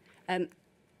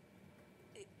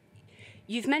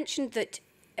 You've mentioned that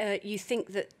you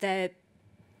think that there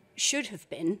should have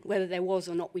been, whether there was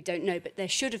or not, we don't know, but there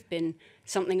should have been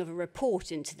something of a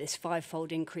report into this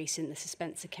five-fold increase in the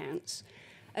suspense accounts.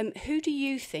 Who do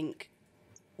you think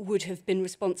would have been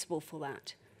responsible for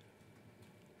that?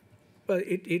 Well,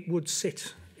 it would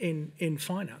sit in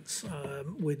finance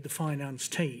with the finance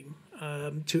team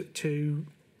to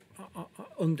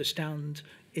understand,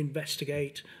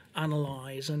 investigate,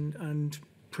 analyse and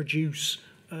produce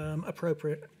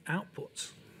appropriate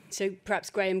outputs. So perhaps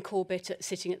Graham Corbett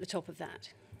sitting at the top of that.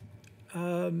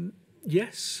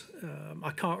 Yes,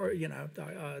 I can't.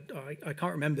 I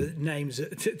can't remember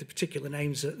the particular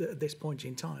names at this point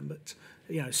in time, but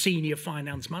senior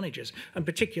finance managers, and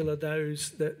particular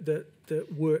those that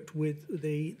worked with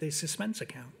the suspense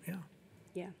account. Yeah.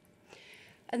 Yeah.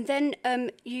 And then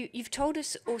you've told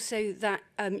us also that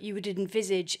you would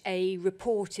envisage a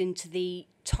report into the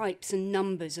types and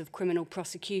numbers of criminal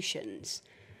prosecutions.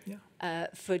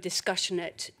 For discussion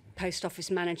at post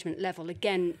office management level.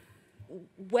 Again,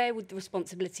 where would the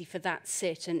responsibility for that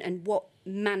sit, and what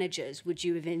managers would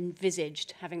you have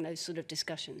envisaged having those sort of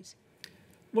discussions?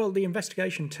 Well, the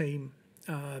investigation team,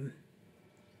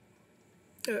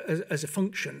 as a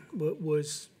function,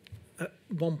 was at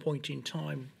one point in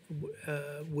time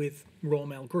with Royal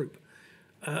Mail Group,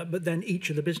 but then each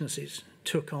of the businesses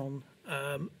took on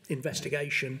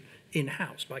investigation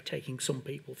in-house by taking some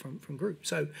people from group.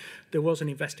 So there was an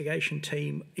investigation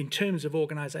team. In terms of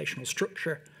organisational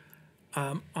structure,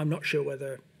 I'm not sure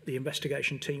whether the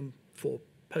investigation team for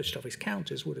post office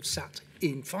counters would have sat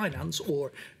in finance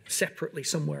or separately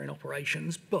somewhere in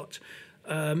operations. But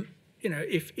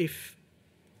if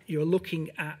you're looking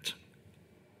at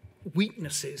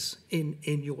weaknesses in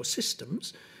your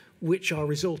systems which are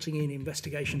resulting in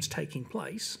investigations taking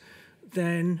place,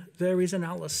 then there is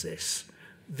analysis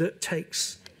that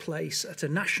takes place at a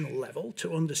national level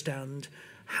to understand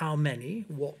how many,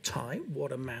 what type,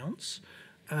 what amounts,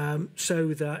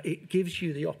 so that it gives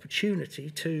you the opportunity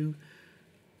to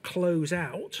close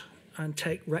out and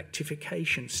take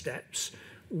rectification steps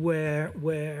where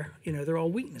there are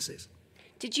weaknesses.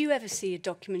 Did you ever see a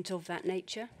document of that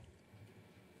nature?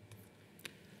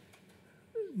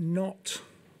 Not,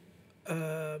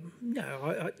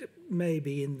 no.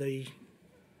 Maybe in the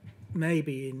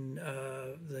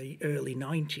early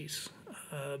 90s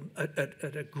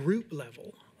at a group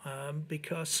level,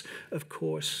 because of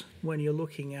course when you're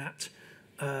looking at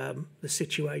the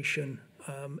situation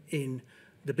in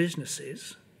the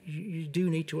businesses, you do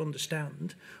need to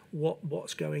understand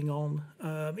what's going on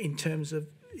in terms of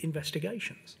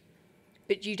investigations.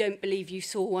 But you don't believe you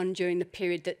saw one during the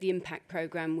period that the impact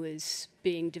programme was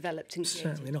being developed and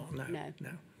created? Certainly not, no.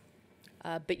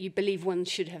 But you believe one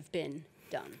should have been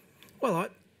done? Well,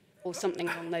 or something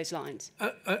along those lines?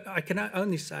 I can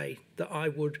only say that I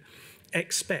would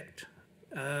expect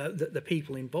that the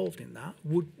people involved in that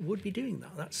would be doing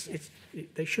that.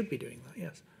 They should be doing that,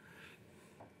 yes.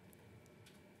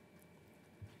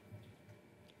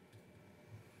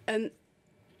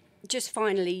 Just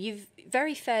finally, you've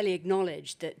very fairly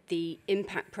acknowledged that the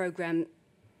impact programme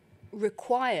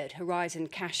required Horizon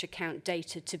cash account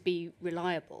data to be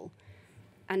reliable,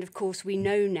 And of course, we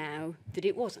know now that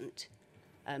it wasn't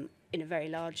in a very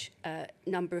large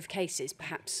number of cases,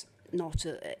 perhaps not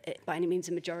by any means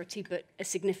a majority, but a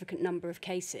significant number of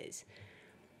cases.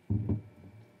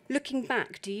 Looking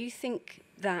back, do you think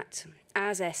that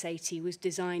as SAT was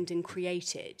designed and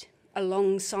created,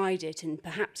 alongside it, and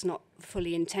perhaps not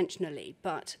fully intentionally,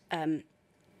 but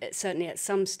certainly at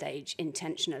some stage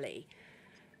intentionally,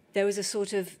 there was a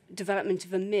sort of development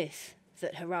of a myth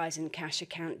that Horizon cash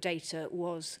account data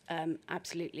was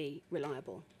absolutely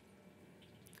reliable?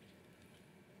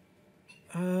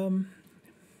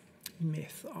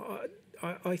 Myth.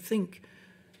 I think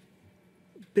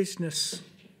business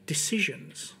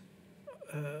decisions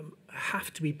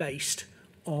have to be based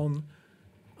on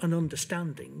an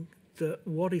understanding that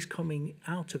what is coming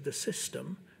out of the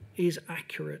system is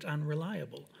accurate and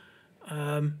reliable.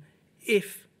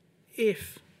 If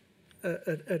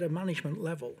at a management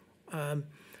level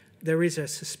there is a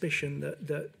suspicion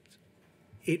that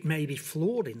it may be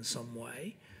flawed in some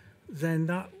way, then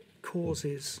that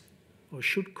causes, or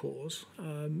should cause,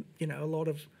 a lot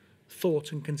of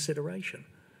thought and consideration.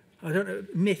 I don't know,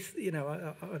 myth,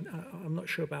 I'm not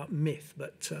sure about myth,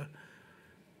 but...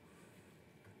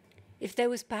 If there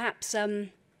was perhaps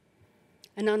an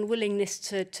unwillingness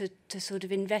to sort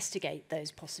of investigate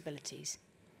those possibilities.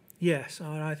 Yes,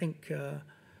 I think,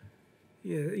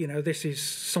 this is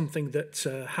something that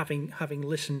having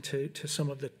listened to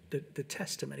some of the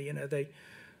testimony, they,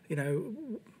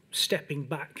 stepping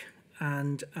back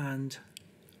and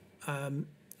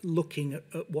looking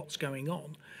at what's going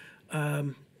on,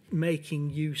 making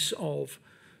use of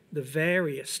the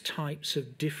various types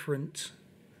of different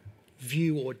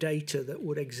view or data that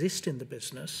would exist in the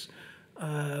business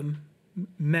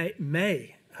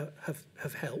may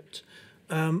have helped.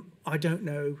 I don't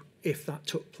know if that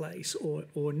took place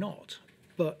or not,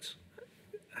 but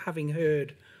having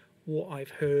heard what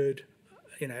I've heard,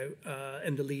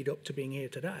 in the lead up to being here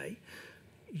today,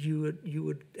 you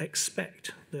would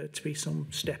expect there to be some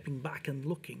stepping back and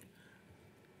looking.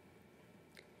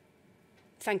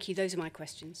 Thank you. Those are my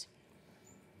questions.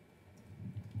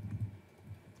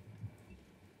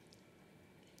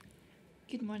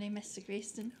 Good morning, Mr.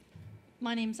 Grayston.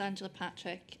 My name's Angela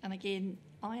Patrick, and again,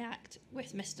 I act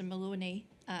with Mr. Maloney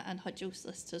and Hudgell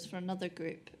Solicitors for another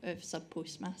group of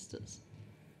sub-postmasters.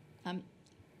 I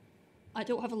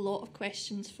don't have a lot of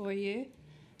questions for you,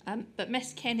 but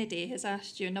Miss Kennedy has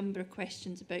asked you a number of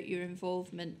questions about your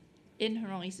involvement in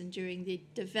Horizon during the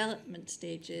development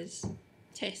stages,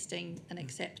 testing and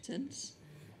acceptance,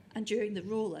 and during the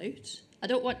rollout. I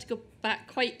don't want to go back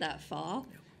quite that far,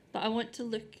 but I want to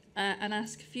look and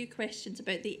ask a few questions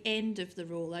about the end of the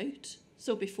rollout,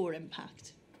 so before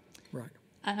impact. Right.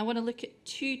 And I want to look at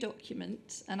two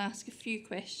documents and ask a few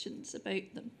questions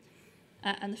about them.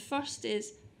 And the first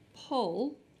is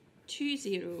Paul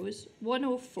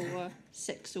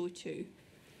 20-104-602.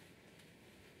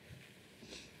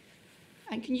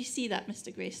 And can you see that,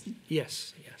 Mr. Grayston?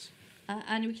 Yes.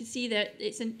 And we can see that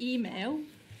it's an email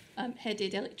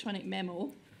headed electronic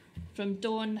memo from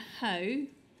Don Howe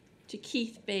to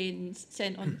Keith Baines,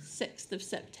 sent on 6th of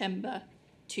September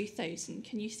 2000.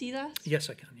 Can you see that? Yes,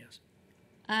 I can, yes.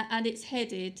 And it's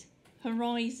headed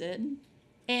Horizon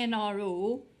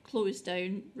NRO Close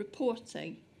Down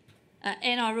Reporting.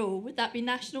 NRO, would that be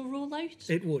National Rollout?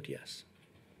 It would, yes.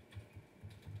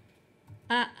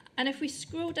 And if we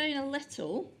scroll down a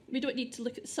little, we don't need to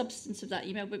look at the substance of that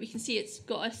email, but we can see it's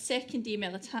got a second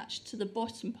email attached to the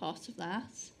bottom part of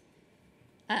that.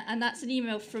 And that's an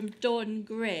email from Don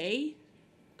Gray,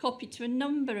 copied to a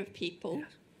number of people, yes,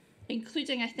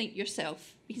 including, I think,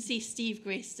 yourself. You can see Steve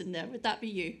Grayston there. Would that be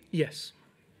you? Yes.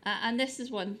 And this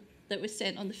is one that was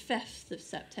sent on the 5th of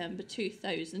September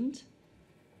 2000.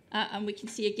 And we can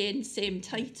see again, same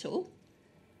title.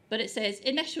 But it says,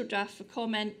 initial draft for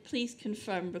comment, please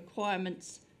confirm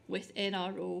requirements with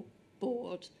NRO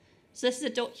board. So this is a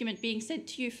document being sent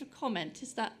to you for comment.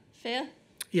 Is that fair?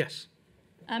 Yes.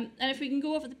 And if we can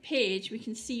go over the page, we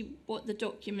can see what the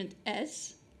document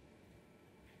is.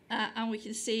 And we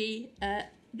can see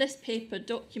this paper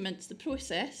documents the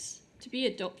process to be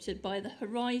adopted by the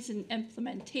Horizon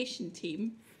implementation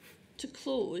team to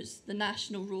close the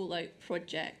national rollout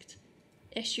project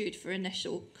issued for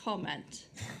initial comment.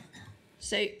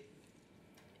 So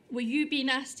were you being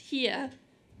asked here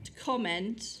to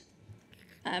comment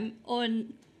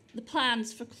on the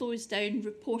plans for close down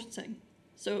reporting?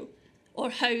 So, or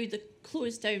how the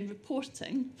close down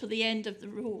reporting for the end of the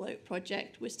rollout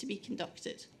project was to be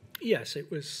conducted? Yes, it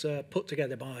was put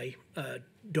together by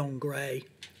Don Gray,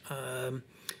 and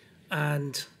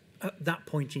at that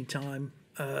point in time,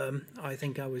 I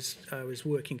think I was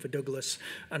working for Douglas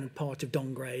and part of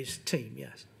Don Gray's team.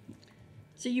 Yes.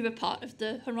 So you were part of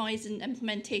the Horizon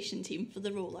implementation team for the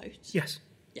rollout? Yes.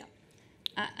 Yeah.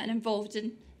 And involved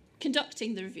in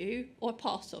conducting the review or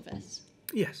part of it?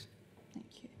 Yes.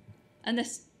 Thank you. And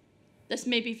this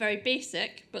may be very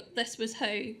basic, but this was how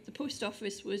the Post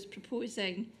Office was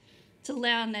proposing to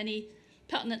learn any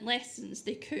pertinent lessons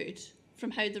they could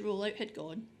from how the rollout had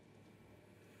gone.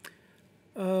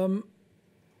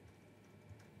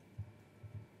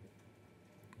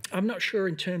 I'm not sure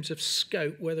in terms of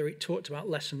scope whether it talked about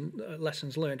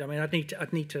lessons learned. I mean,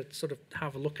 I'd need to sort of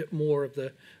have a look at more of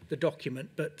the document.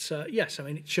 But yes, I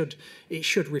mean, it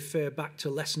should refer back to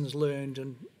lessons learned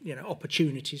and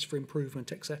opportunities for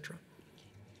improvement, etc.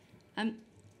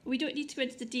 We don't need to go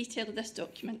into the detail of this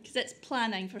document because it's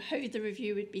planning for how the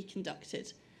review would be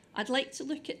conducted. I'd like to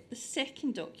look at the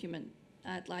second document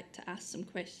I'd like to ask some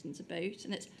questions about,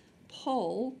 and it's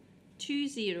Paul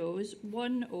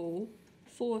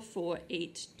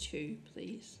 20104482,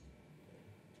 please.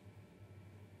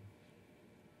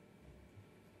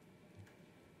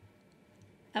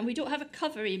 And we don't have a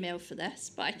cover email for this,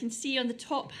 but I can see on the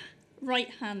top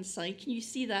right-hand side, can you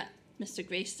see that, Mr.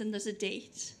 Grayston? There's a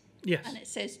date. Yes. And it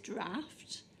says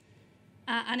draft.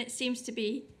 And it seems to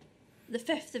be the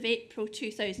 5th of April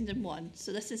 2001.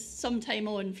 So this is some time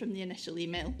on from the initial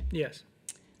email. Yes.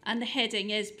 And the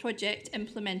heading is Project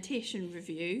Implementation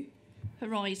Review,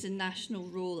 Horizon National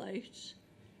Rollout.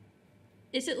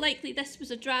 Is it likely this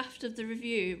was a draft of the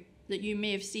review that you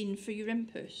may have seen for your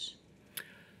input?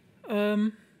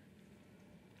 I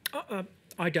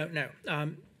don't know.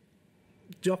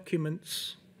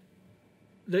 Documents,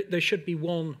 there should be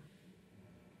one,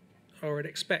 or I'd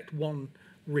expect one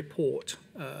report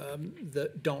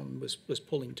that Don was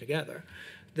pulling together.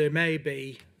 There may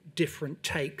be different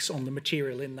takes on the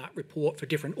material in that report for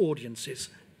different audiences.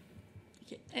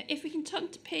 Okay. If we can turn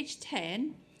to page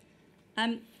 10,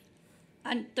 and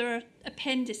there are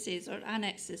appendices or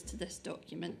annexes to this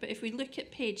document, but if we look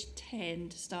at page 10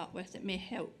 to start with, it may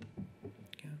help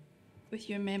with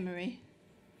your memory.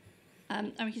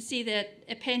 And we can see that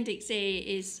Appendix A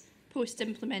is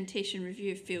Post-Implementation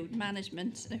Review of Field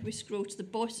Management. And if we scroll to the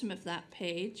bottom of that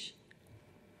page,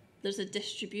 there's a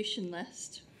distribution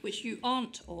list, which you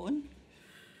aren't on.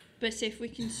 But if we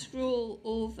can scroll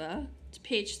over to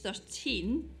page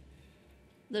 13,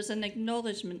 there's an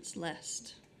acknowledgements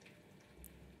list.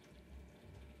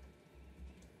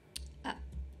 At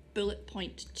bullet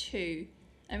point 2.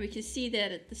 And we can see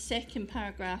there at the second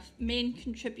paragraph, main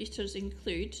contributors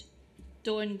include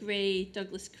Don Gray,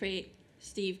 Douglas Craik,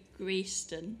 Steve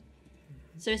Grayston.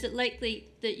 So is it likely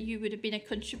that you would have been a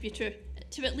contributor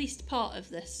to at least part of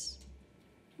this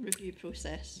review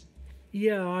process?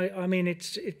 Yeah, I mean,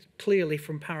 it's clearly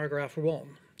from paragraph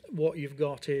 1, what you've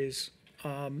got is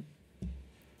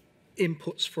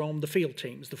inputs from the field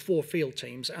teams, the 4 field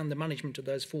teams, and the management of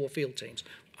those 4 field teams.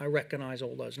 I recognise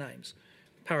all those names.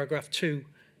 Paragraph 2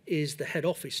 is the head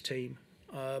office team.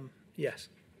 Yes.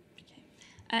 Okay.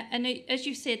 And as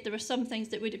you said, there were some things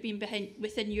that would have been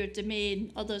within your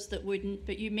domain, others that wouldn't,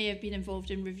 but you may have been involved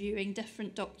in reviewing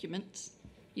different documents.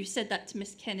 You said that to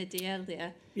Miss Kennedy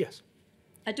earlier. Yes.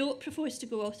 I don't propose to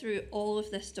go through all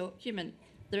of this document.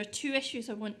 There are 2 issues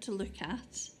I want to look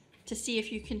at to see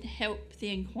if you can help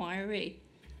the inquiry.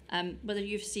 Whether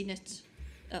you've seen it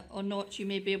or not, you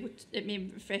may be able to, it may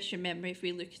refresh your memory if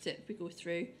we look at it, if we go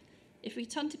through. If we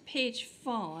turn to page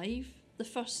 5, the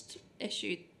first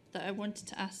issue that I wanted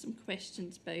to ask some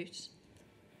questions about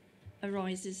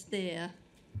arises there.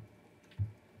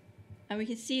 And we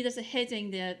can see there's a heading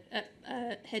there,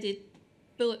 headed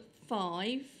bullet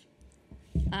 5,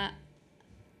 and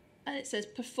it says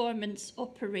performance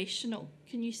operational.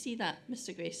 Can you see that,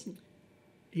 Mr. Grayston?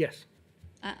 Yes.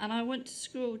 And I want to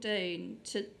scroll down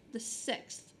to the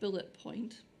 6th bullet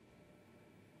point.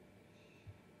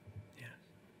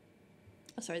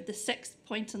 Sorry, the 6th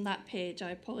point on that page,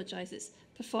 I apologise, it's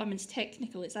performance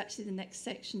technical. It's actually the next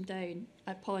section down.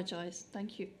 I apologise.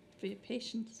 Thank you for your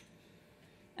patience.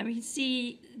 And we can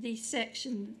see the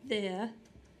section there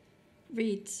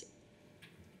reads,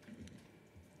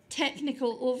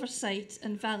 technical oversight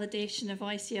and validation of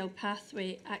ICL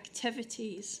pathway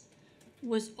activities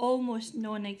was almost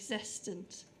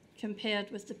non-existent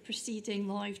compared with the preceding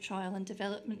live trial and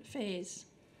development phase.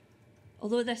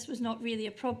 Although this was not really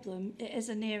a problem, it is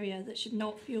an area that should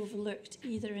not be overlooked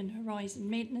either in Horizon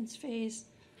maintenance phase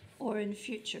or in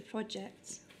future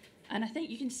projects. And I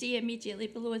think you can see immediately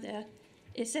below there,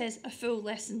 it says a full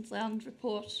lessons learned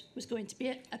report was going to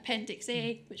be Appendix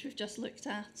A, which we've just looked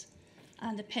at,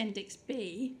 and Appendix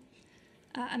B.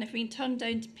 And if we can turn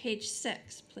down to page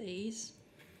 6, please.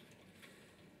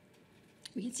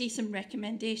 We can see some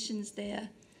recommendations there.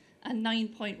 And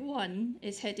 9.1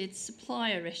 is headed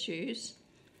supplier issues.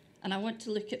 And I want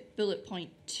to look at bullet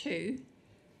point 2,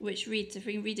 which reads, if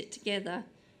we can read it together,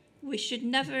 we should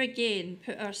never again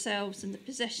put ourselves in the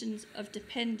positions of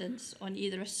dependence on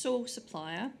either a sole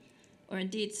supplier or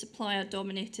indeed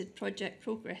supplier-dominated project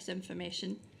progress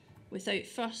information without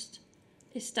first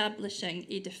establishing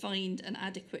a defined and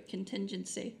adequate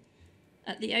contingency.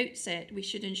 At the outset, we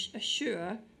should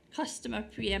assure customer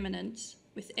preeminence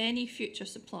with any future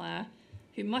supplier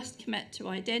who must commit to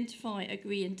identify,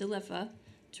 agree and deliver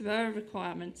to our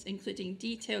requirements, including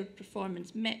detailed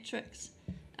performance metrics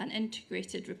and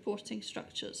integrated reporting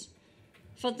structures.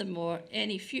 Furthermore,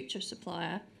 any future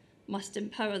supplier must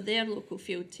empower their local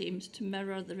field teams to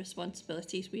mirror the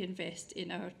responsibilities we invest in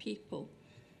our people.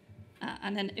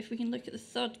 And then if we can look at the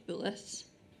third bullet,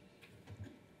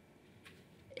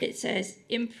 it says,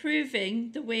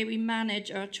 improving the way we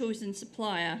manage our chosen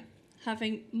supplier.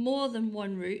 Having more than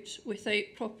one route without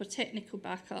proper technical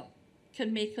backup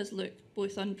can make us look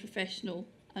both unprofessional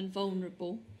and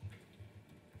vulnerable.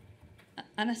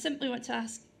 And I simply want to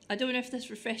ask, I don't know if this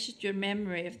refreshes your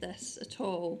memory of this at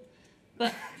all,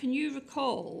 but can you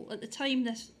recall at the time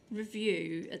this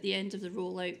review at the end of the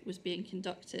rollout was being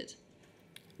conducted,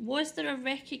 was there a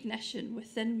recognition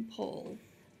within Paul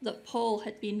that Paul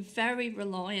had been very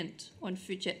reliant on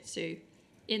Fujitsu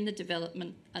in the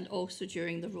development and also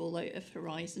during the rollout of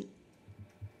Horizon?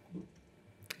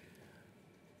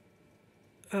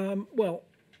 Well,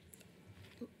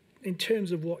 in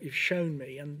terms of what you've shown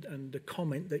me and the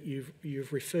comment that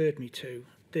you've referred me to,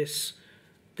 this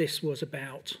was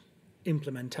about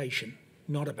implementation,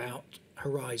 not about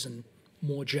Horizon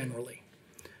more generally.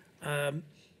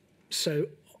 So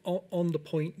on the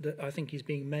point that I think is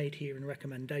being made here in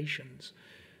recommendations,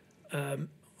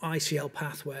 ICL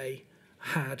Pathway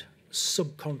had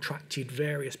subcontracted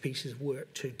various pieces of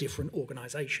work to different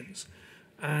organisations,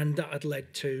 and that had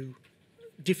led to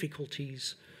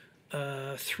difficulties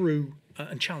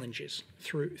and challenges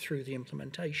through the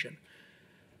implementation.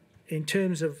 In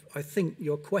terms of, I think,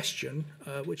 your question,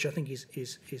 which I think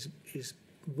is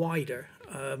wider,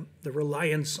 the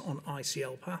reliance on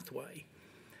ICL Pathway.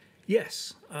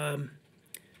 Yes,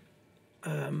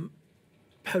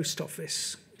 Post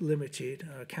Office Limited,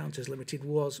 Counters Limited,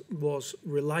 was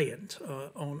reliant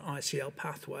on ICL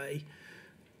Pathway,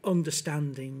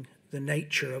 understanding the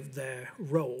nature of their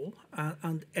role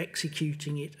and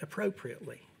executing it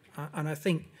appropriately. And I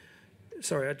think,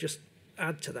 sorry, I'd just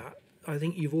add to that, I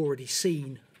think you've already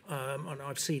seen, and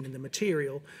I've seen in the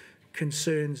material,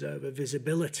 concerns over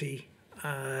visibility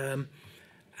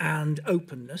and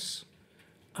openness,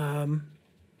 and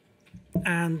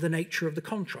the nature of the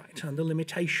contract and the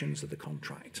limitations of the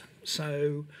contract.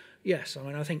 So, yes, I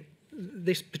mean, I think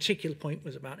this particular point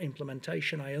was about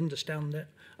implementation. I understand it.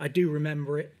 I do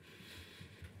remember it.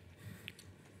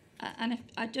 And if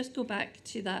I just go back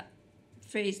to that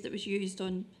phrase that was used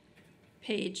on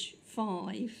page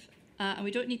 5, and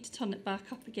we don't need to turn it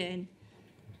back up again,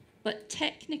 but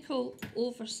technical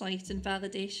oversight and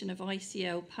validation of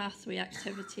ICL pathway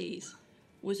activities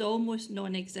was almost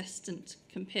non-existent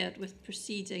compared with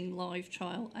preceding live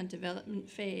trial and development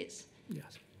phase.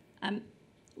 Yes.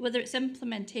 Whether it's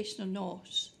implementation or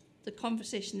not, the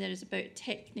conversation there is about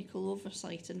technical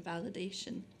oversight and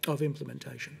validation. Of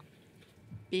implementation.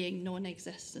 Being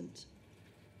non-existent.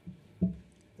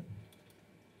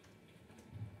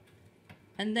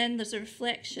 And then there's a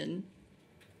reflection,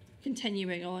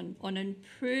 continuing on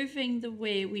improving the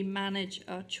way we manage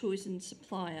our chosen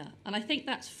supplier. And I think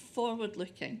that's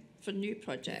forward-looking for new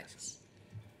projects. Yes.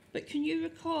 But can you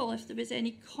recall if there was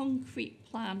any concrete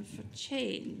plan for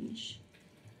change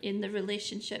in the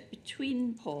relationship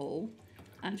between Paul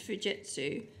and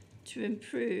Fujitsu to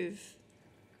improve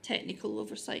technical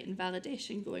oversight and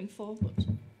validation going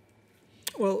forward?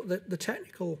 Well, the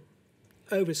technical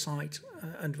oversight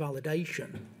and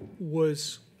validation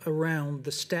was around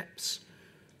the steps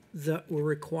that were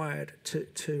required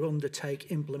to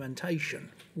undertake implementation,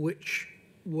 which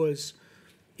was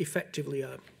effectively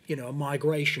a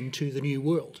migration to the new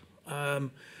world.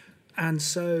 And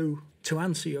so, to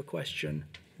answer your question,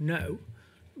 no,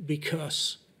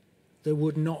 because there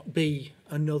would not be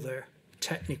another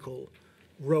technical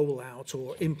rollout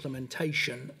or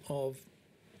implementation of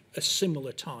a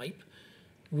similar type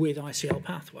with ICL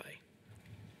Pathway.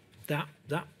 That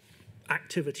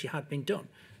activity had been done.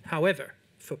 However,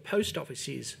 for Post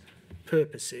Office's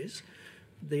purposes,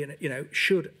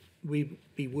 should we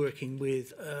be working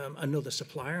with another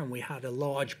supplier, and we had a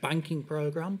large banking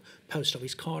program, Post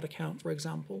Office card account, for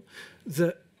example,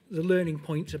 the learning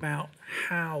points about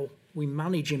how we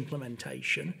manage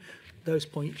implementation those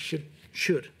points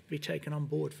should be taken on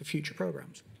board for future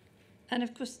programmes. And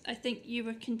of course, I think you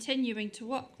were continuing to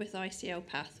work with ICL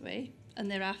Pathway and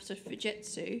thereafter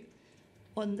Fujitsu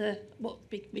on what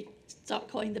we start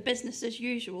calling the business as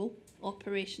usual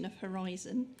operation of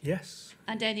Horizon. Yes.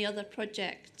 And any other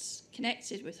projects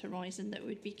connected with Horizon that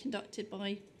would be conducted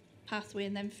by Pathway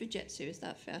and then Fujitsu. Is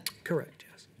that fair? Correct,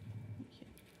 yes.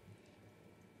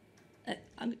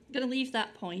 I'm going to leave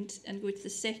that point and go to the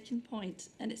second point,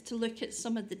 and it's to look at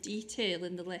some of the detail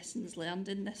in the lessons learned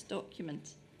in this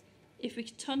document. If we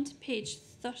could turn to page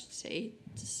 30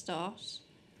 to start,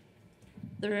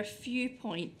 there are a few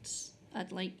points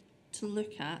I'd like to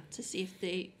look at to see if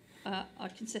they are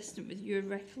consistent with your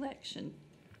recollection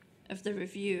of the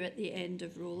review at the end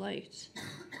of rollout.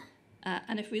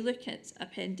 And if we look at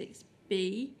Appendix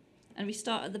B, and we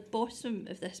start at the bottom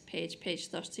of this page, page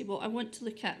 30, what I want to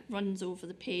look at runs over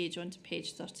the page onto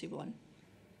page 31.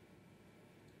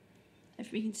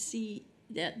 If we can see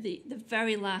that the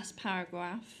very last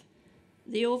paragraph,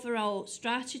 the overall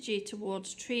strategy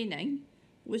towards training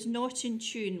was not in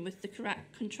tune with the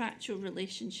correct contractual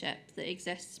relationship that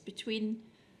exists between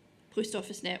Post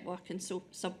Office Network and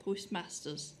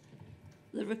sub-postmasters.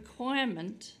 The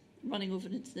requirement, running over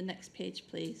into the next page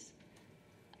please,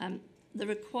 the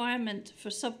requirement for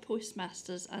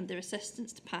sub-postmasters and their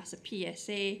assistants to pass a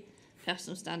PSA,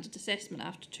 Personal Standard Assessment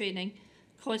after training,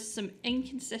 caused some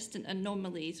inconsistent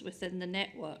anomalies within the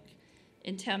network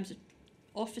in terms of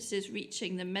offices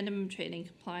reaching the minimum training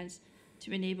compliance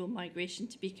to enable migration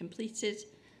to be completed,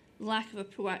 lack of a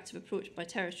proactive approach by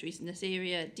territories in this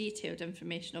area, detailed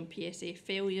information on PSA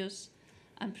failures,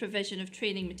 and provision of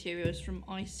training materials from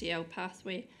ICL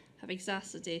Pathway have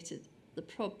exacerbated the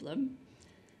problem.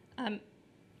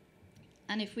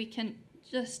 And if we can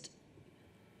just,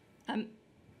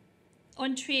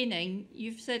 on training,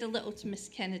 you've said a little to Miss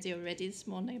Kennedy already this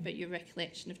morning about your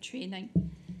recollection of training.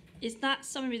 Is that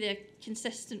summary there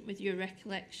consistent with your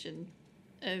recollection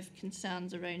of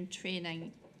concerns around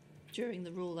training during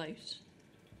the rollout?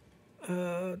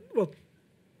 Well,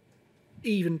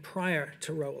 even prior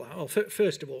to rollout, well,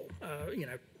 first of all,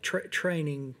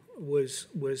 training was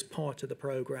part of the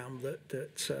programme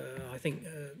that I think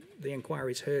the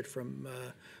inquiries heard from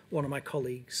one of my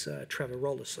colleagues, Trevor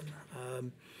Rollison.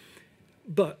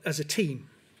 But as a team,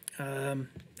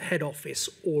 head office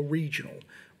or regional,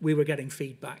 we were getting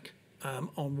feedback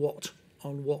on what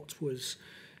was,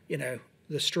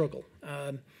 the struggle.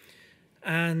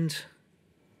 And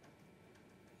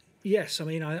yes, I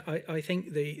mean, I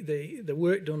think the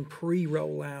work done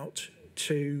pre-rollout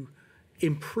to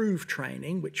improve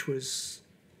training, which was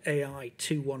AI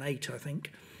 218, I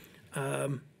think,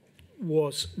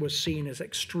 was seen as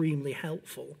extremely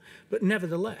helpful. But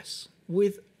nevertheless,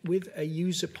 with a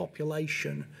user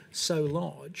population so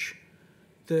large,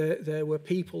 there were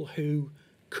people who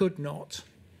could not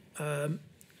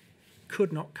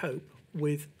cope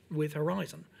with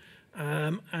Horizon,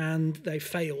 and they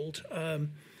failed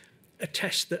a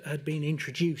test that had been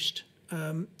introduced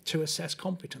to assess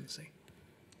competency.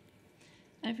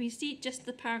 And if we see just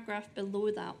the paragraph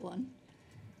below that one,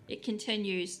 it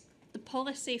continues, the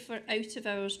policy for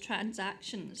out-of-hours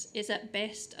transactions is at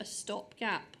best a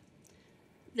stopgap.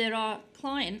 There are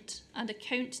client and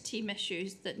account team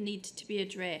issues that need to be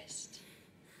addressed.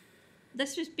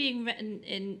 This was being written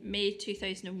in May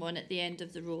 2001 at the end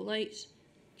of the rollout.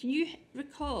 Can you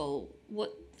recall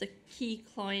what the key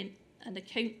client and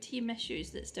account team issues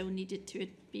that still needed to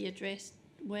be addressed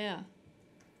were?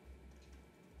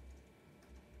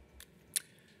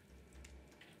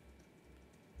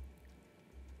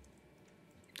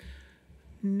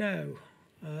 No.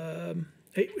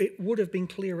 It would have been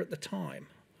clear at the time.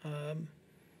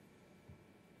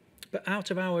 But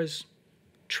out-of-hours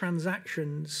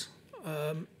transactions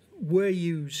were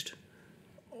used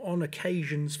on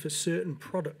occasions for certain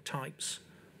product types.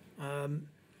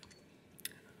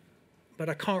 But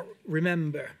I can't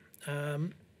remember,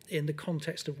 in the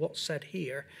context of what's said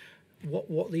here,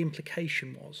 what the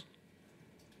implication was.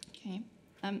 Okay.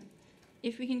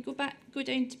 If we can go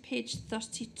down to page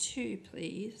 32,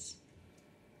 please.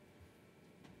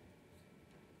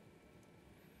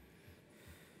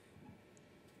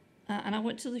 And I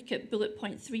want to look at bullet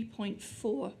point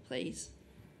 3.4, please.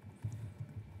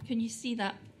 Can you see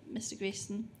that, Mr.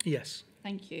 Grayston? Yes.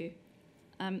 Thank you.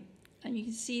 And you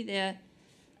can see there,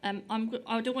 I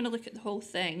don't want to look at the whole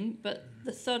thing, but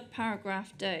the third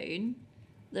paragraph down,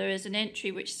 there is an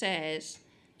entry which says,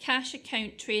 cash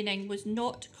account training was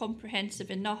not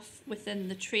comprehensive enough within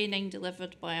the training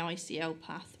delivered by ICL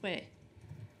Pathway.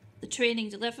 The training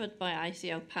delivered by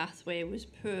ICL Pathway was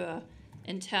poor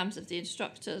in terms of the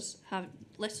instructors have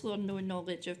little or no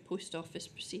knowledge of post office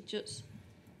procedures.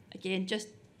 Again, just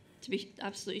to be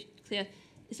absolutely clear,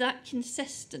 is that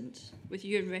consistent with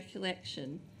your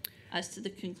recollection as to the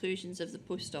conclusions of the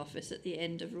post office at the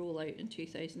end of rollout in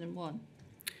 2001?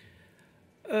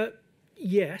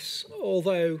 Yes,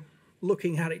 although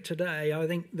looking at it today, I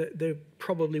think that there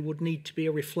probably would need to be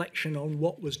a reflection on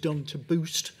what was done to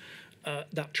boost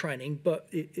that training. But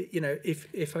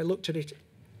if I looked at it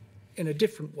in a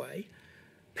different way,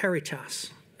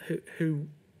 Peritas, who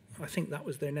I think that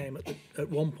was their name at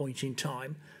one point in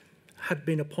time, had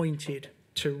been appointed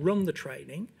to run the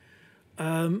training,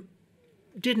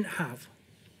 didn't have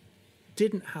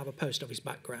a post office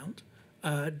background,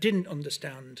 didn't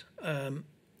understand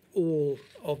all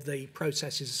of the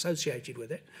processes associated with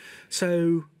it.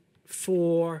 So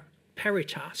for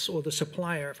Peritas, or the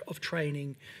supplier of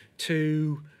training,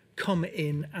 to come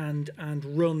in and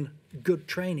run good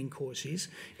training courses,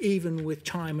 even with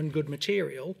time and good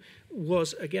material,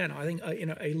 was, again, I think,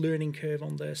 a learning curve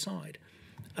on their side.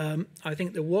 I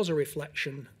think there was a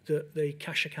reflection that the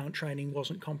cash account training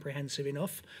wasn't comprehensive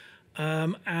enough,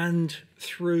 and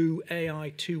through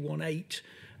AI 218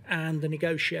 and the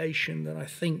negotiation that I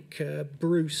think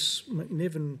Bruce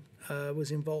McNiven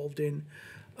was involved in,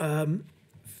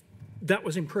 that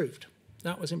was improved.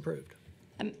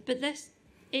 But this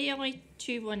AI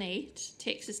 218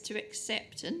 takes us to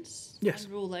acceptance Yes.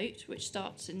 and rollout, which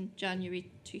starts in January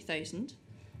 2000.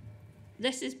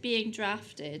 This is being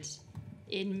drafted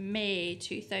in May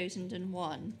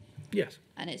 2001. Yes.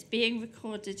 And it's being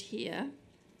recorded here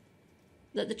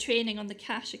that the training on the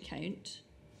cash account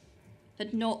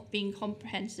had not been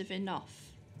comprehensive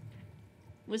enough.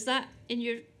 Was that, in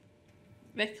your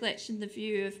recollection, the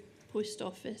view of Post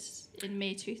Office in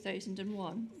May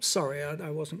 2001? Sorry, I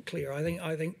wasn't clear. I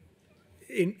think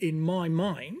in my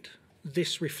mind,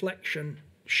 this reflection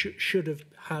should have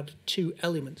had two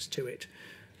elements to it.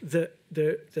 That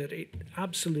it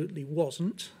absolutely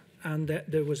wasn't, and that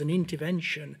there was an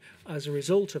intervention as a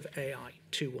result of AI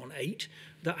 218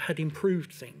 that had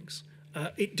improved things.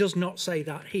 It does not say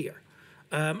that here,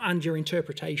 and your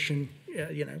interpretation,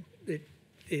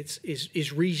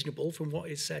 is reasonable from what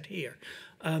is said here,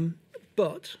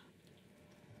 but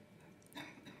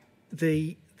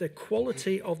the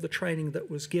quality of the training that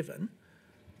was given,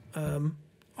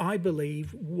 I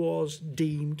believe, was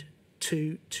deemed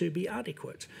to be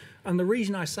adequate. And the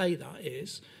reason I say that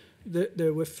is that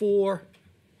there were 4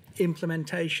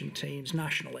 implementation teams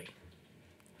nationally,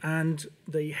 and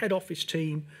the head office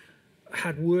team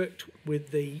had worked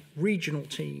with the regional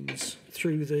teams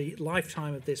through the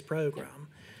lifetime of this programme,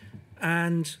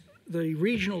 and the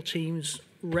regional teams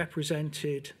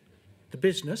represented the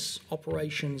business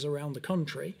operations around the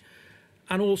country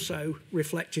and also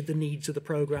reflected the needs of the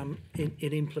programme in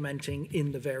implementing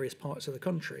in the various parts of the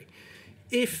country.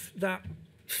 If that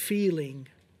feeling,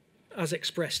 as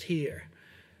expressed here,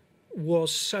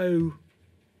 was so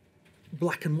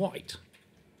black and white,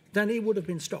 then it would have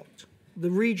been stopped.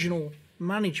 The regional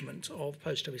management of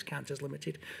Post Office Counters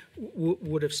Limited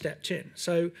would have stepped in.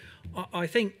 So I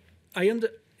think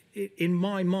in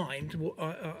my mind,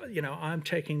 I'm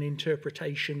taking the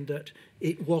interpretation that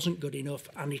it wasn't good enough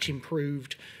and it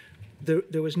improved.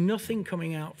 There was nothing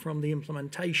coming out from the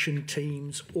implementation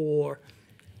teams or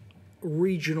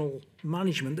regional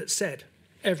management that said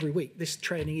every week this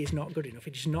training is not good enough.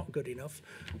 It is not good enough.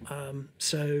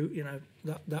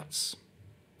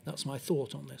 That's my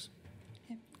thought on this.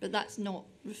 But that's not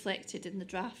reflected in the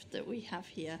draft that we have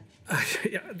here.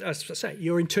 As I say,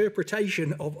 your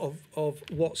interpretation of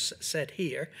what's said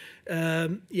here,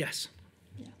 yes.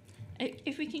 Yeah.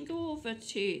 If we can go over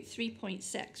to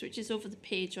 3.6, which is over the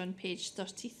page on page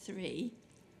 33,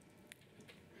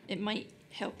 it might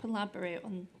help elaborate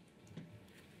on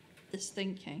this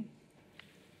thinking.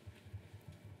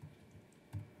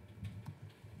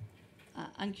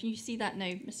 And can you see that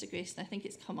now, Mr. Grayston? I think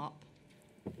it's come up.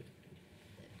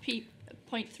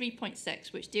 Point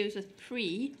 3.6, which deals with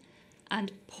pre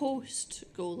and post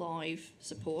go live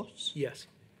support. Yes.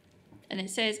 And it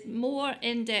says more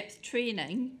in-depth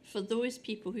training for those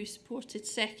people who supported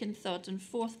second, third and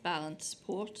fourth balance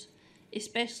support,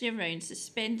 especially around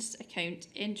suspense account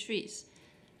entries.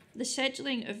 The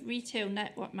scheduling of Retail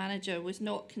Network Manager was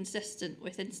not consistent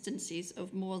with instances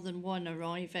of more than one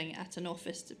arriving at an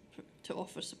office to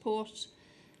offer support.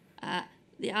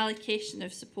 The allocation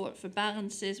of support for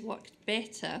balances worked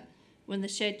better when the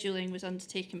scheduling was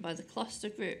undertaken by the cluster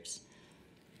groups.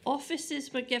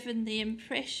 Offices were given the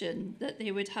impression that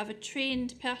they would have a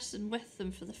trained person with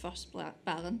them for the first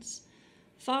balance.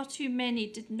 Far too many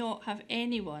did not have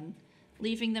anyone,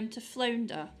 leaving them to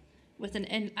flounder with an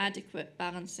inadequate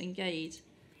balancing guide.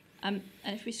 And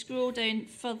if we scroll down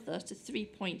further to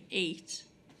 3.8,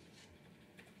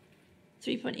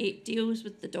 3.8 deals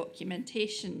with the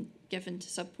documentation given to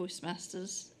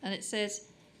sub-postmasters, and it says,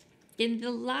 in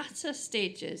the latter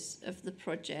stages of the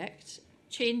project,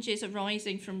 changes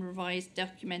arising from revised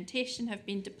documentation have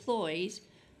been deployed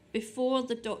before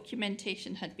the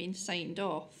documentation had been signed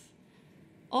off.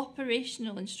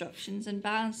 Operational instructions and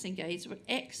balancing guides were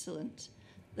excellent.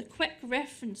 The quick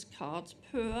reference cards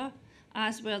poor,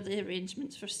 as were the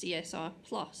arrangements for CSR+.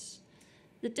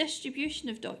 The distribution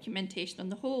of documentation on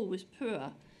the whole was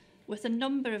poor, with a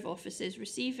number of offices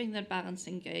receiving their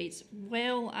balancing guides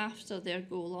well after their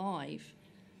go live.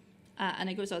 And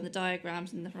it goes on, the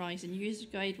diagrams in the Horizon user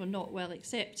guide were not well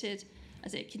accepted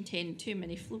as it contained too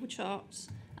many flowcharts,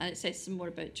 and it says some more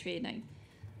about training.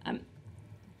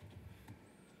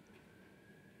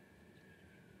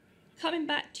 Coming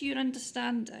back to your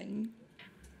understanding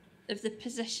of the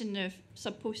position of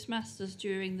sub-postmasters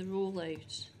during the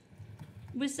rollout,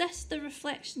 was this the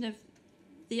reflection of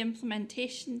the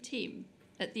implementation team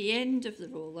at the end of the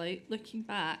rollout, looking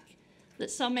back,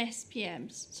 that some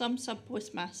SPMs, some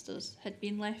sub-postmasters, had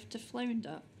been left to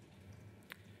flounder?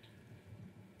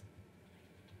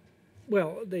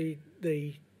 Well,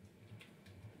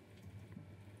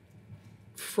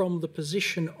 from the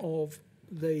position of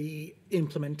the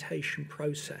implementation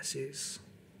processes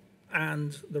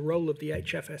and the role of the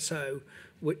HFSO,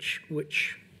 which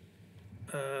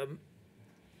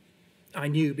I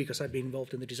knew because I'd been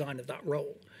involved in the design of that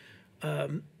role,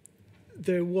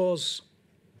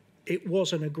 it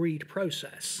was an agreed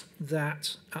process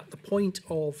that at the point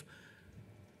of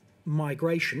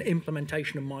migration,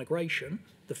 implementation and migration,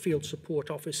 the field support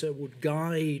officer would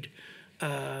guide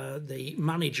the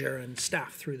manager and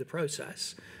staff through the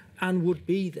process and would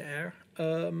be there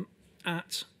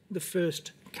at the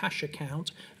first cash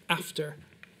account after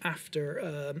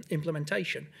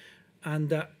implementation, and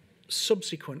that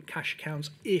subsequent cash accounts,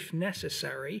 if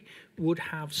necessary, would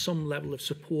have some level of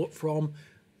support from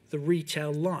the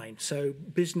retail line, so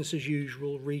business as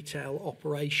usual retail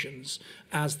operations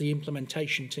as the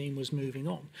implementation team was moving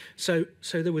on. So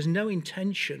there was no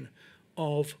intention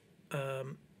of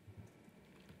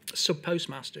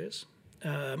sub-postmasters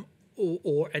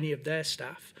or any of their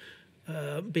staff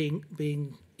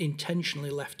being intentionally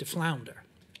left to flounder.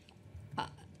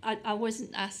 I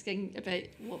wasn't asking about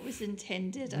what was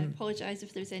intended. I apologise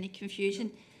if there was any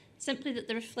confusion. Simply that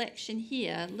the reflection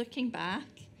here, looking back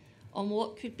on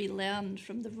what could be learned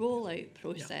from the rollout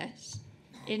process,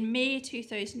 in May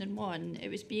 2001, it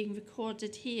was being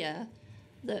recorded here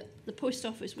that the Post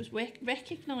Office was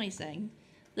recognising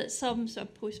that some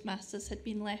sub-postmasters had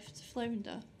been left to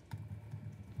flounder.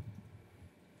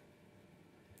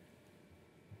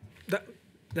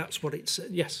 That's what it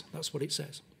says. Yes, that's what it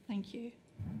says. Thank you.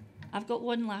 I've got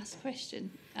one last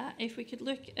question. If we could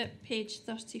look at page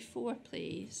 34,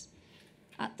 please,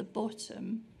 at the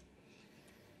bottom.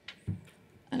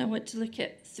 And I want to look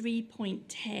at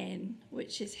 3.10,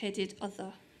 which is headed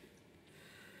Other.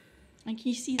 And can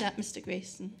you see that, Mr.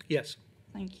 Grayston? Yes.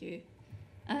 Thank you.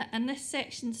 And this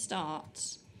section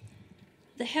starts,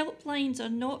 the helplines are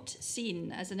not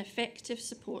seen as an effective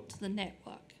support to the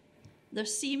network. There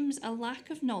seems a lack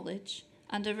of knowledge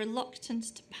and a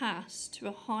reluctance to pass to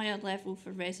a higher level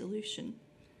for resolution.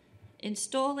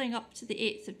 Installing up to the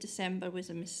 8th of December was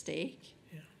a mistake.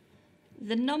 Yeah.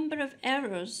 The number of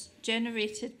errors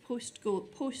generated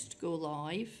post-go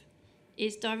live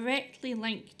is directly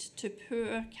linked to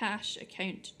poor cash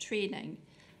account training.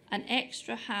 An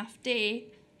extra half day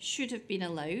should have been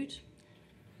allowed.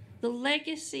 The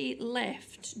legacy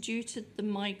left due to the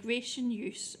migration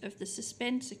use of the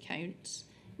suspense accounts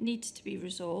needs to be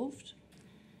resolved.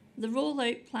 The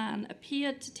rollout plan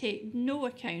appeared to take no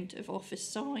account of office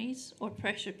size or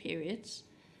pressure periods.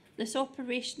 This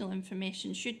operational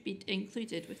information should be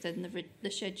included within the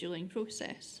scheduling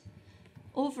process.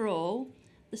 Overall,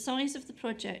 the size of the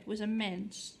project was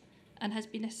immense and has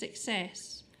been a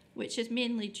success, which is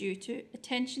mainly due to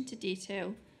attention to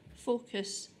detail,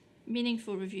 focus,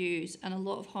 meaningful reviews, and a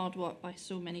lot of hard work by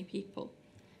so many people.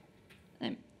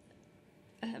 I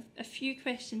have a few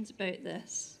questions about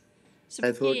this. So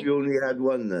I thought you only had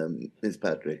one, Ms.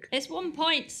 Patrick. It's 1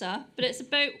 point, sir, but it's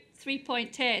about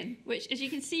 3.10, which, as you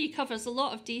can see, covers a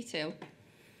lot of detail.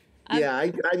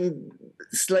 I'm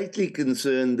slightly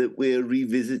concerned that we're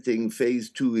revisiting phase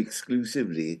 2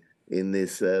 exclusively in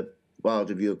this part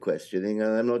of your questioning,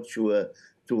 and I'm not sure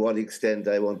to what extent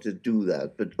I want to do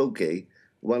that. But okay,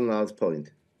 one last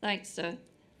point. Thanks, sir.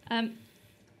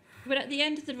 We're at the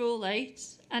end of the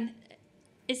rollout, and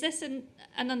is this an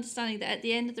understanding that at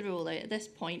the end of the rollout, at this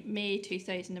point, May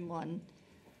 2001,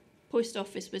 Post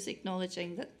Office was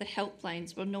acknowledging that the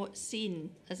helplines were not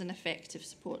seen as an effective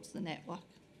support to the network?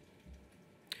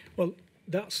 Well,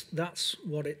 that's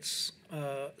what it's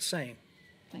saying.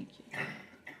 Thank you.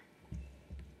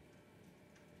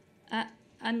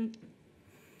 And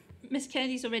Ms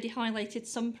Kennedy's already highlighted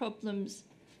some problems,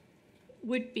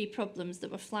 would-be problems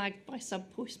that were flagged by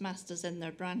sub-postmasters in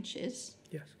their branches.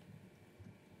 Yes.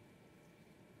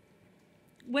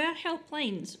 Were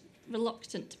helplines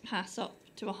reluctant to pass up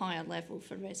to a higher level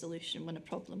for resolution when a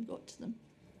problem got to them?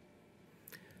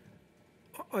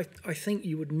 I think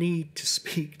you would need to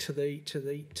speak to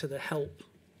the help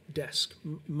desk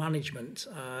management.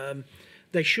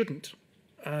 They shouldn't.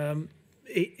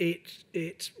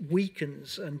 It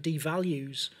weakens and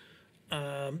devalues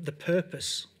the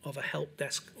purpose of a help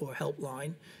desk or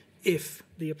helpline if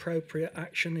the appropriate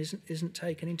action isn't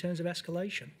taken in terms of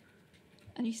escalation.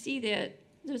 And you see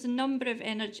there's a number of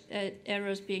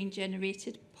errors being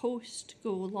generated post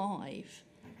go live.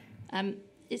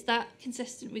 Is that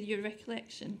consistent with your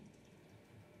recollection?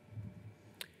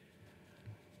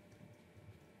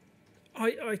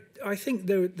 I think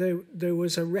there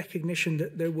was a recognition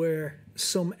that there were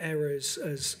some errors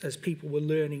as people were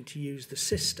learning to use the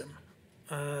system.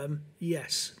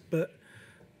 Yes, but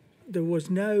there was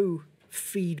no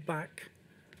feedback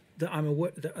that I'm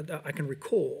aware that I can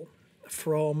recall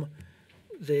from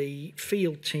the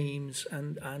field teams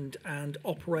and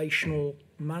operational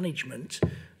management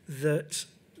that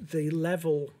the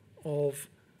level of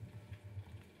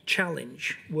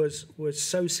challenge was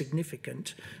so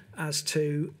significant as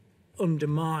to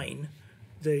undermine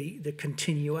the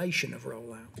continuation of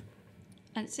rollout.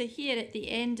 And so here at the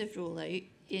end of rollout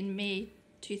in May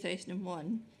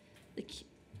 2001,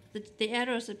 the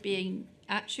errors are being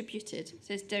attributed, it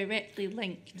says directly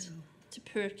linked to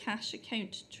poor cash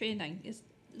account training. Is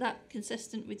that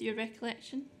consistent with your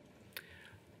recollection?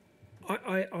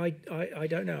 I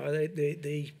don't know.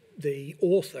 The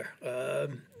author,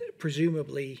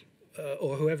 presumably,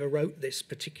 or whoever wrote this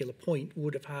particular point,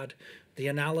 would have had the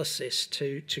analysis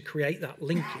to create that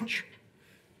linkage.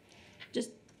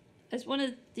 Just as one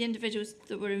of the individuals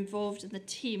that were involved in the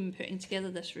team putting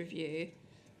together this review,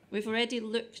 we've already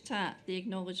looked at the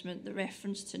acknowledgement, the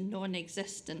reference to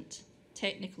non-existent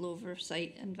technical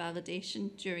oversight and validation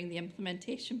during the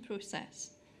implementation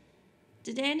process.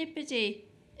 Did anybody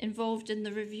involved in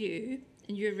the review,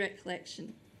 in your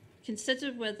recollection,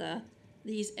 consider whether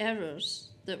these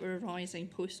errors that were arising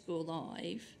post-go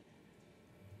live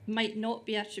might not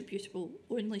be attributable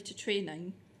only to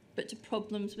training, but to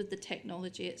problems with the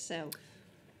technology itself?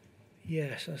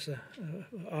 Yes,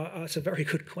 that's a very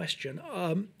good question.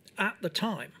 At the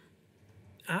time,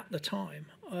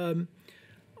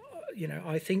 you know,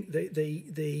 I think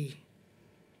the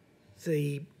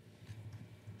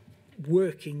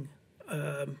working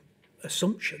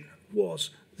assumption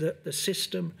was that the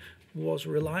system was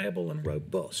reliable and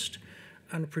robust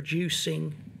and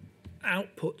producing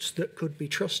outputs that could be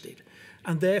trusted,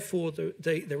 and therefore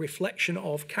the reflection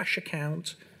of cash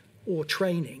account or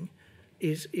training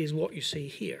is what you see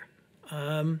here.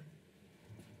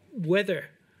 Whether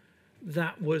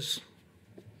that was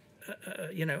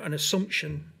you know, an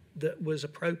assumption that was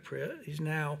appropriate is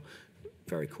now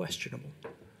very questionable.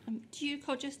 Do you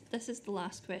recall, just this is the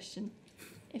last question,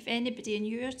 if anybody in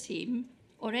your team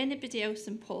or anybody else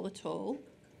in Paul at all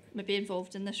may be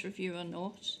involved in this review or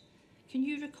not, can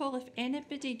you recall if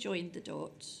anybody joined the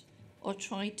dots or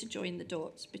tried to join the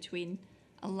dots between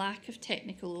a lack of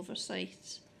technical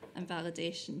oversight and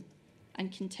validation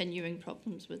and continuing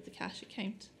problems with the cash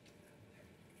account?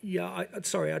 Yeah,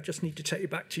 sorry, I just need to take you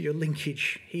back to your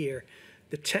linkage here.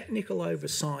 The technical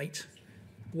oversight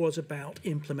was about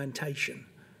implementation,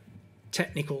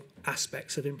 technical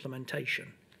aspects of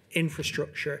implementation,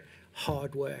 infrastructure,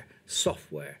 hardware,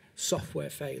 software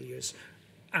failures,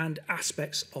 and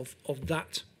aspects of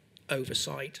that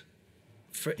oversight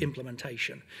for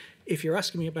implementation. If you're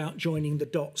asking me about joining the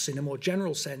dots in a more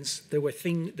general sense, there were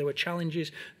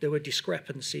challenges, there were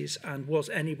discrepancies, and was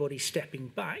anybody stepping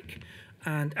back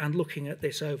and looking at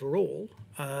this overall?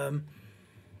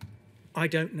 I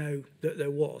don't know that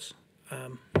there was.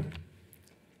 Thank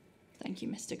you,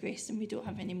 Mr. Grayston. We don't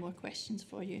have any more questions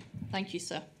for you. Thank you,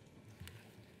 sir.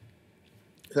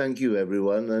 Thank you,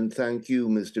 everyone, and thank you,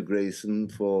 Mr.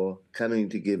 Grayston, for coming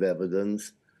to give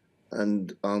evidence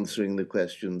and answering the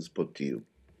questions put to you.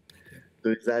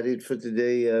 So is that it for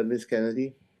today, Ms.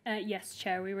 Kennedy? Yes,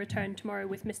 Chair. We return tomorrow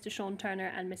with Mr. Sean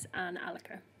Turner and Miss Anne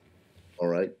Alliker. All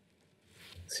right.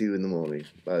 See you in the morning.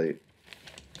 Bye.